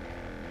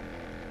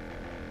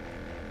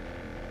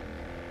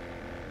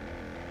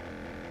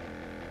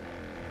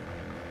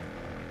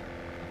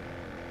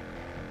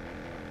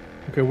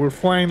 Okay, we're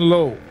flying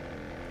low.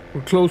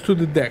 We're close to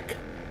the deck.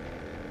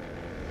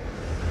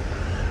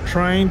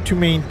 Trying to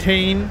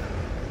maintain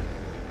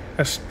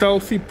a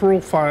stealthy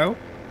profile.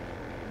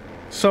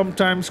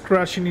 Sometimes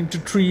crashing into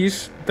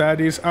trees. That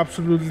is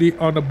absolutely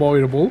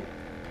unavoidable.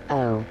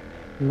 Oh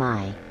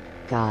my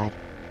god.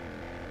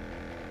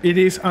 It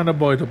is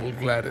unavoidable,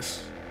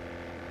 Gladys.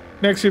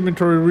 Next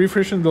inventory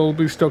refresh and they'll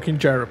be stocking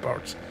gyro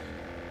parts.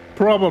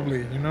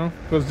 Probably, you know,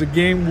 because the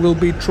game will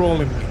be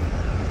trolling me.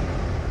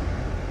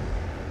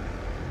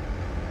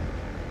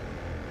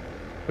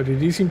 But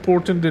it is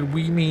important that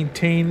we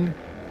maintain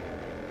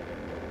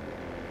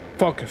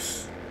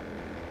focus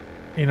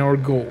in our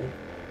goal.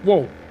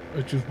 Whoa,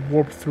 I just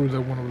warped through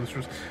one of the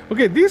trees.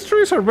 Okay, these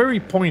trees are very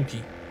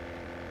pointy.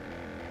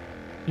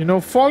 You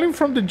know, falling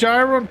from the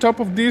gyro on top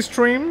of these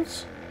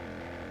trees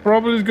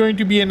probably is going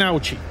to be an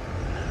ouchie.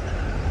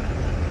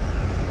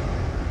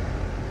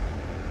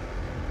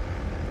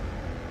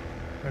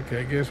 Okay,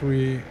 I guess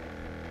we...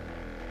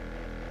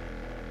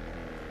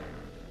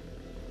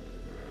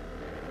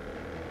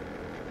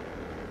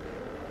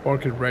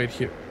 park it right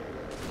here.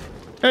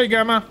 Hey,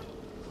 Gamma.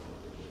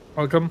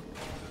 Welcome.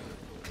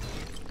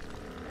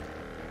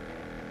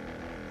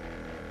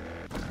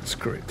 That's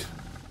great.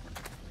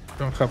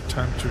 Don't have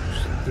time to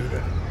do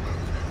that.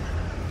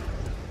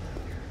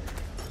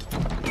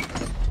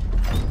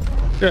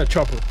 Yeah,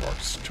 chopper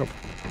parts. Chopper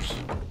parts.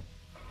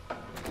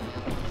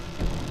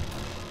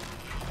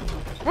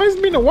 Well, it's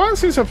been a while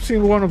since I've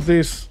seen one of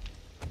these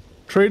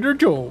Trader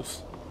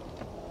Joel's.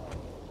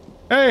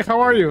 Hey, how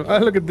are you?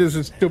 Look at this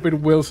stupid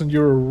Wilson.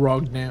 You're a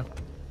rogue now.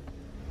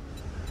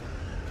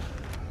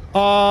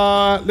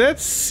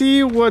 Let's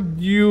see what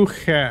you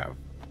have.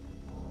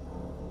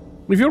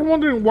 If you're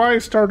wondering why I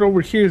start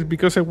over here, it's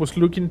because I was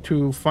looking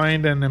to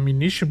find an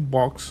ammunition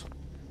box.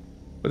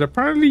 But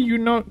apparently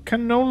you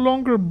can no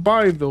longer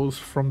buy those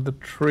from the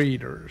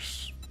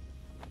traders.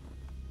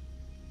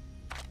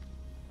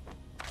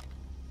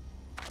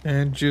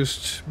 And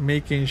just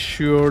making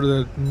sure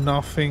that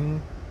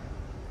nothing...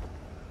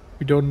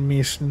 we don't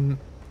miss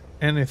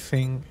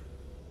anything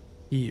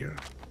here.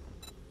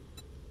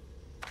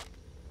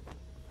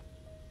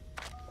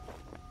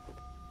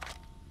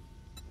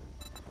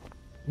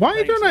 Why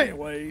Thanks don't I...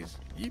 anyways,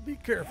 you be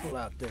careful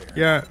out there.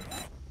 Yeah.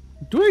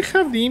 Do I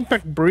have the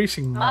impact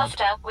bracing mod?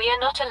 Master, we are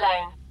not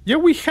alone. Yeah,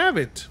 we have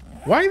it.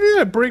 Why did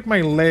I break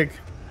my leg?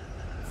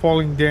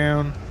 Falling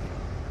down.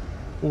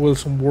 Well,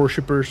 some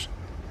worshippers.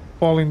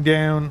 Falling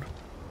down.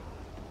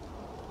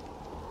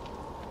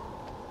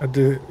 At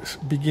the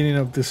beginning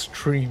of the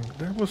stream.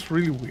 That was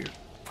really weird.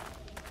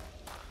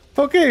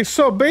 Okay,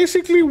 so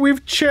basically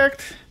we've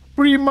checked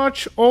pretty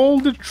much all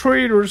the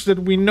traders that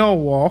we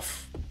know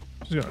of.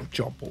 I'm just gonna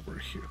jump over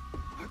here.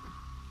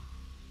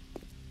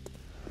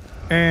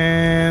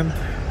 And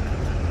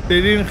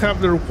they didn't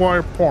have the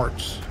required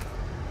parts.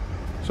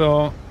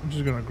 So I'm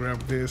just gonna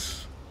grab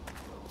this.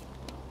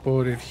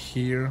 Put it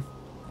here.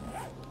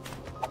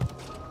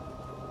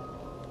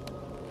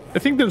 I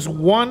think there's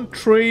one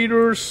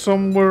trader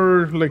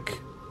somewhere, like,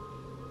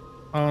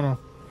 I don't know,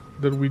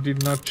 that we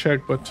did not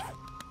check, but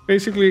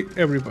basically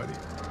everybody.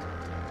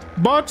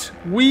 But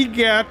we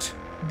get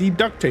the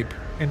duct tape,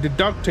 and the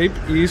duct tape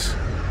is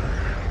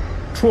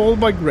trolled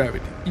by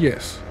gravity.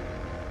 Yes.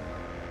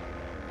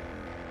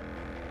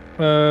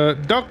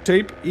 Duct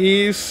tape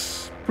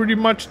is pretty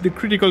much the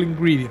critical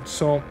ingredient,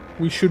 so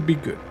we should be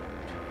good.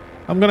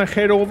 I'm gonna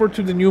head over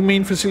to the new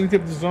main facility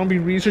of the Zombie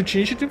Research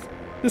Initiative,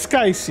 the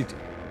Sky City.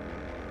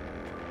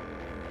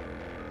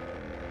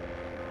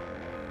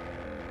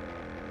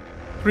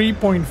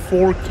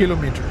 .4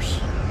 kilometers.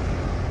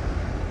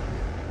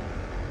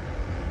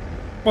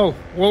 Well,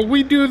 while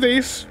we do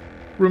this,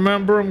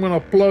 remember I'm gonna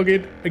plug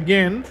it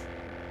again.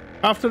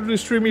 After the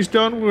stream is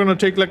done, we're gonna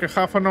take like a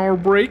half-an-hour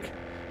break.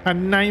 At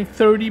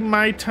 9:30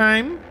 my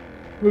time,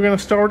 we're gonna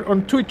start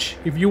on Twitch.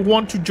 If you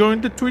want to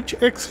join the Twitch,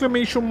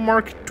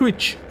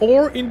 !Twitch,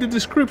 or in the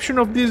description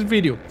of this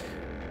video.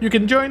 You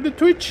can join the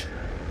Twitch,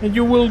 and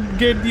you will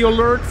get the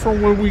alert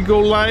from when we go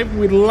live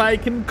with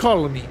Lycan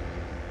Colony.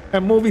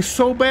 A movie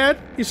so bad,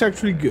 it's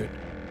actually good.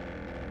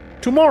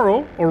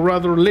 Tomorrow, or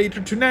rather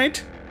later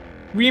tonight,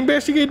 we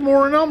investigate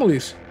more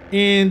anomalies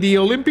in the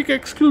Olympic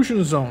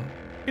exclusion zone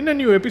in a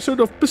new episode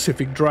of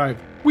Pacific Drive.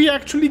 We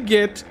actually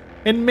get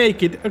and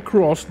make it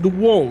across the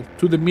wall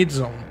to the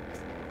mid-zone.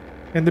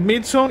 And the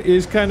mid-zone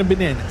is kind of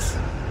bananas.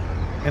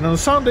 And on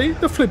Sunday,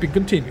 the flipping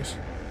continues.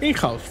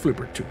 In-house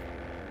Flipper 2.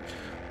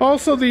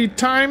 Also, the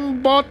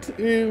time bot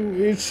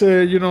is,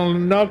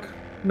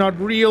 not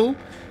real.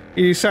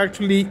 It is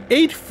actually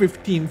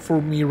 8:15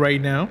 for me right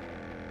now.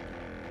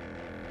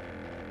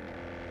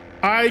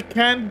 I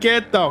can't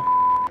get the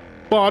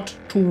bot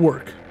to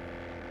work.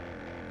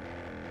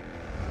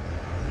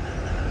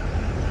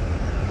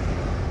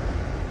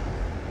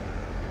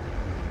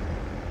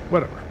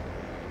 Whatever.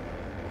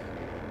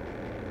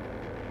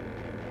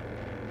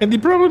 And the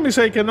problem is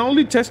I can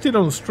only test it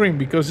on stream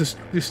because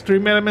the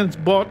Stream Elements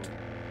bot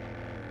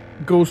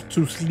goes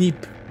to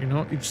sleep,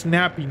 it's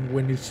napping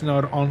when it's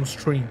not on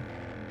stream.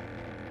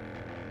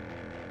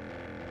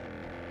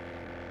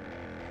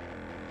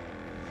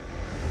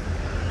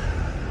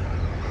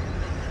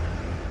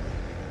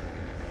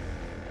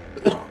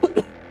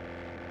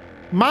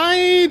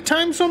 My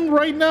time zone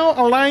right now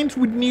aligns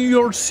with New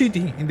York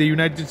City in the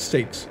United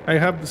States. I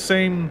have the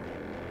same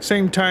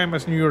time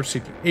as New York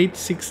City,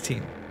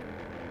 8:16.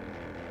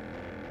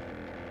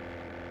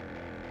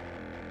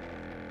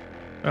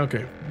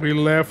 Okay, we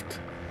left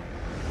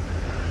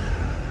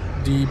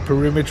the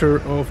perimeter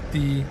of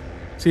the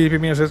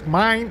CDP and says,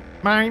 mine.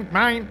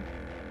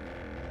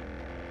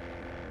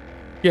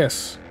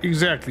 Yes,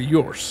 exactly,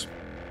 yours.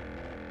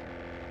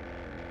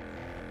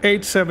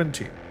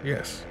 8:17,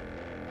 yes.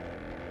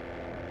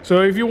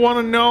 So if you want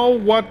to know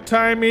what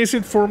time is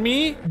it for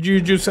me,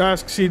 you just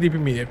ask CDP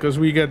Media, because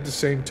we get the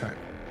same time.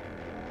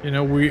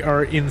 We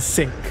are in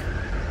sync.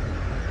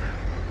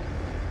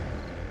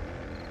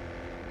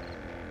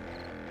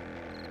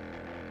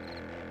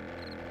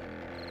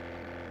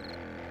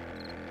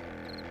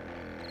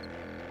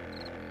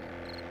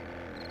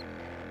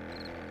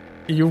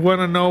 You want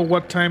to know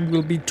what time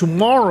will be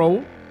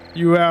tomorrow,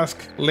 you ask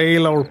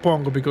Layla or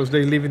Pongo, because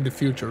they live in the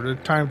future. They're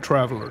time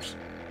travelers.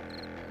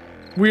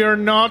 We are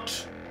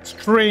not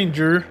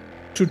stranger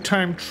to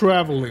time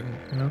traveling.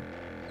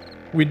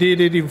 We did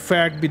it, in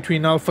fact,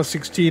 between Alpha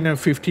 16 and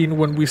 15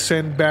 when we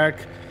sent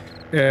back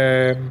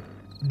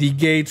the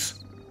gates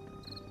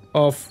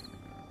of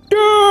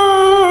doom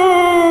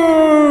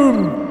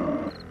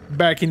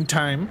back in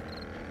time.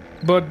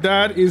 But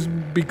that is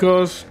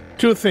because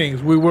two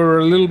things. We were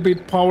a little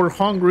bit power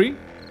hungry,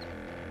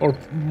 or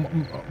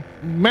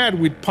mad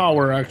with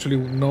power, actually.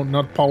 No,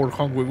 not power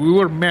hungry. We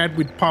were mad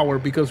with power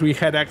because we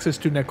had access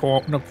to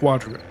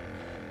Nequadria.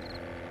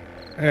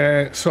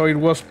 So it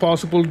was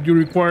possible. You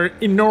require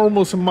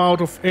enormous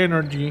amount of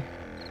energy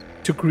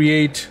to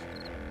create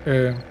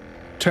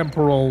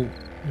temporal,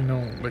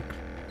 like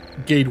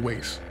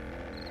gateways.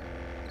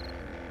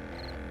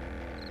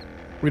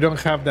 We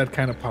don't have that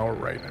kind of power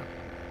right now.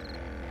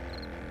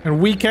 And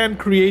we can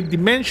create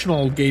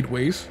dimensional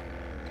gateways,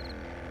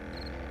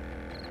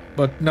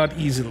 but not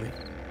easily.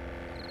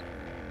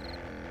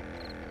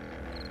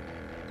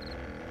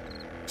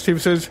 Steve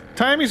says,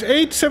 time is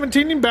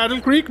 8:17 in Battle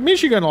Creek,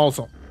 Michigan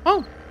also.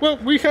 Oh, well,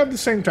 we have the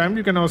same time.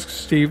 You can ask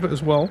Steve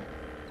as well,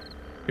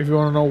 if you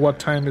want to know what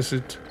time is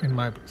it in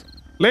my place.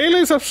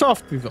 Layla is a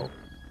softie, though.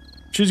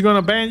 She's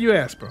gonna ban you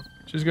ass, bro.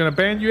 She's gonna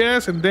ban you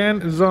ass, and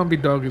then a zombie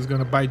dog is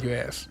gonna bite your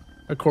ass,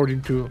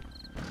 according to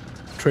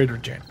Trader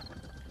Jen.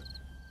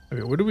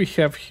 Okay, what do we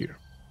have here?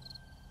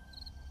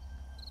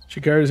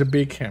 She carries a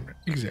big hammer.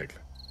 Exactly.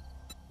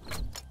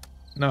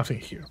 Nothing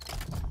here.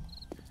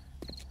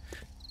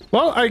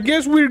 Well, I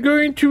guess we're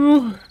going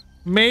to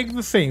make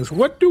the things.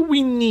 What do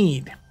we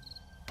need?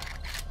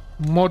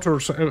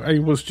 Motorcycle. I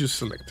was just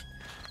selected.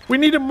 We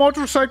need a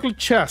motorcycle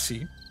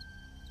chassis.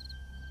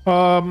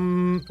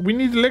 We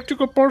need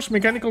electrical parts,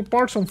 mechanical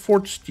parts, and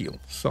forged steel.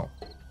 So,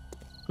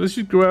 let's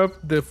just grab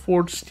the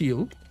forged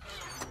steel,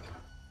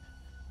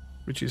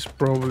 which is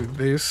probably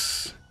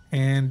this,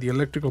 and the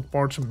electrical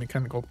parts and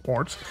mechanical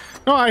parts.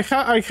 No, I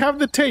have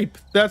the tape.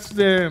 That's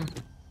the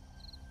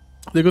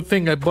good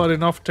thing. I bought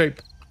enough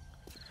tape.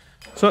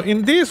 So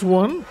in this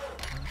one,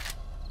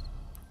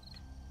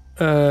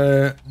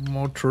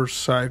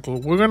 motorcycle,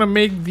 we're gonna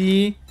make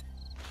the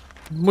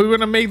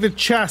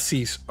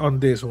chassis on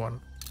this one.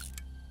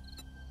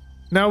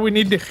 Now we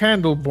need the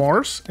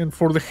handlebars, and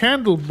for the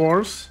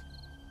handlebars,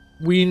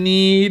 we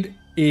need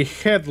a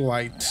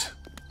headlight.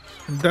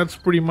 And that's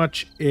pretty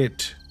much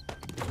it.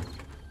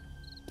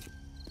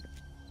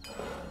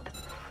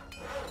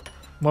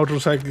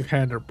 Motorcycle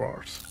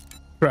handlebars.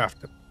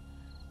 Crafted.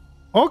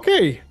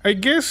 Okay, I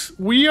guess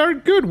we are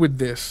good with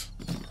this.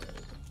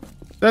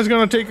 That's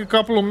gonna take a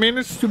couple of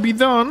minutes to be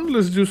done.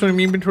 Let's do some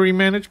inventory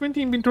management.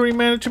 Inventory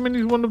management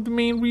is one of the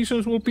main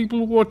reasons why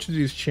people watch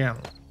this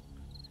channel.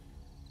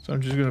 So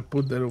I'm just gonna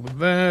put that over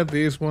there.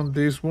 This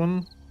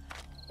one.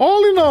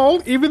 All in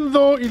all, even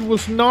though it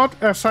was not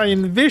as I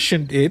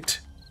envisioned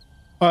it,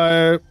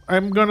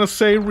 I'm gonna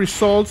say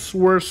results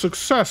were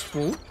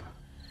successful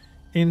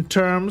in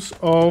terms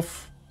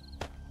of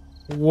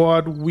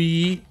what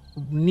we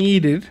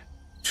needed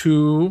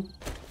to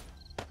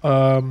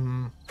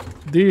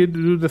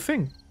do the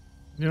thing.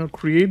 You know,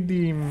 create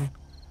the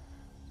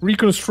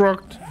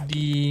reconstruct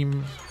the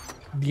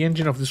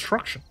engine of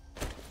destruction.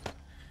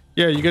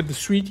 Yeah, you get the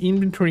sweet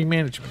inventory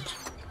management.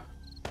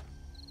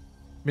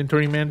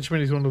 Inventory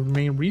management is one of the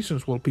main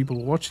reasons why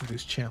people watch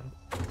this channel.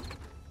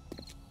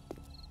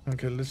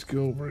 Okay, let's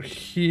go over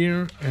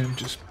here and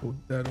just put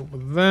that over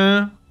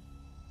there.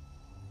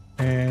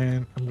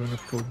 And I'm gonna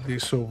put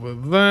this over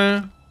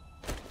there.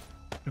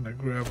 Gonna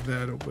grab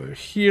that over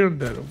here,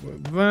 that over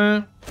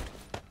there.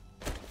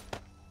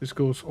 This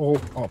goes all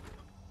up.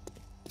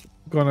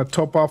 Gonna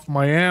top off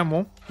my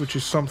ammo, which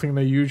is something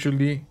I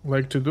usually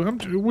like to do.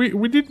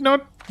 We did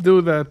not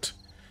do that.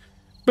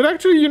 But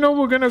actually, you know,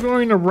 we're gonna go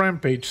in a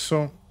rampage,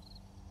 so...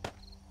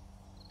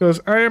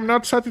 Because I am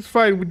not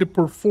satisfied with the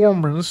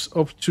performance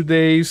of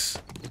today's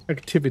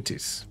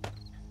activities.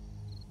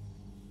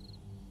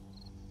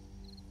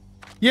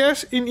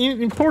 Yes,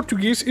 in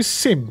Portuguese is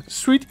SIM,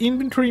 Sweet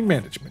Inventory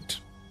Management.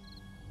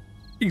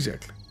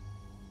 Exactly.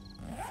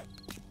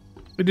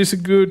 It is a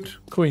good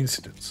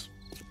coincidence.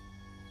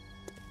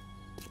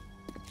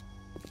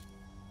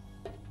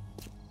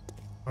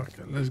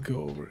 Okay, let's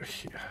go over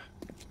here.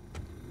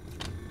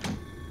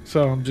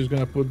 So I'm just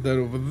gonna put that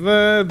over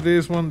there,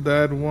 this one,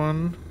 that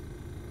one.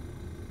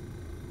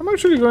 I'm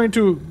actually going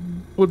to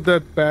put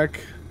that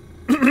back.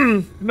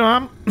 No,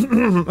 I'm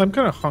I'm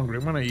kind of hungry.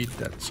 I'm gonna eat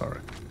that. Sorry.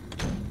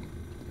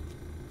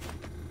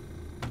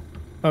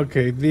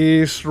 Okay,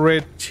 this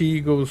red tea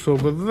goes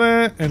over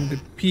there, and the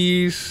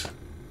peas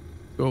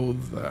go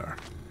there.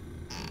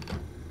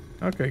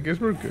 Okay, I guess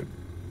we're good.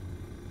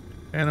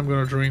 And I'm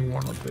gonna drink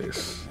one of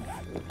this.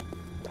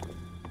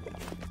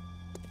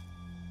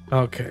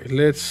 Okay,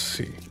 let's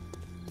see.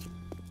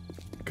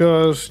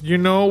 Because, you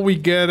know, we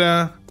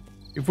gotta...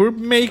 If we're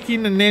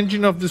making an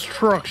engine of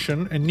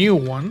destruction, a new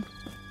one,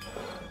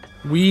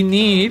 we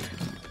need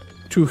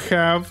to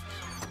have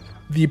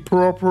the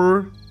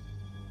proper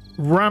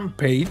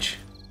rampage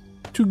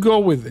to go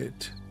with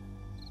it.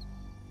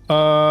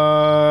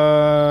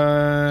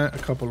 A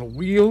couple of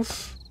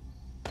wheels.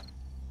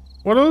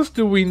 What else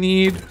do we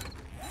need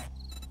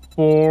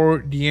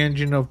for the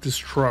engine of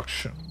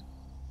destruction?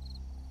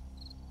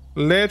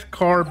 Lead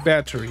car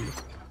battery.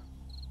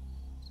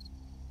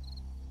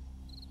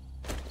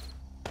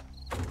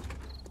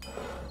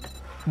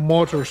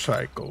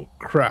 Motorcycle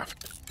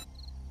craft.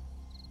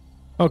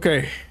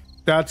 Okay,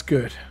 that's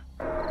good.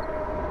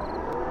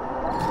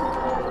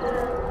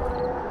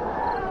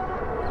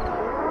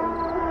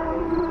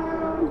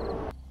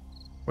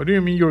 What do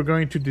you mean you're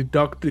going to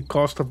deduct the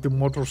cost of the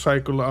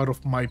motorcycle out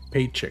of my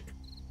paycheck?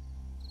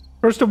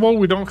 First of all,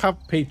 we don't have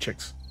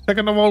paychecks.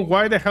 Second of all,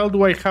 why the hell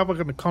do I have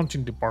an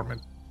accounting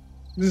department?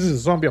 This is a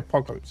zombie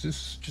apocalypse. This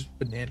is just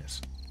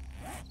bananas.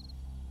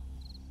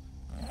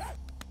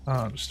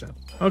 I understand.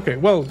 Okay,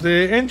 well,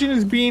 the engine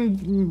is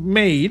being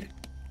made,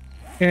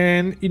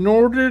 and in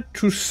order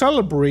to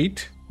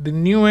celebrate the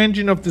new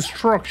engine of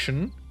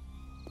destruction,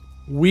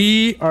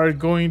 we are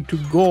going to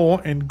go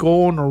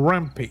on a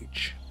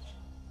rampage.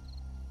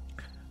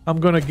 I'm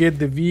gonna get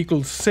the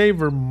vehicle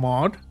saver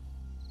mod.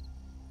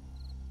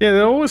 Yeah,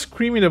 they're always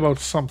screaming about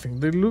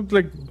something. They look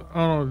like,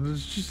 I don't know,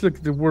 it's just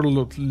like the word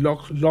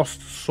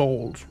lost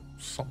souls,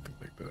 something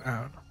like that. I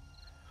don't know.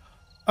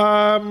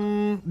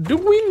 Do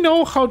we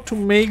know how to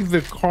make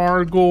the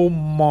cargo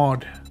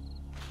mod?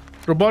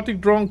 Robotic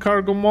drone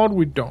cargo mod?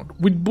 We don't.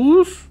 With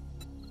booze?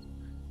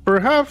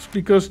 Perhaps,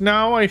 because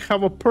now I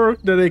have a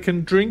perk that I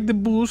can drink the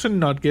booze and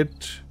not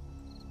get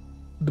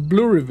the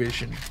blue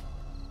revision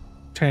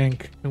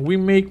tank. And we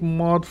make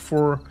mod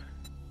for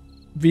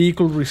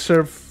vehicle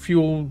reserve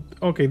fuel.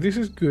 Okay, this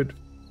is good.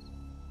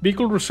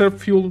 Vehicle reserve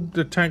fuel,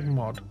 the tank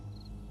mod.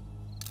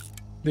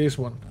 This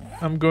one.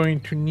 I'm going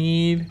to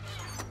need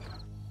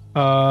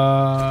 10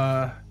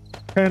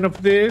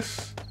 of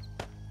this.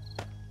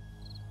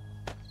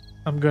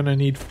 I'm gonna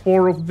need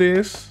 4 of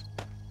this.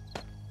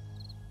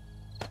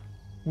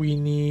 We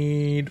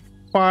need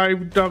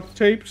 5 duct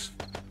tapes.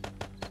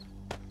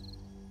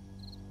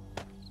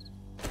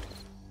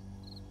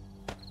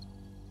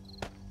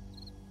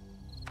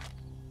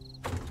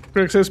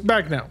 Greg says,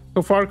 back now.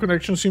 So far,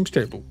 connection seems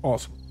stable.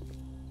 Awesome.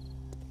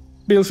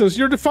 Bill says,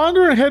 you're the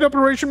founder and head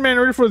operation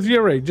manager for the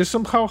DRA. Just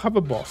somehow have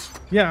a boss.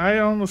 Yeah, I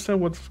don't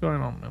understand what's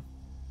going on now.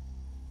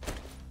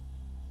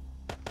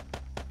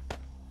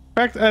 In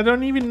fact, I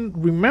don't even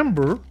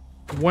remember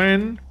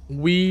when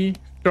we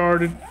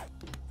started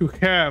to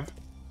have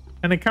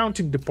an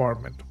accounting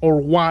department,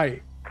 or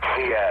why.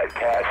 Fiat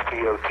Cash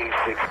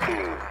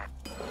TOT-62.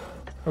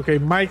 Okay,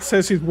 Mike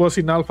says it was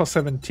in Alpha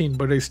 17,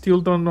 but I still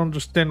don't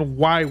understand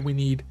why we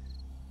need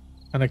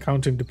an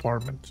accounting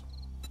department.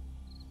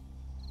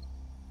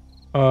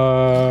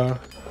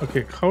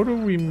 Okay, how do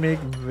we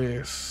make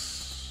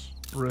this?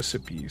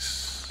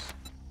 Recipes.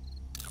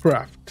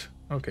 Craft.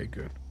 Okay,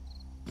 good.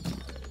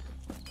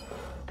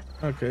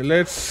 Okay,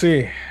 let's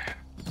see.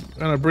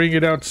 Gonna bring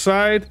it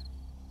outside.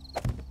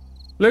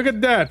 Look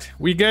at that.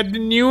 We got the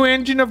new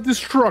engine of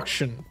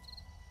destruction.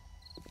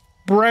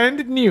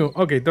 Brand new.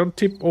 Okay, don't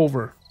tip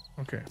over.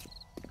 Okay.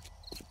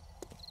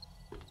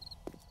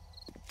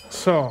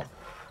 So,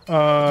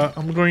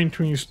 I'm going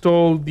to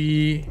install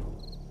the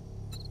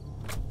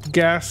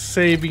gas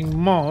saving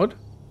mod.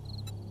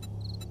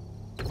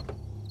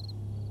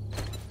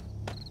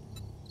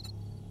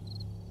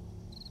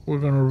 We're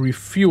gonna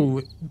refuel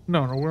it.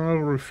 No, we're not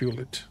gonna refuel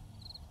it.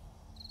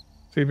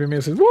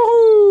 CPM says,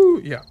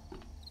 woohoo! Yeah.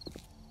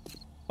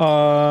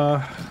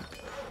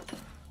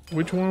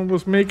 Which one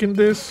was making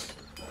this?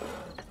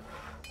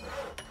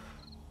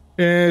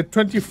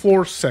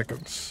 24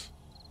 seconds.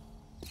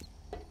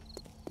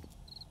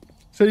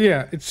 So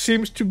yeah, it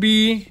seems to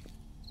be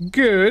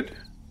good.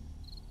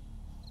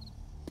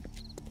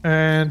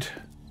 And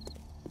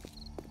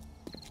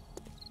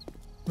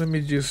let me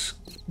just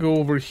go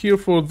over here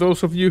for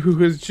those of you who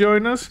has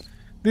joined us.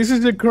 This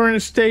is the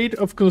current state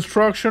of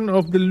construction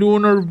of the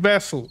lunar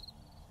vessel.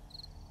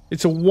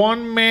 It's a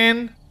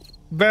one-man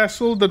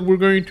vessel that we're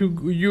going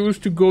to use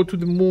to go to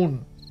the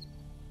moon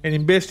and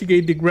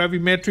investigate the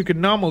gravimetric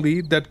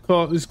anomaly that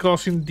is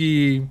causing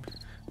the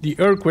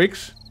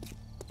earthquakes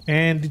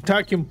and the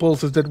tachyon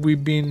pulses that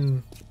we've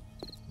been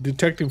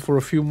detecting for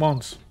a few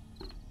months.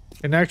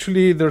 And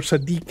actually there's a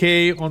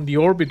decay on the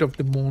orbit of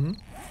the moon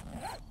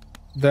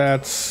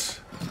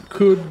that's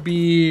could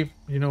be,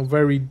 you know,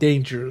 very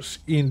dangerous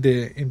in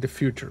the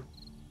future.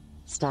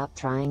 Stop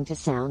trying to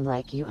sound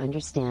like you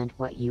understand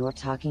what you are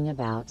talking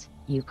about,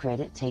 you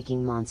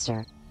credit-taking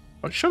monster.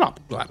 Oh, shut up,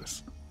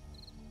 Gladys.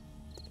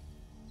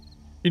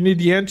 You need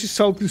the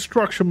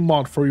anti-self-destruction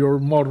mod for your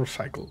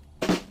motorcycle.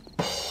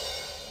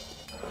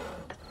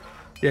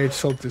 Yeah, it's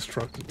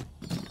self-destructed.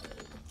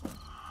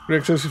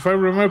 Greg says, if I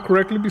remember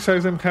correctly,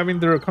 besides them having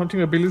their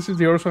accounting abilities,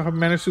 they also have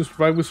managed to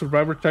survive with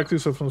survivor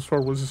tactics of some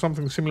sort, which is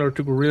something similar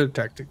to guerrilla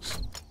tactics.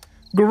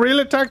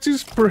 Guerrilla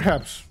tactics,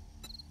 perhaps.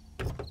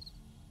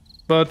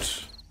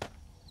 But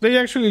they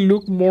actually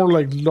look more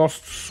like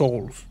lost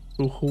souls,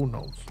 so who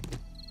knows.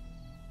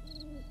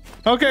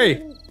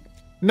 Okay,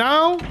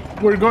 now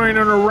we're going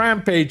on a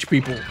rampage,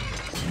 people.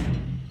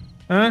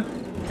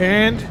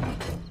 And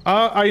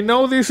I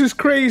know this is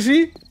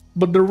crazy,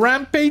 but the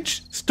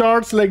rampage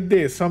starts like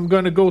this. I'm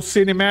gonna go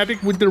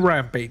cinematic with the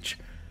rampage.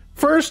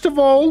 First of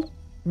all,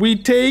 we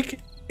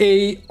take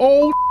a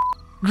old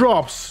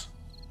drops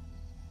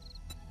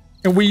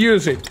and we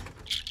use it.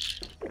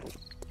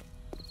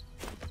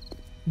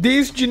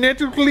 This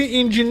genetically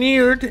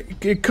engineered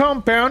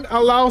compound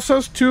allows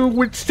us to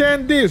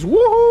withstand this. Woohoo!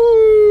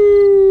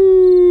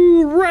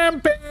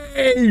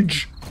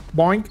 Rampage!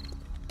 Boink.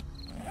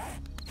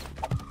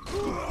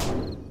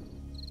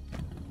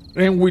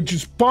 And we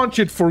just punch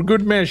it for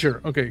good measure.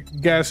 Okay,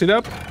 gas it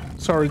up.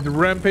 Sorry, the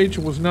rampage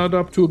was not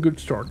up to a good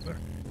start there.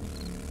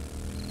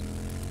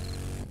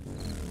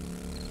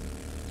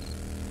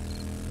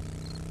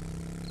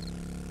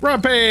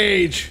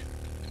 Rampage!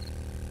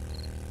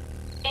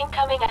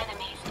 Incoming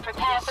enemies.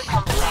 Prepare for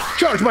conflict.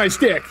 Charge my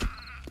stick!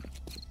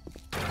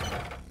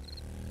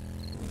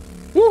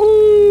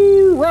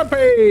 Woohoo!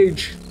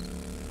 Rampage!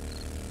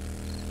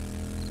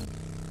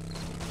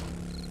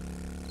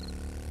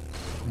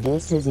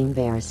 This is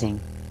embarrassing.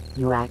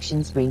 Your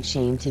actions bring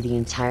shame to the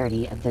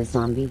entirety of the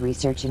Zombie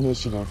Research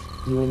Initiative,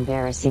 you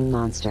embarrassing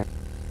monster.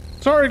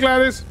 Sorry,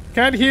 Gladys.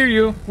 Can't hear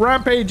you.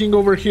 Rampaging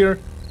over here.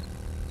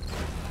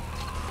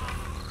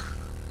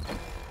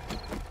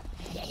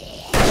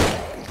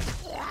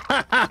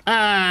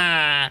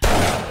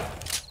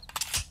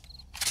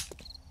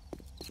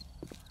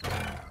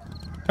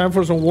 Time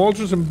for some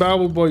Walters and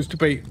Babble Boys to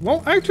pay.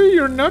 Well, actually,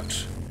 you're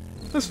not.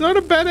 That's not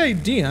a bad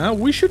idea.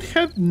 We should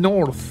head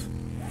north,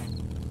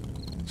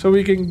 so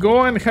we can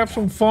go and have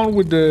some fun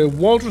with the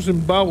Walters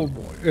and Babble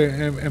Boy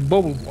and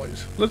Bubble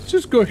Boys. Let's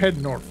just go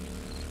head north.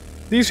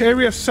 This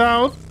area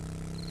south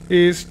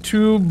is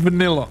too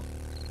vanilla.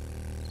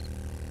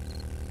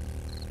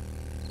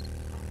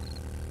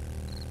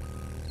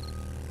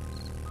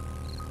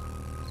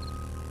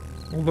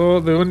 Although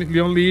the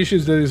only issue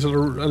is that it's a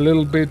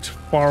little bit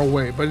far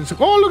away. But it's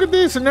like, oh, look at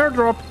this, an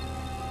airdrop.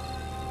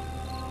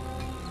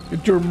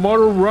 Get your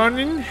motor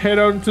running, head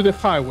on to the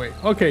highway.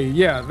 Okay,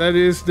 yeah,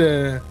 that's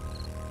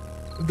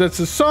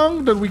a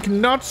song that we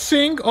cannot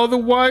sing,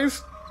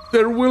 otherwise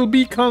there will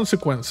be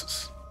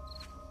consequences.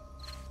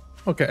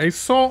 Okay, I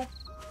saw...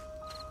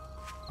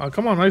 Oh,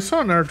 come on, I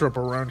saw an airdrop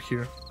around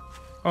here.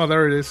 Oh,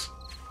 there it is.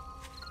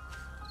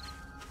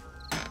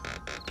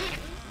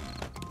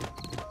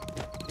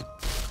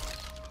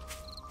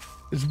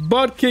 It's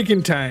butt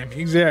kicking time,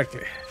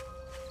 exactly.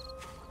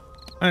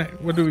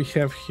 Alright, what do we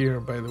have here,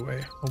 by the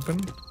way?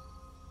 Open?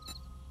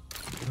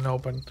 And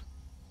open.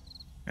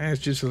 And it's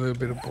just a little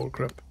bit of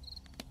bullcrap.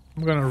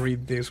 I'm gonna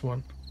read this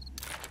one.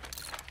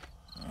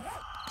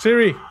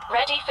 Siri!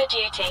 Ready for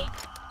duty.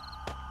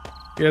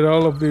 Get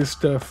all of this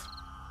stuff.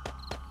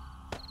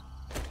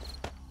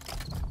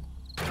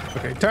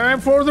 Okay, time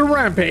for the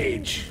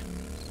rampage!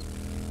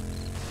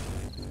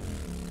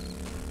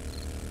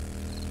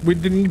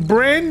 with the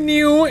brand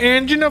new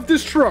engine of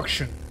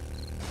destruction.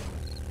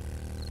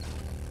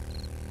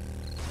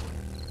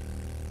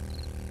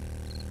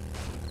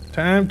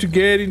 Time to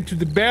get into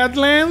the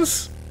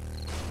Badlands.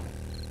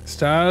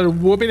 Start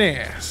whooping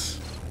ass.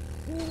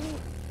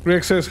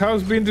 Greg says,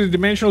 how's been the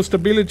dimensional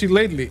stability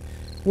lately?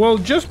 Well,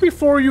 just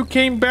before you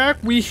came back,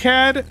 we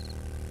had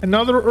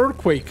another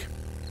earthquake.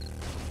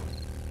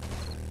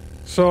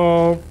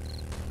 So,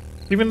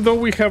 even though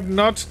we have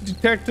not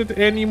detected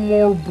any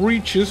more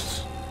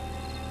breaches,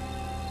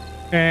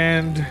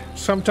 and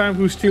sometimes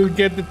we still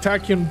get the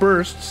tachyon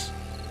bursts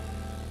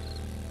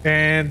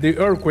and the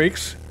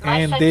earthquakes,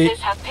 and they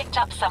have picked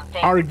up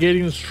something. are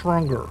getting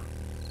stronger.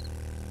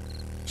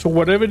 So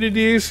whatever it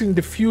is in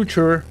the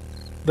future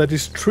that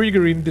is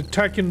triggering the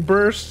tachyon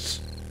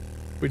bursts,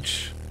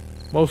 which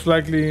most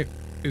likely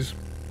is,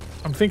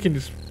 I'm thinking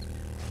is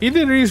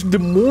either is the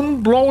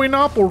moon blowing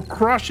up or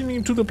crashing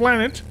into the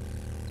planet,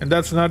 and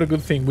that's not a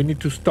good thing. We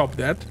need to stop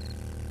that.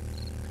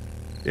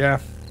 Yeah.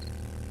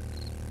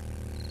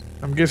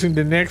 I'm guessing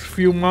the next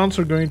few months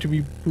are going to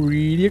be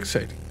pretty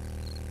exciting.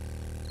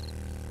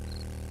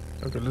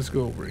 Okay, let's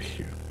go over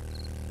here.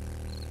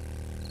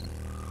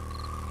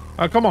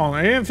 Come on,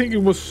 I didn't think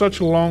it was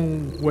such a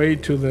long way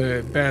to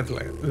the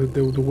Badland,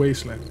 the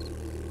wasteland.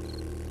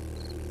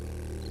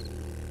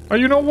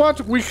 You know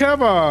what? We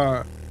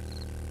have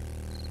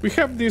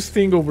this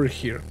thing over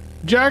here.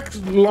 Jack's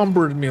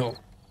lumber mill.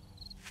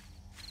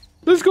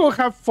 Let's go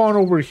have fun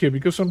over here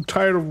because I'm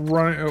tired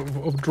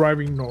of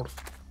driving north.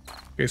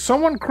 Okay,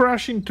 someone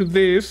crashed into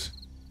this,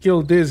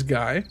 killed this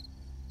guy.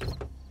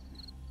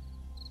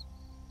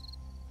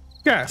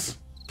 Gas.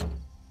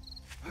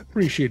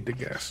 Appreciate the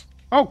gas.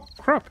 Oh,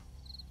 crap.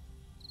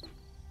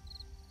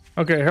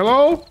 Okay,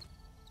 hello?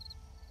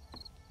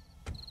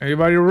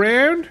 Anybody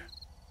around?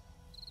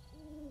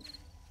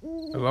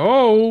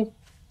 Hello?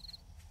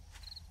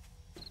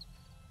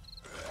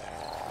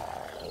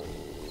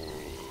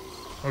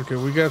 Okay,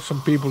 we got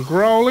some people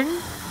growling.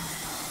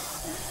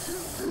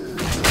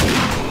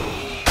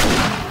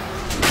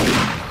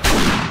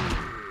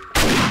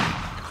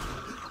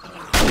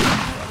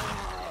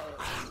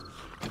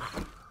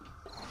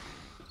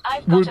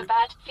 I've got a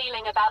bad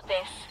feeling about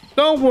this.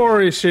 Don't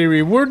worry,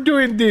 Siri. We're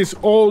doing this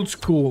old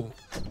school.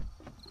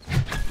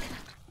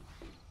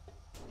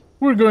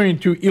 We're going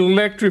to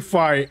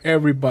electrify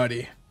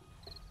everybody.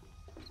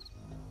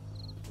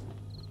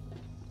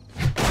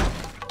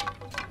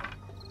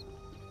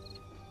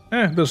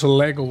 There's a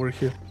leg over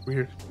here.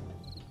 Weird.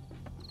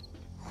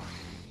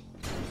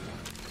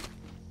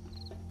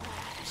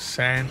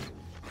 Sand.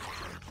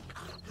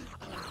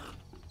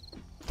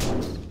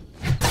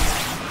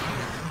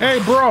 Hey,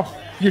 bro.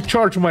 You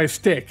charged my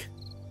stick.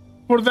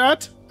 For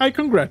that, I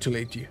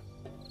congratulate you.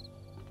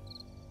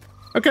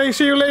 Okay,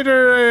 see you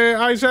later,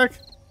 Isaac.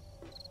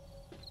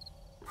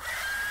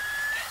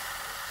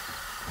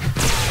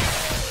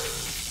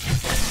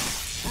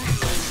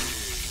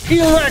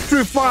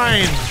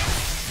 Electrifying!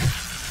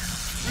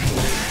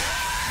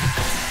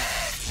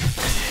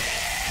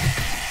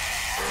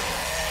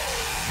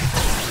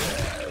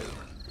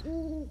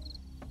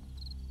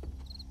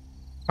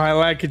 I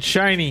like it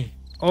shiny.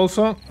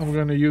 Also, I'm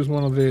gonna use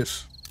one of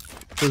these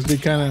because they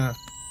kind of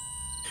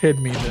hit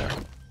me there.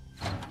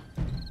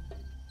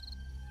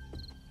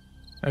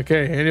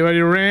 Okay, anybody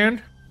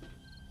around?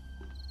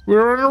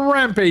 We're on a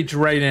rampage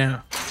right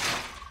now.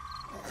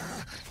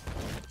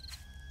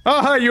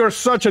 Ah, you're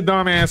such a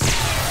dumbass.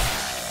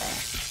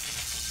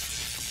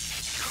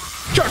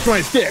 Chuck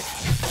my stick.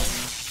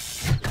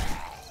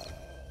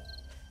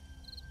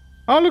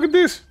 Oh, look at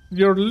this.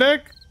 Your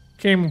leg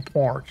came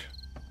apart.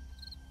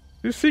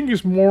 This thing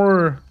is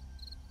more...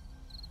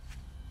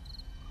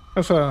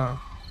 That's a...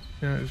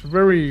 Yeah, it's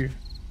very...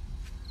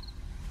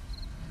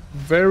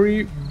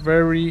 Very,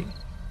 very...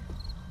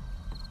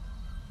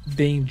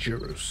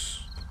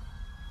 dangerous.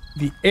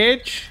 The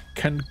edge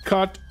can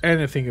cut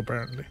anything,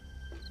 apparently.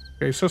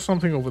 Okay, I saw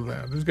something over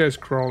there. This guy's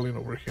crawling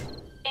over here.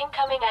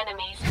 Incoming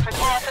enemies.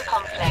 Prepare for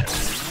conflict.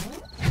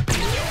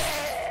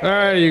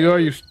 There you go,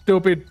 you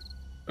stupid...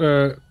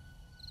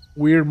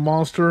 weird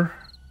monster.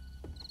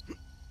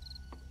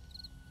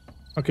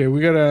 Okay,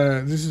 we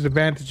gotta... This is the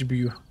vantage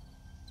view.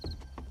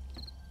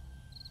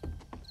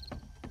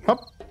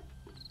 Up.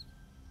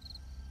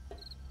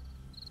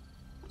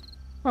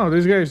 Oh,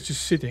 this guy is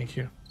just sitting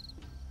here.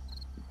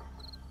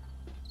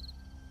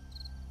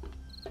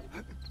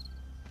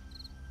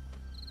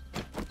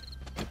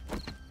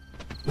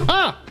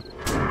 Ah!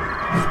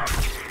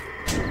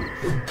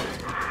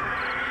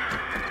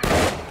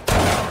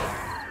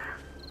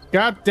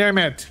 God damn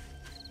it.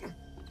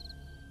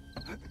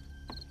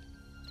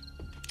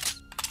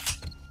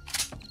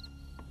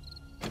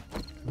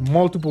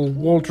 Multiple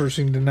Walters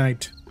in the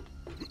night.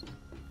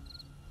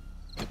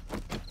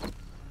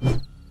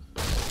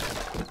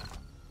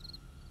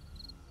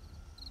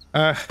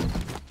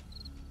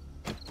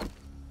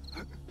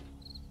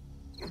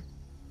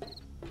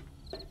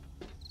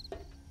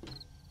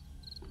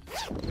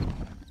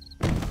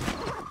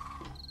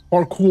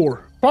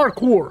 Parkour.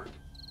 Parkour.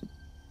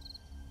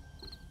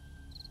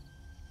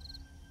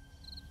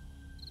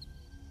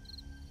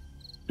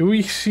 Do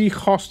we see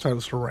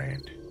hostiles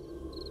around?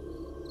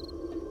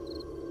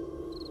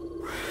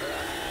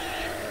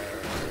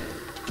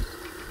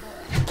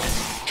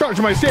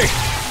 Charge my stick!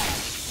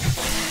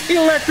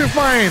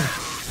 Electrifying!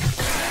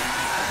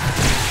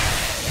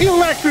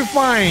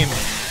 Electrifying!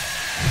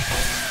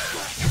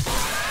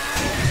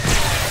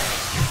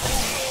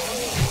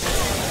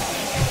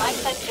 My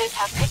sensors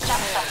have picked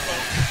up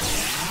something.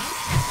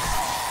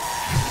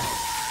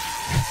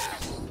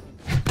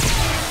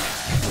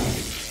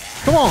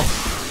 Come on!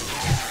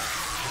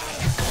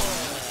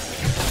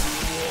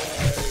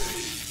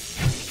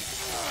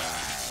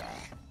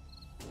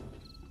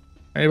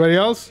 Anybody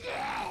else?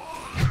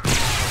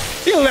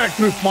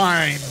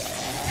 Electrifying!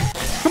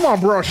 Come on,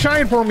 bro,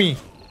 shine for me!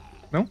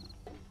 No?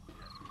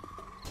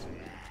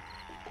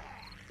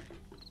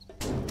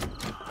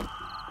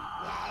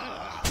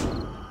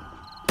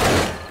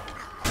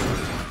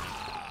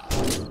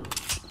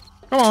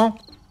 Come on.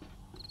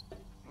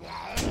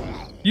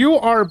 You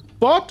are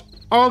butt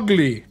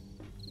ugly.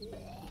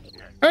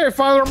 Hey,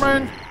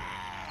 Fireman.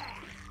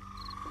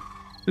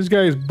 This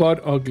guy is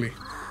butt ugly.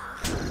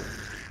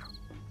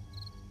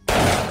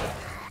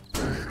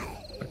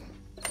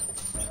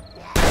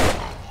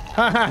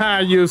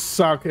 Hahaha, you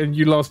suck and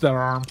you lost that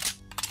arm.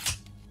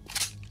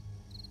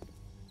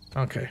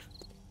 Okay.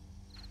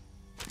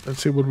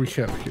 Let's see what we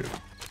have here.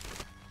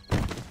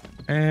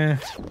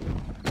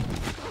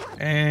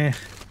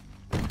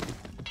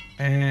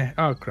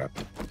 Oh crap.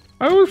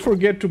 I always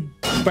forget to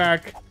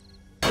back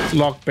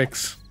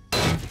lockpicks.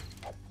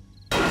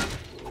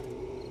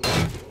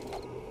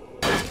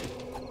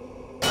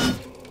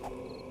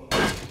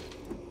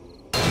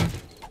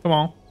 Come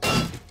on.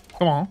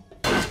 Come on.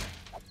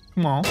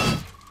 Come on.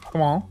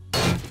 Come on.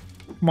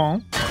 Come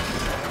on.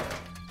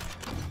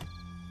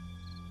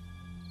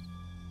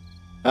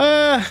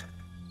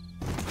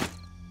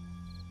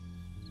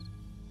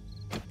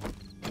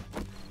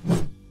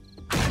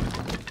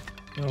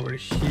 Over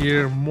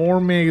here, more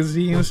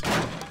magazines.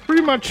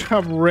 Pretty much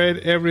have read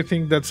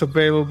everything that's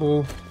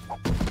available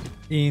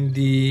in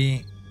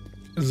the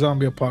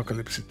zombie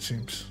apocalypse, it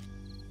seems.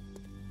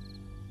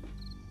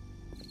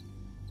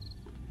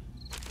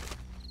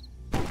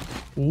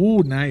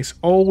 Ooh, nice.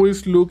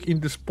 Always look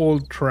in the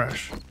spoiled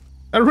trash.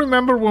 I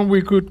remember when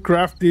we could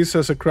craft this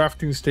as a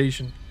crafting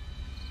station.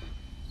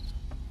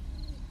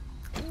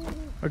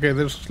 Okay,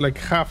 there's like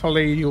half a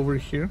lady over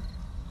here.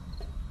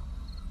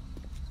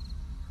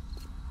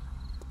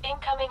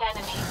 Incoming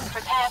enemy.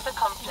 Prepare for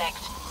conflict.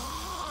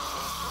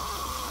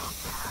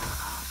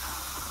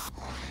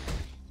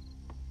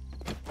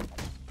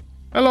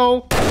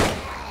 Hello.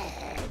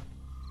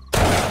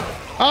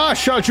 Ah,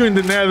 shot you in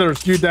the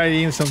nethers. You die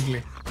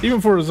instantly. Even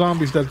for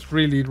zombies, that's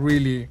really,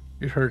 really,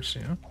 it hurts,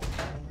 you know?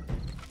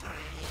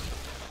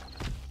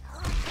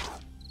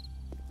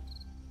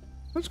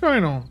 What's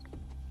going on?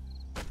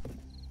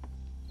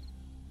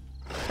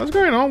 What's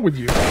going on with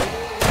you?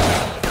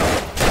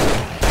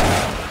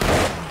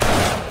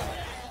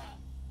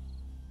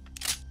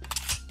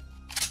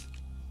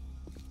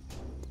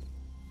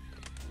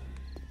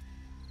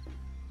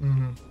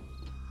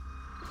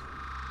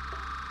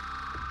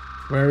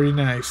 Very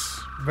nice.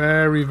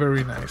 Very,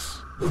 very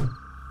nice.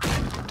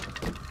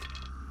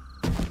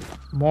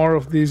 More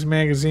of these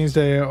magazines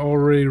that I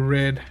already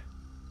read.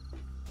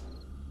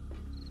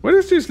 What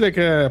is this, like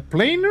a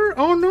planer?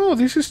 Oh no,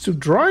 this is to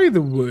dry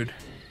the wood,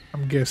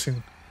 I'm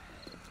guessing.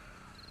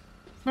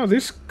 No,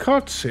 this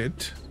cuts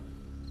it.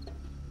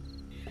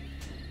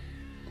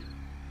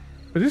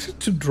 But is it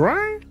to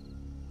dry?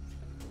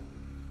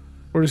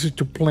 Or is it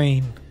to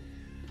plane?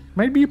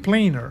 Might be a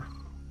planer.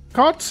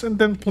 Cuts and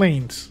then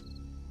planes.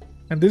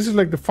 And this is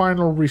like the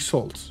final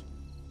results.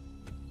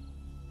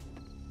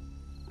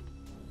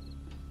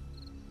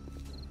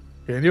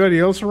 Okay, anybody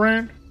else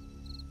around?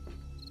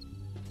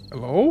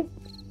 Hello?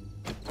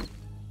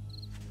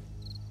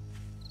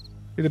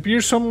 It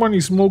appears someone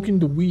is smoking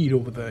the weed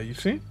over there, you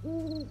see?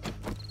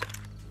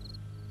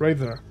 Right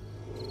there.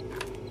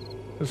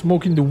 They're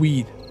smoking the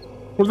weed.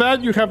 For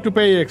that, you have to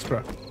pay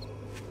extra.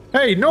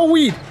 Hey, no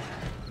weed!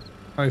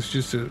 Oh, it's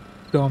just a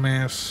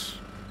dumbass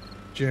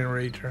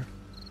generator.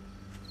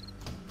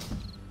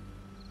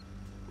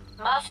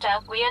 Master,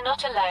 we are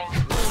not alone.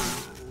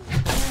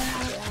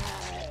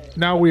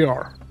 Now we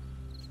are.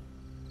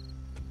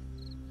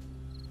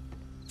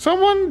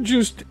 Someone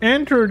just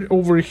entered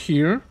over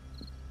here,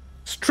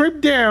 stripped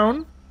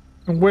down,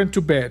 and went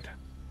to bed.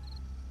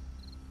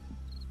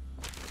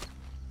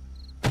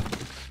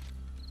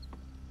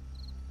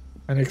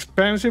 An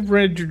expensive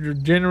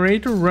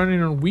generator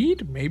running on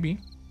weed? Maybe.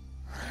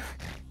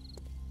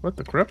 What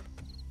the crap?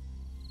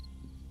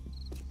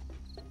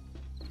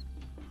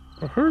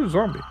 I heard a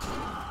zombie.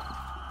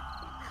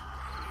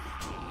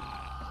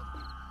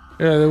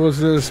 Yeah, there was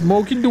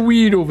smoking the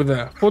weed over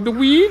there. For the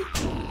weed,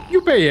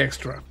 you pay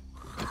extra.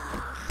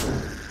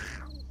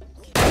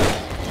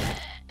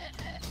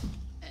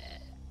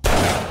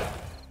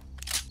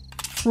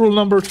 Rule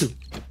number 2.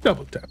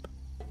 Double tap.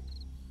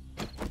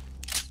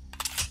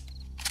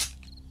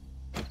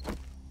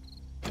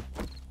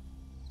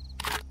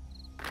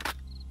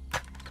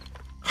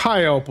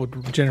 high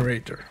output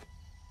generator.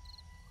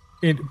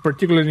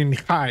 Particularly in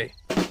high.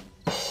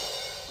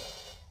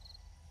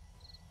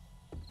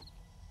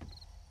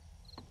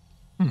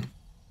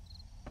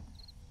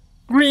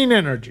 Green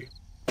energy.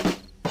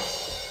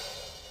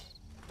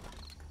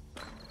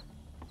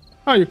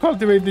 Oh, you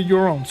cultivated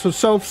your own, so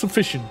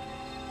self-sufficient.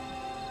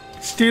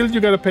 Still, you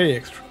gotta pay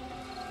extra.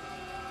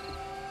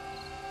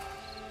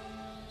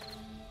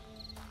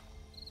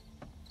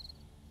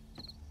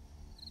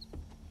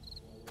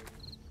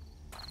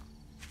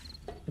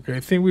 Okay, I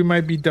think we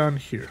might be done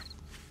here.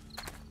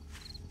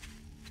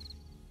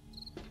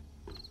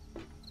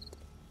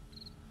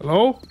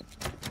 Hello?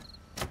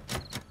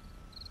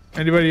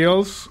 Anybody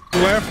else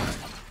left?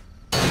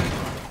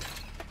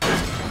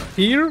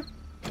 Here?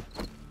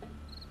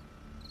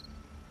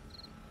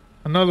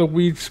 Another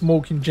weed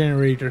smoking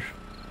generator.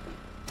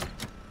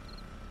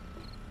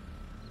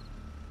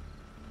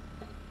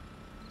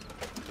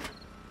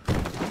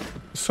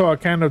 Saw a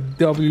kind of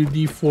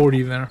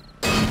WD-40 there.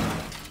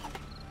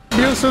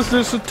 Bill says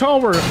there's a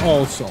tower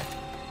also.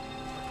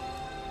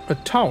 A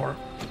tower.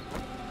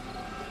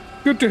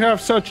 Good to have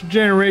such a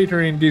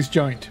generator in this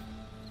joint.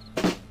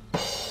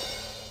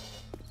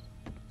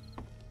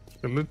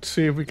 So let's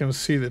see if we can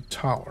see the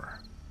tower.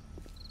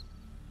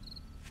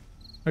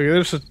 Okay,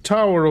 there's a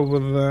tower over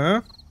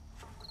there.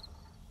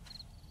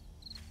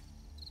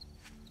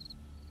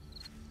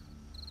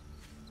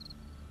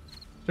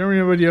 Is there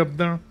anybody up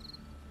there?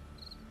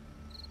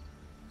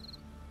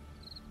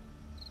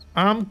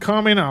 I'm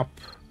coming up.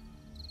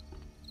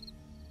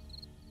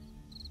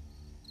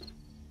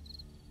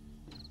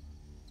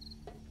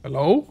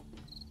 Hello?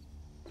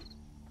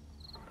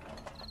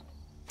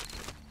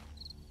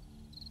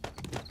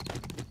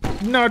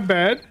 Not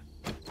bad.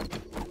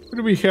 What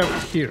do we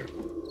have here?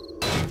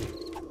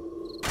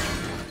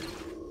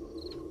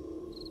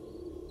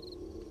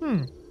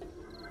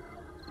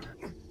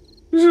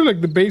 This is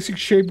like the basic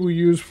shape we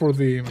use for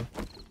the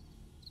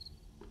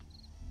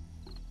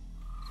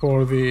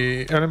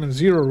element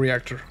 0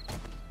 reactor.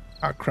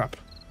 Ah, crap.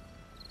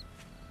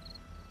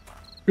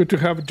 Good to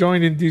have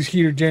joined in this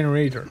here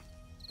generator.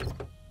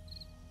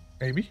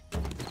 Maybe.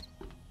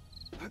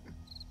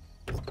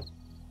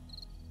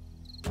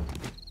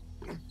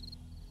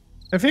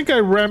 I think I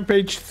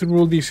rampaged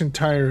through this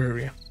entire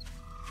area.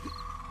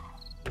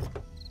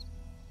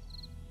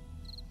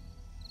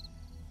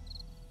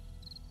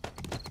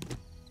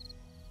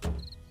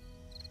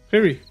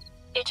 Harry.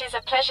 It is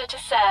a pleasure to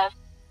serve.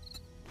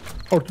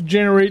 Or to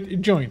generate a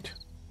joint.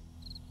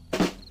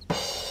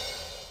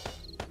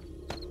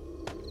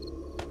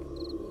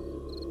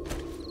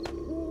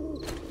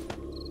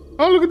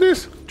 Oh, look at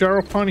this! Jar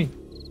of honey.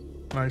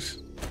 Nice.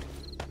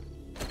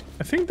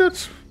 I think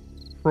that's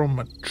from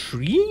a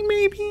tree,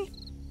 maybe?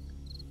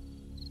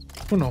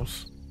 Who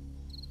knows?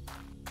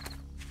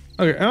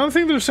 Okay, I don't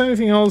think there's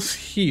anything else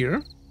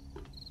here.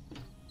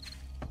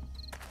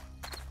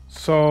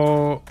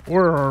 So,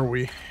 where are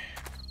we?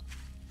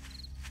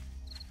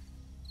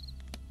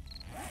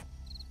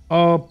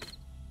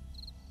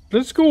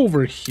 Let's go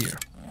over here.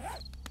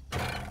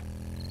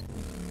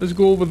 Let's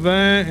go over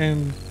there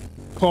and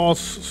cause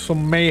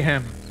some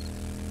mayhem.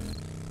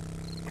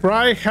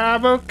 Cry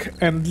havoc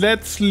and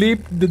let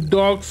sleep the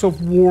dogs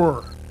of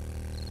war.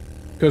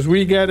 Because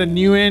we got a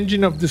new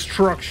engine of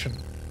destruction.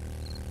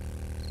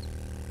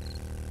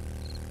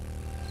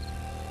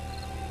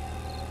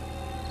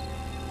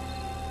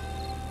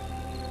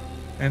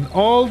 And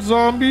all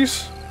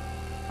zombies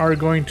are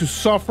going to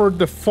suffer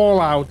the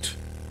fallout.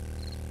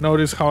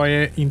 Notice how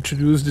I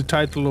introduced the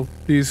title of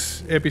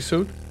this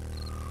episode.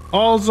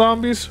 All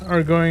zombies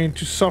are going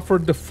to suffer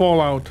the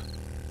fallout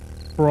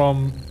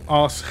from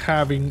us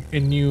having a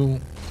new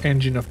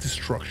engine of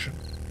destruction.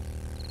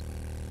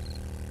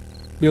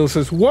 Bill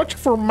says, watch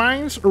for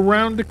mines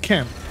around the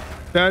camp.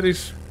 That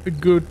is a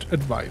good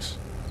advice.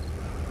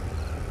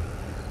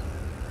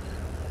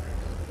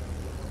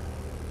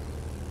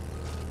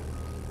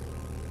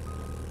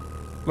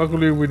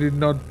 Luckily, we did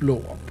not blow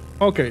up.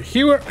 Okay,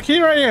 here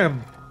I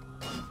am.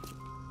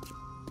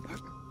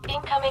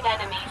 Incoming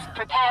enemies.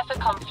 Prepare for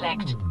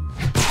conflict.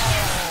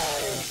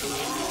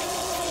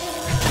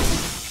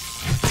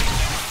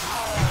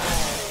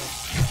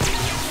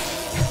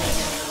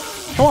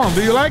 Come on,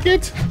 do you like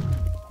it?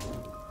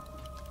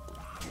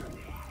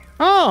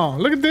 Oh,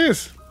 look at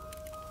this.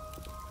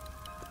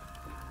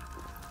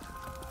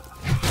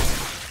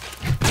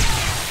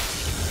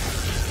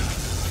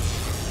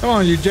 Come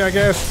on, you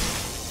jackass.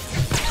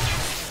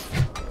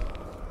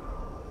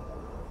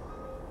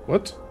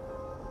 What?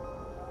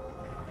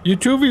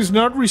 YouTube is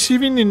not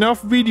receiving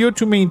enough video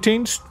to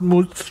maintain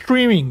smooth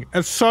streaming.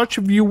 As such,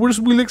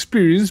 viewers will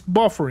experience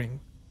buffering.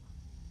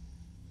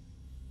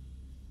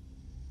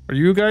 Are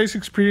you guys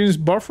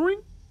experiencing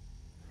buffering?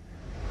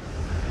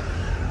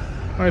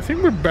 I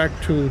think we're back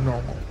to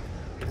normal.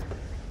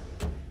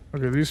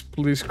 Okay, this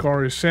police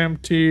car is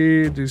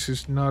empty. This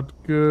is not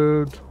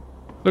good.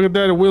 Look at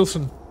that,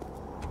 Wilson.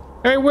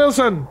 Hey,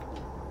 Wilson!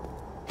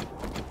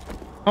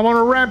 I'm on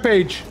a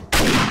rampage.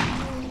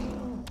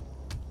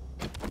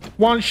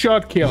 One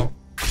shot kill.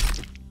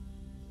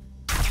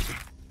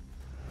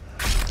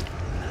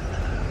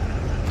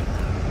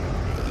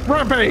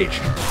 Rampage!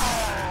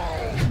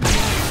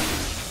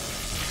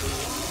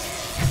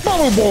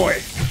 Bubble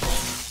Boy!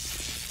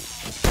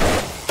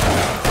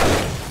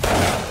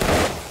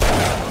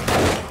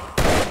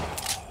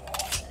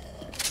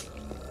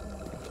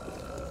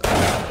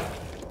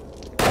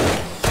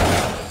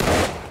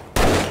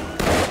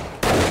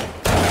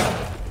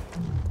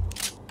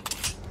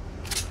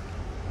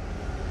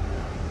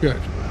 Good.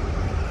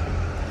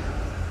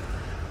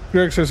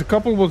 Greg says, a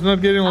couple was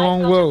not getting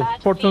along well.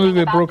 Fortunately,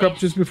 they broke up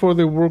just before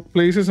their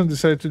workplaces and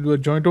decided to do a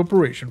joint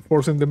operation,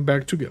 forcing them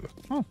back together.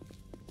 Oh.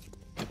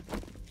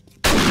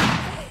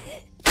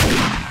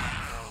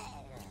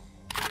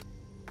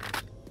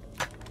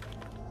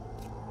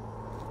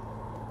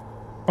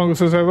 Pongo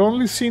says, I've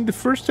only seen the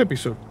first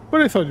episode, but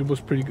I thought it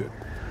was pretty good.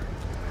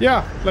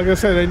 Yeah, like I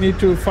said, I need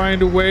to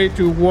find a way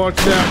to watch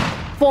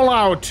that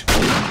Fallout.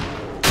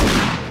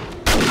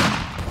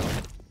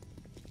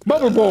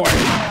 Bubble Boy!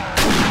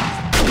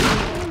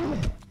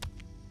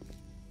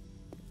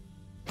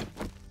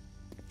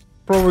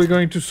 Probably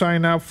going to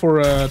sign up for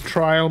a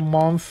trial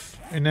month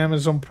in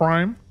Amazon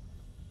Prime.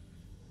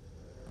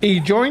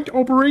 A joint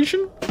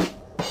operation?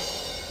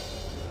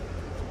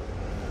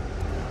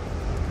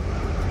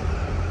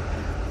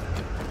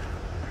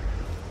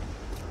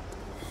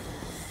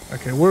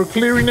 Okay, we're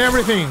clearing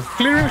everything.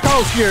 Clearing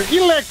house here.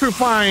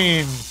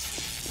 Electrifying!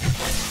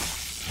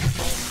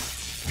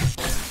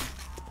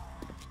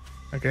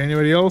 Okay,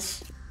 anybody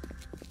else?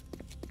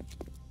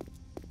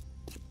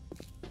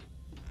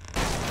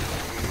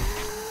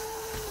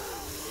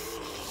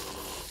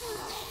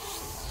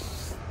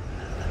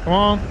 Come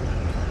on.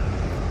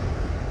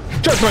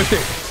 Just my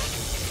stick.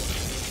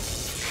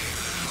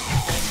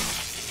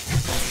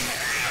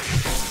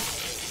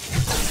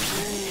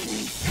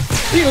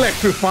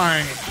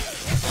 Electrifying.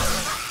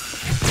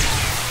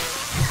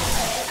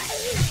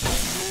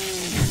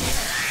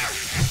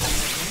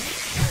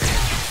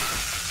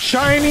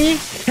 Shiny,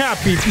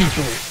 happy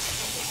people.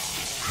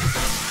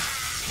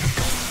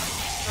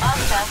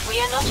 Master, we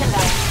are not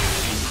alone.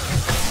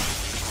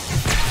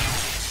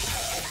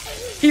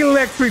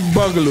 Electric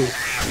Boogaloo.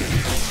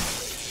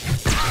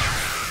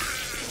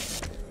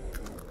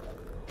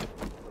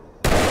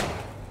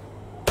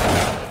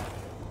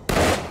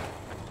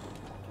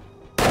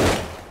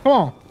 Come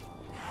on.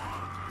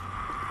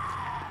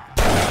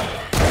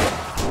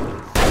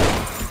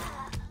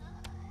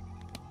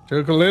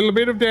 Took a little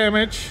bit of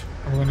damage.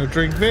 I'm gonna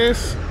drink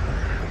this.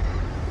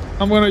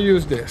 I'm gonna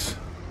use this.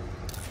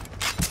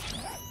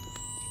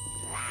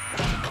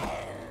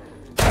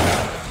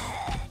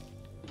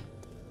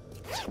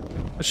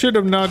 I should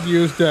have not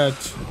used that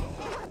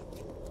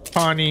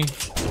honey.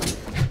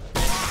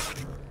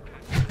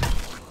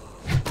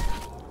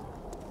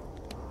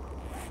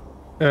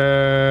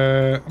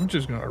 I'm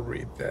just gonna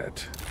read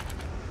that.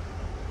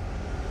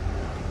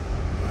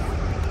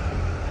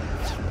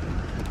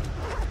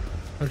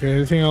 Okay,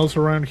 anything else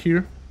around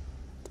here?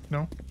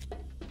 No?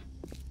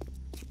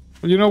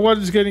 Well, you know what?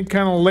 It's getting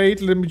kind of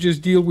late. Let me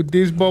just deal with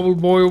this bubble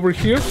boy over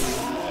here.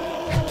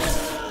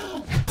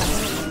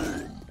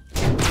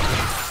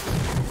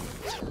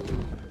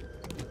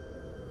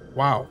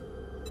 Wow.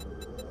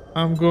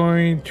 I'm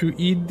going to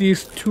eat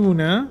this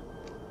tuna.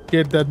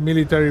 Get that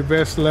military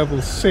vest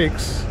level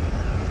 6.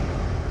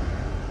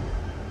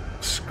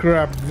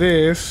 Scrap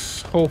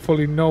this.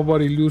 Hopefully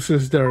nobody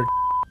loses their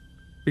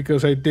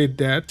because I did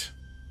that.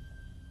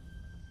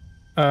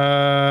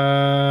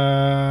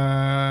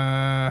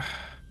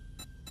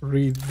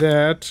 Read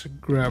that.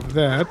 Grab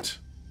that.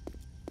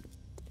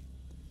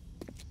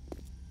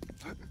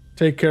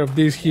 Take care of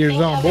this here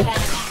zombie.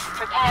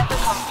 Prepare for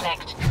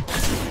conflict.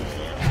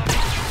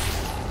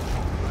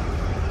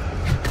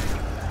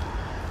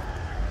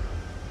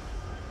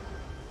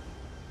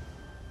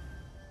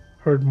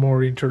 Heard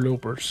more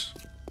interlopers.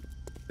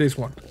 This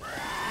one.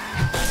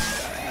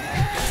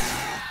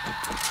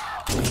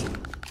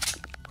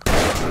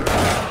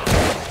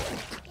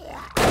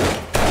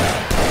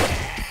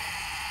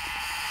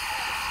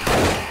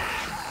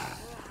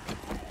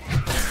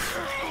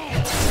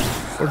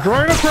 We're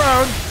drawing a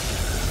crowd.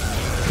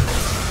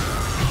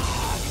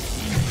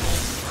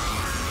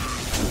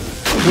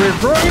 We're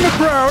drawing a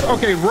crowd.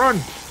 Okay, run.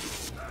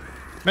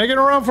 Making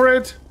a run for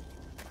it.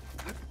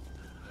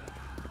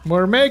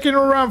 We're making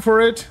a run for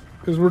it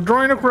because we're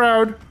drawing a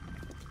crowd.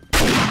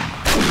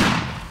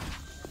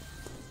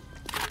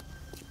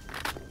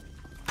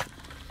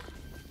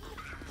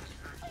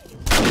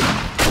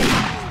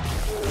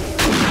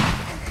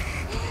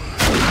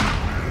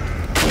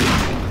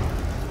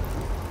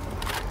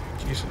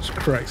 Jesus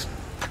Christ.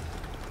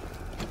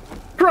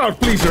 Crowd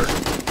pleaser.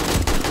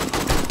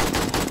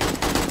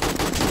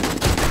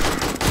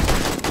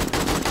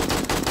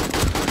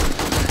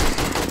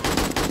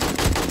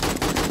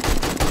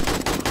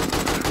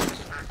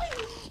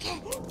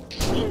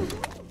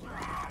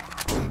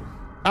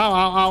 Ow,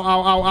 ow, ow,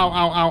 ow, ow,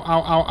 ow, ow,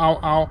 ow, ow, ow,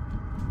 ow,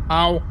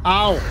 ow,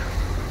 ow.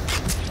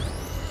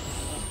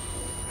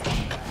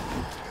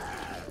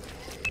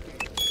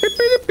 Beep,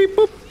 beep, beep,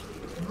 boop.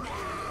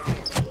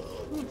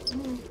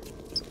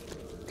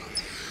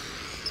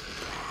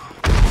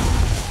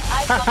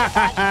 got a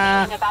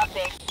bad feeling about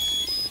this.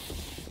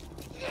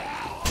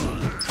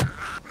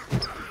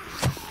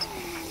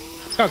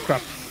 Oh,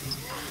 crap.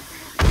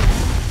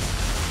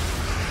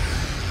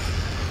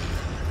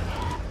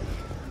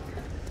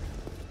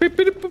 Beep,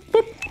 beep, boop,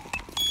 boop.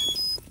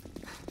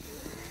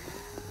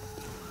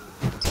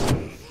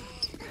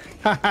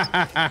 Ha ha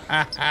ha ha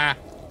ha ha.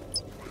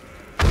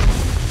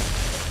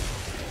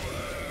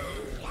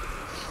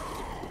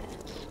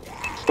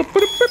 Boop,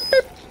 boop, boop,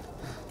 boop.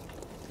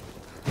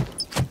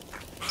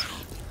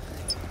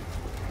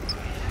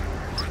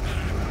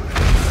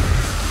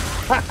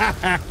 Ha ha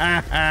ha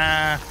ha ha.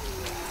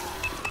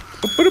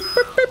 Boop, boop,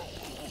 boop, boop.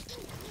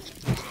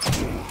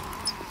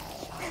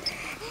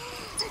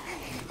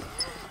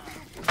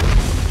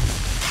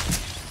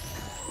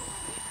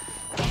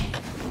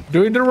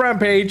 Doing the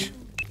rampage.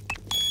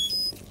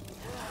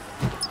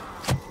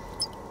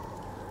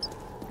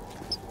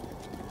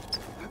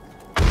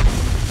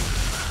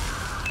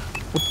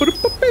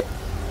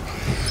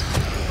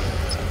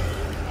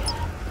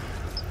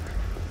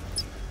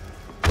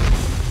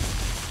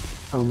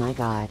 Oh my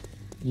god.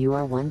 You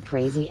are one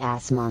crazy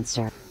ass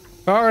monster.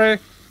 Alright.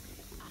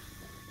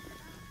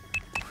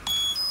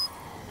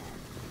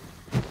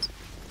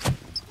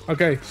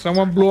 Okay,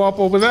 someone blew up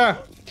over there.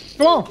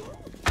 Come on.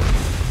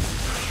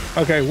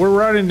 Okay, we're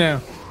running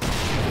now.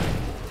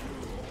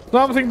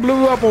 Something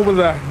blew up over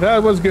there.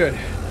 That was good.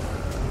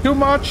 Too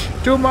much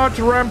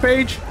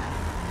rampage.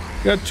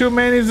 Got too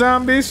many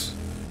zombies.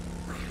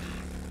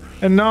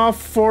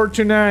 Enough for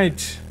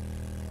tonight.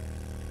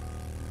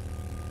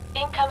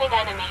 Incoming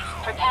enemies.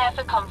 Prepare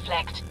for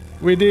conflict.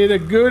 We did a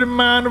good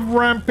amount of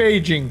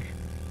rampaging.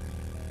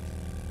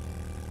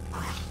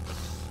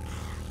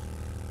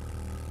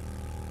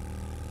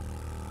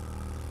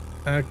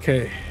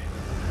 Okay.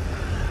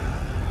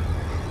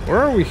 Where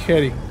are we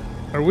heading?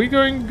 Are we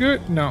going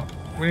good? No.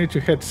 We need to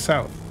head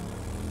south.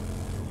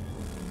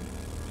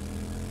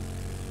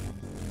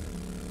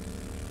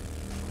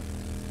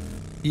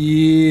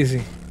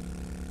 Easy.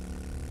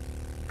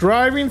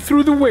 Driving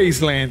through the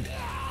wasteland.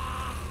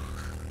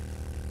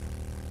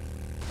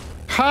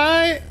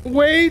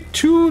 Highway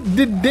to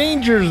the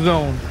danger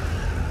zone.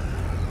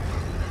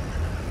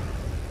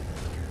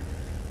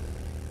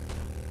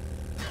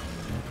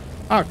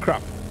 Ah,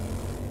 crap.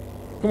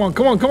 Come on,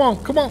 come on, come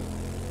on, come on.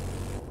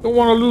 Don't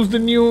want to lose the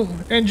new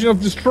engine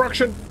of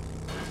destruction.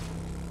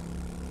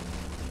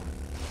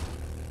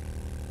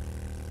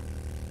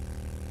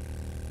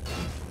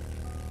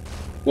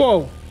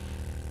 Whoa.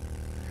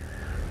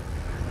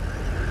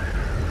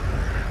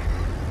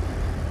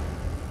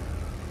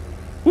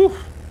 Whew.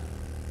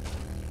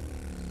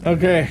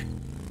 Okay.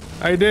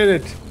 I did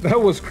it. That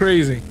was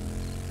crazy.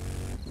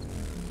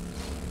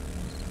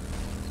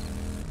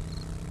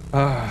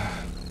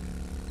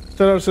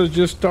 Startups has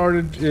just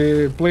started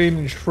playing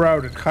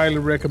Enshrouded. Highly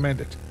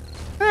recommend it.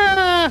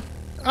 I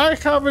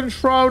have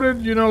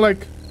Enshrouded, you know,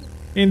 like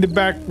in the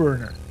back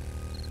burner.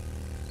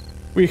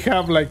 We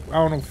have like, I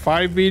don't know,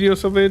 5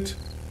 videos of it.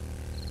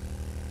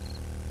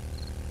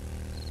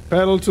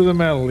 Pedal to the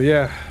metal,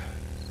 yeah.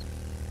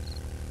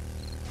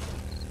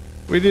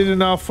 We did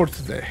enough for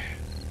today.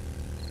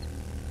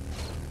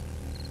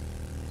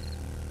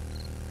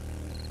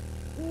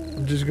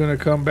 I'm just gonna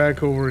come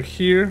back over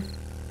here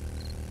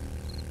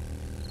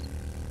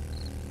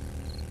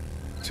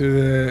to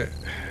the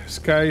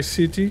Sky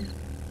City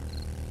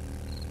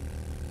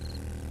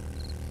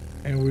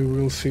and we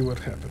will see what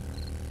happens.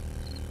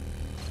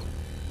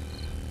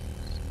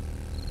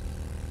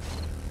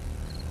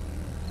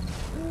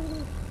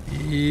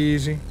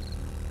 Easy.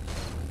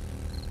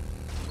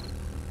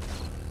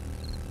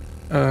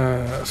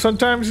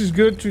 Sometimes it's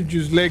good to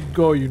just let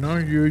go, you know.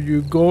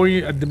 You go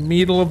in the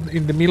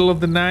middle of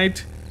the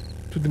night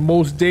to the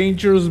most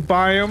dangerous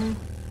biome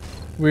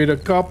with a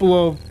couple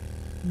of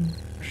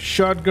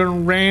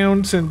shotgun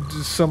rounds and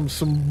some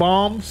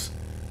bombs,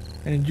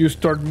 and you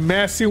start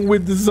messing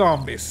with the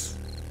zombies.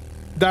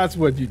 That's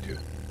what you do.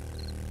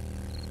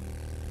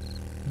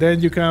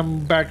 Then you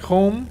come back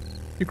home,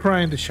 you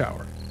cry in the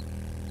shower.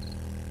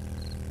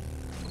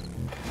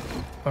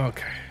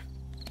 Okay.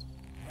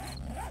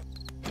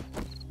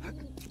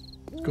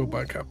 Let's go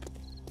back up.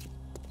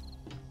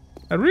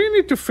 I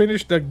really need to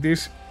finish like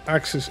this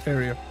access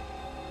area.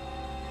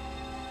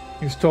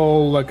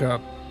 Install like a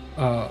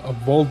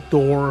vault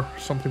door,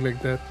 something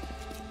like that.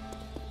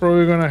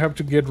 Probably gonna have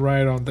to get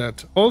right on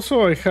that.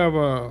 Also, I have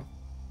a,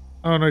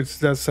 I don't know,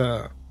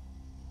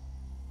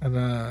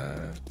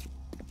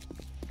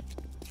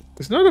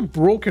 it's not a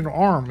broken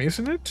arm,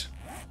 isn't it?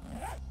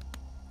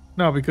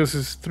 No, because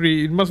it's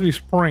 3. It must be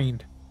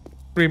sprained.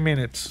 3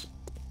 minutes.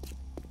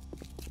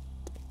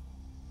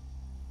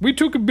 We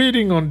took a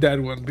beating on that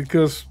one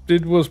because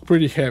it was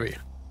pretty heavy.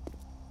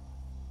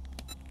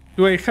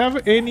 Do I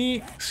have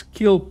any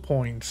skill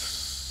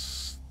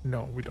points?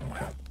 No, we don't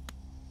have.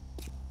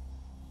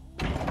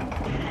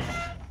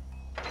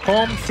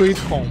 Home sweet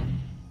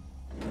home.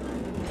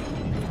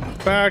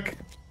 Back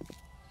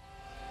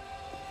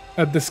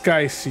at the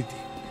Sky City.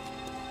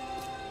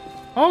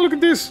 Oh, look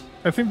at this.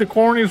 I think the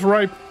corn is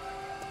ripe.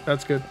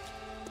 That's good.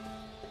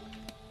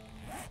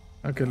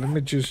 Okay, let me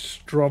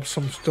just drop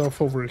some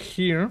stuff over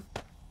here.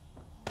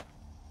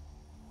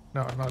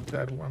 No, not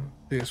that one.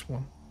 This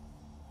one.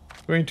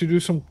 Going to do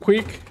some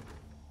quick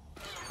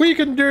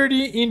and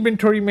dirty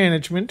inventory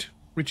management,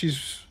 which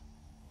is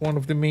one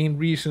of the main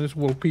reasons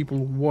why people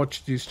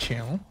watch this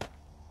channel.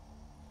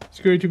 It's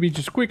going to be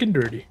just quick and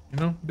dirty, you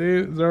know.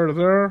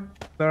 There.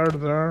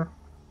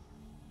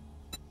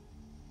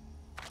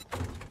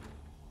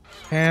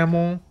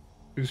 Ammo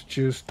is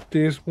just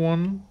this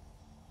one,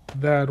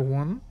 that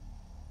one.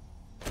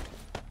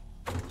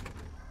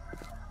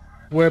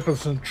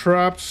 Weapons and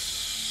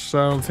traps.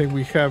 I don't think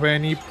we have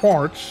any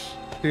parts.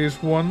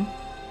 This one,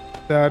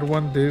 that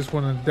one, this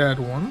one, and that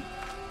one.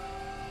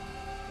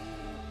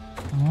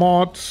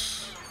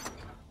 Mods.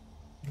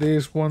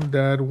 This one,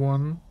 that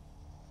one.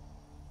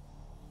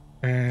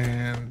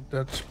 And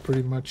that's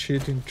pretty much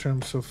it in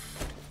terms of...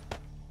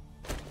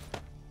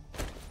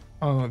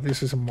 Oh,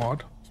 this is a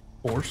mod,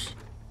 of course.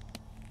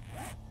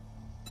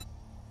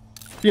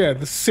 Yeah,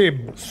 the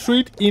SIM,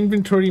 Suite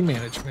Inventory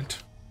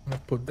Management. I'm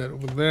gonna put that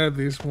over there,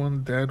 this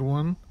one, that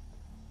one.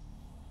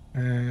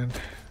 And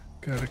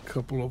got a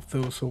couple of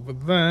those over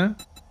there.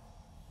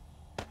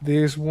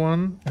 This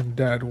one, and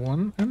that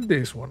one, and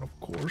this one, of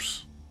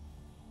course.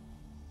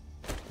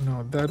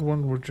 No, that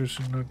one we're just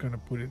not gonna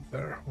put it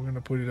there. We're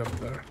gonna put it up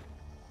there.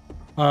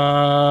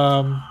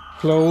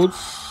 Clothes.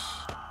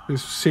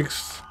 This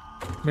 6th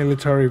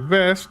military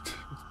vest.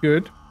 It's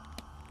good.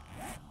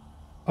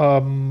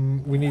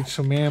 We need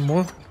some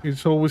ammo.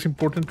 It's always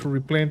important to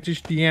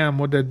replenish the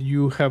ammo that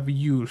you have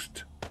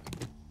used.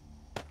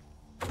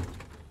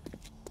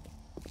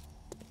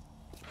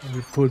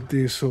 We put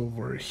this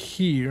over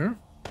here.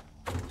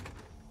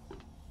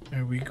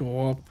 And we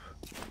go up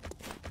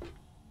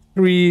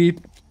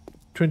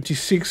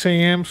 3:26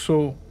 a.m.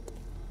 So,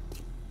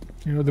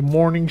 you know, the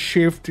morning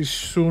shift is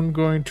soon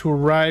going to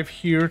arrive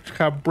here to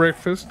have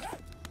breakfast.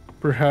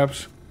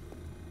 Perhaps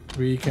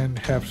we can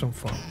have some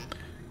fun.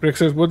 Greg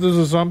says, what does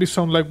a zombie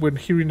sound like when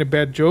hearing a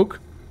bad joke?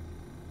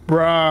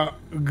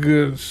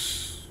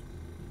 Bragus.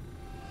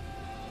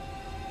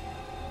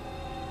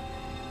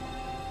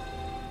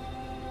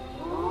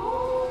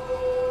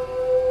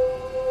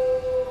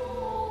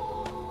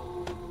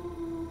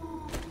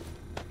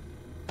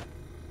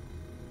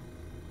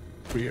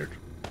 Weird.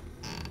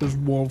 There's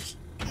wolves.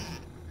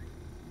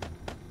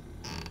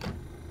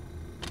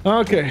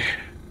 Okay.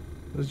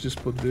 Let's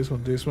just put this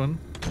one,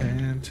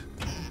 and...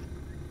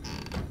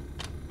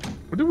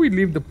 Where do we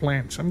leave the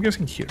plants? I'm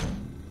guessing here.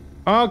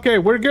 Okay,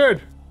 we're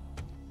good.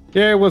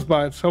 Yeah, it was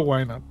bad, so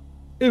why not?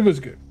 It was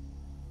good.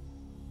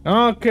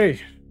 Okay,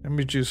 let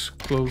me just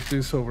close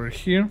this over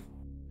here.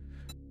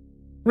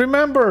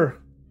 Remember,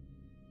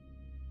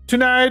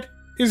 tonight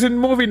isn't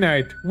movie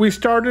night. We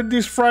started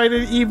this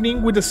Friday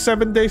evening with a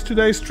 7 Days to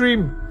Die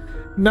stream.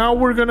 Now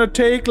we're gonna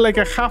take like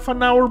a half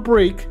an hour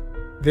break.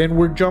 Then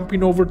we're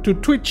jumping over to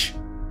Twitch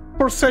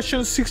for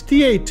session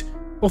 68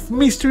 of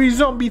Mystery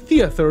Zombie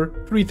Theater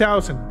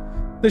 3000.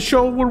 The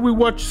show where we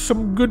watch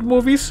some good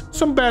movies,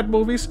 some bad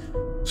movies,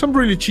 some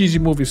really cheesy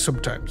movies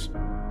sometimes.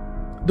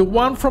 The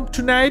one from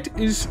tonight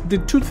is the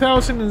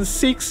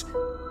 2006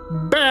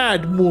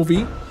 bad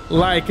movie,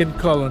 Lichen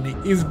Colony.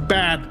 It's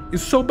bad.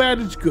 It's so bad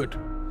it's good.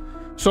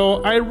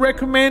 So I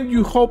recommend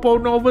you hop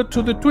on over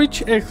to the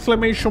Twitch,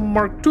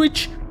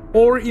 !Twitch,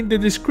 or in the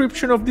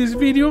description of this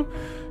video.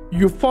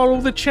 You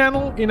follow the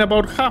channel. In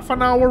about half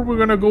an hour, we're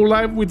gonna go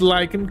live with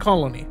Lichen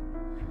Colony.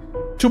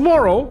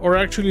 Tomorrow, or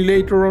actually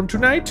later on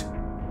tonight,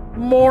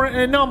 more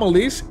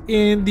anomalies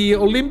in the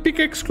Olympic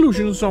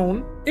exclusion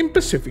zone in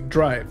Pacific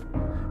Drive.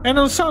 And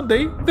on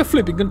Sunday, the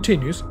flipping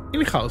continues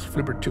in House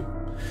Flipper 2.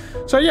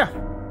 So yeah,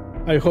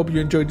 I hope you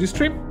enjoyed this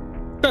stream.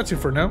 That's it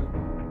for now.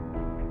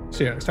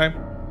 See you next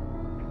time.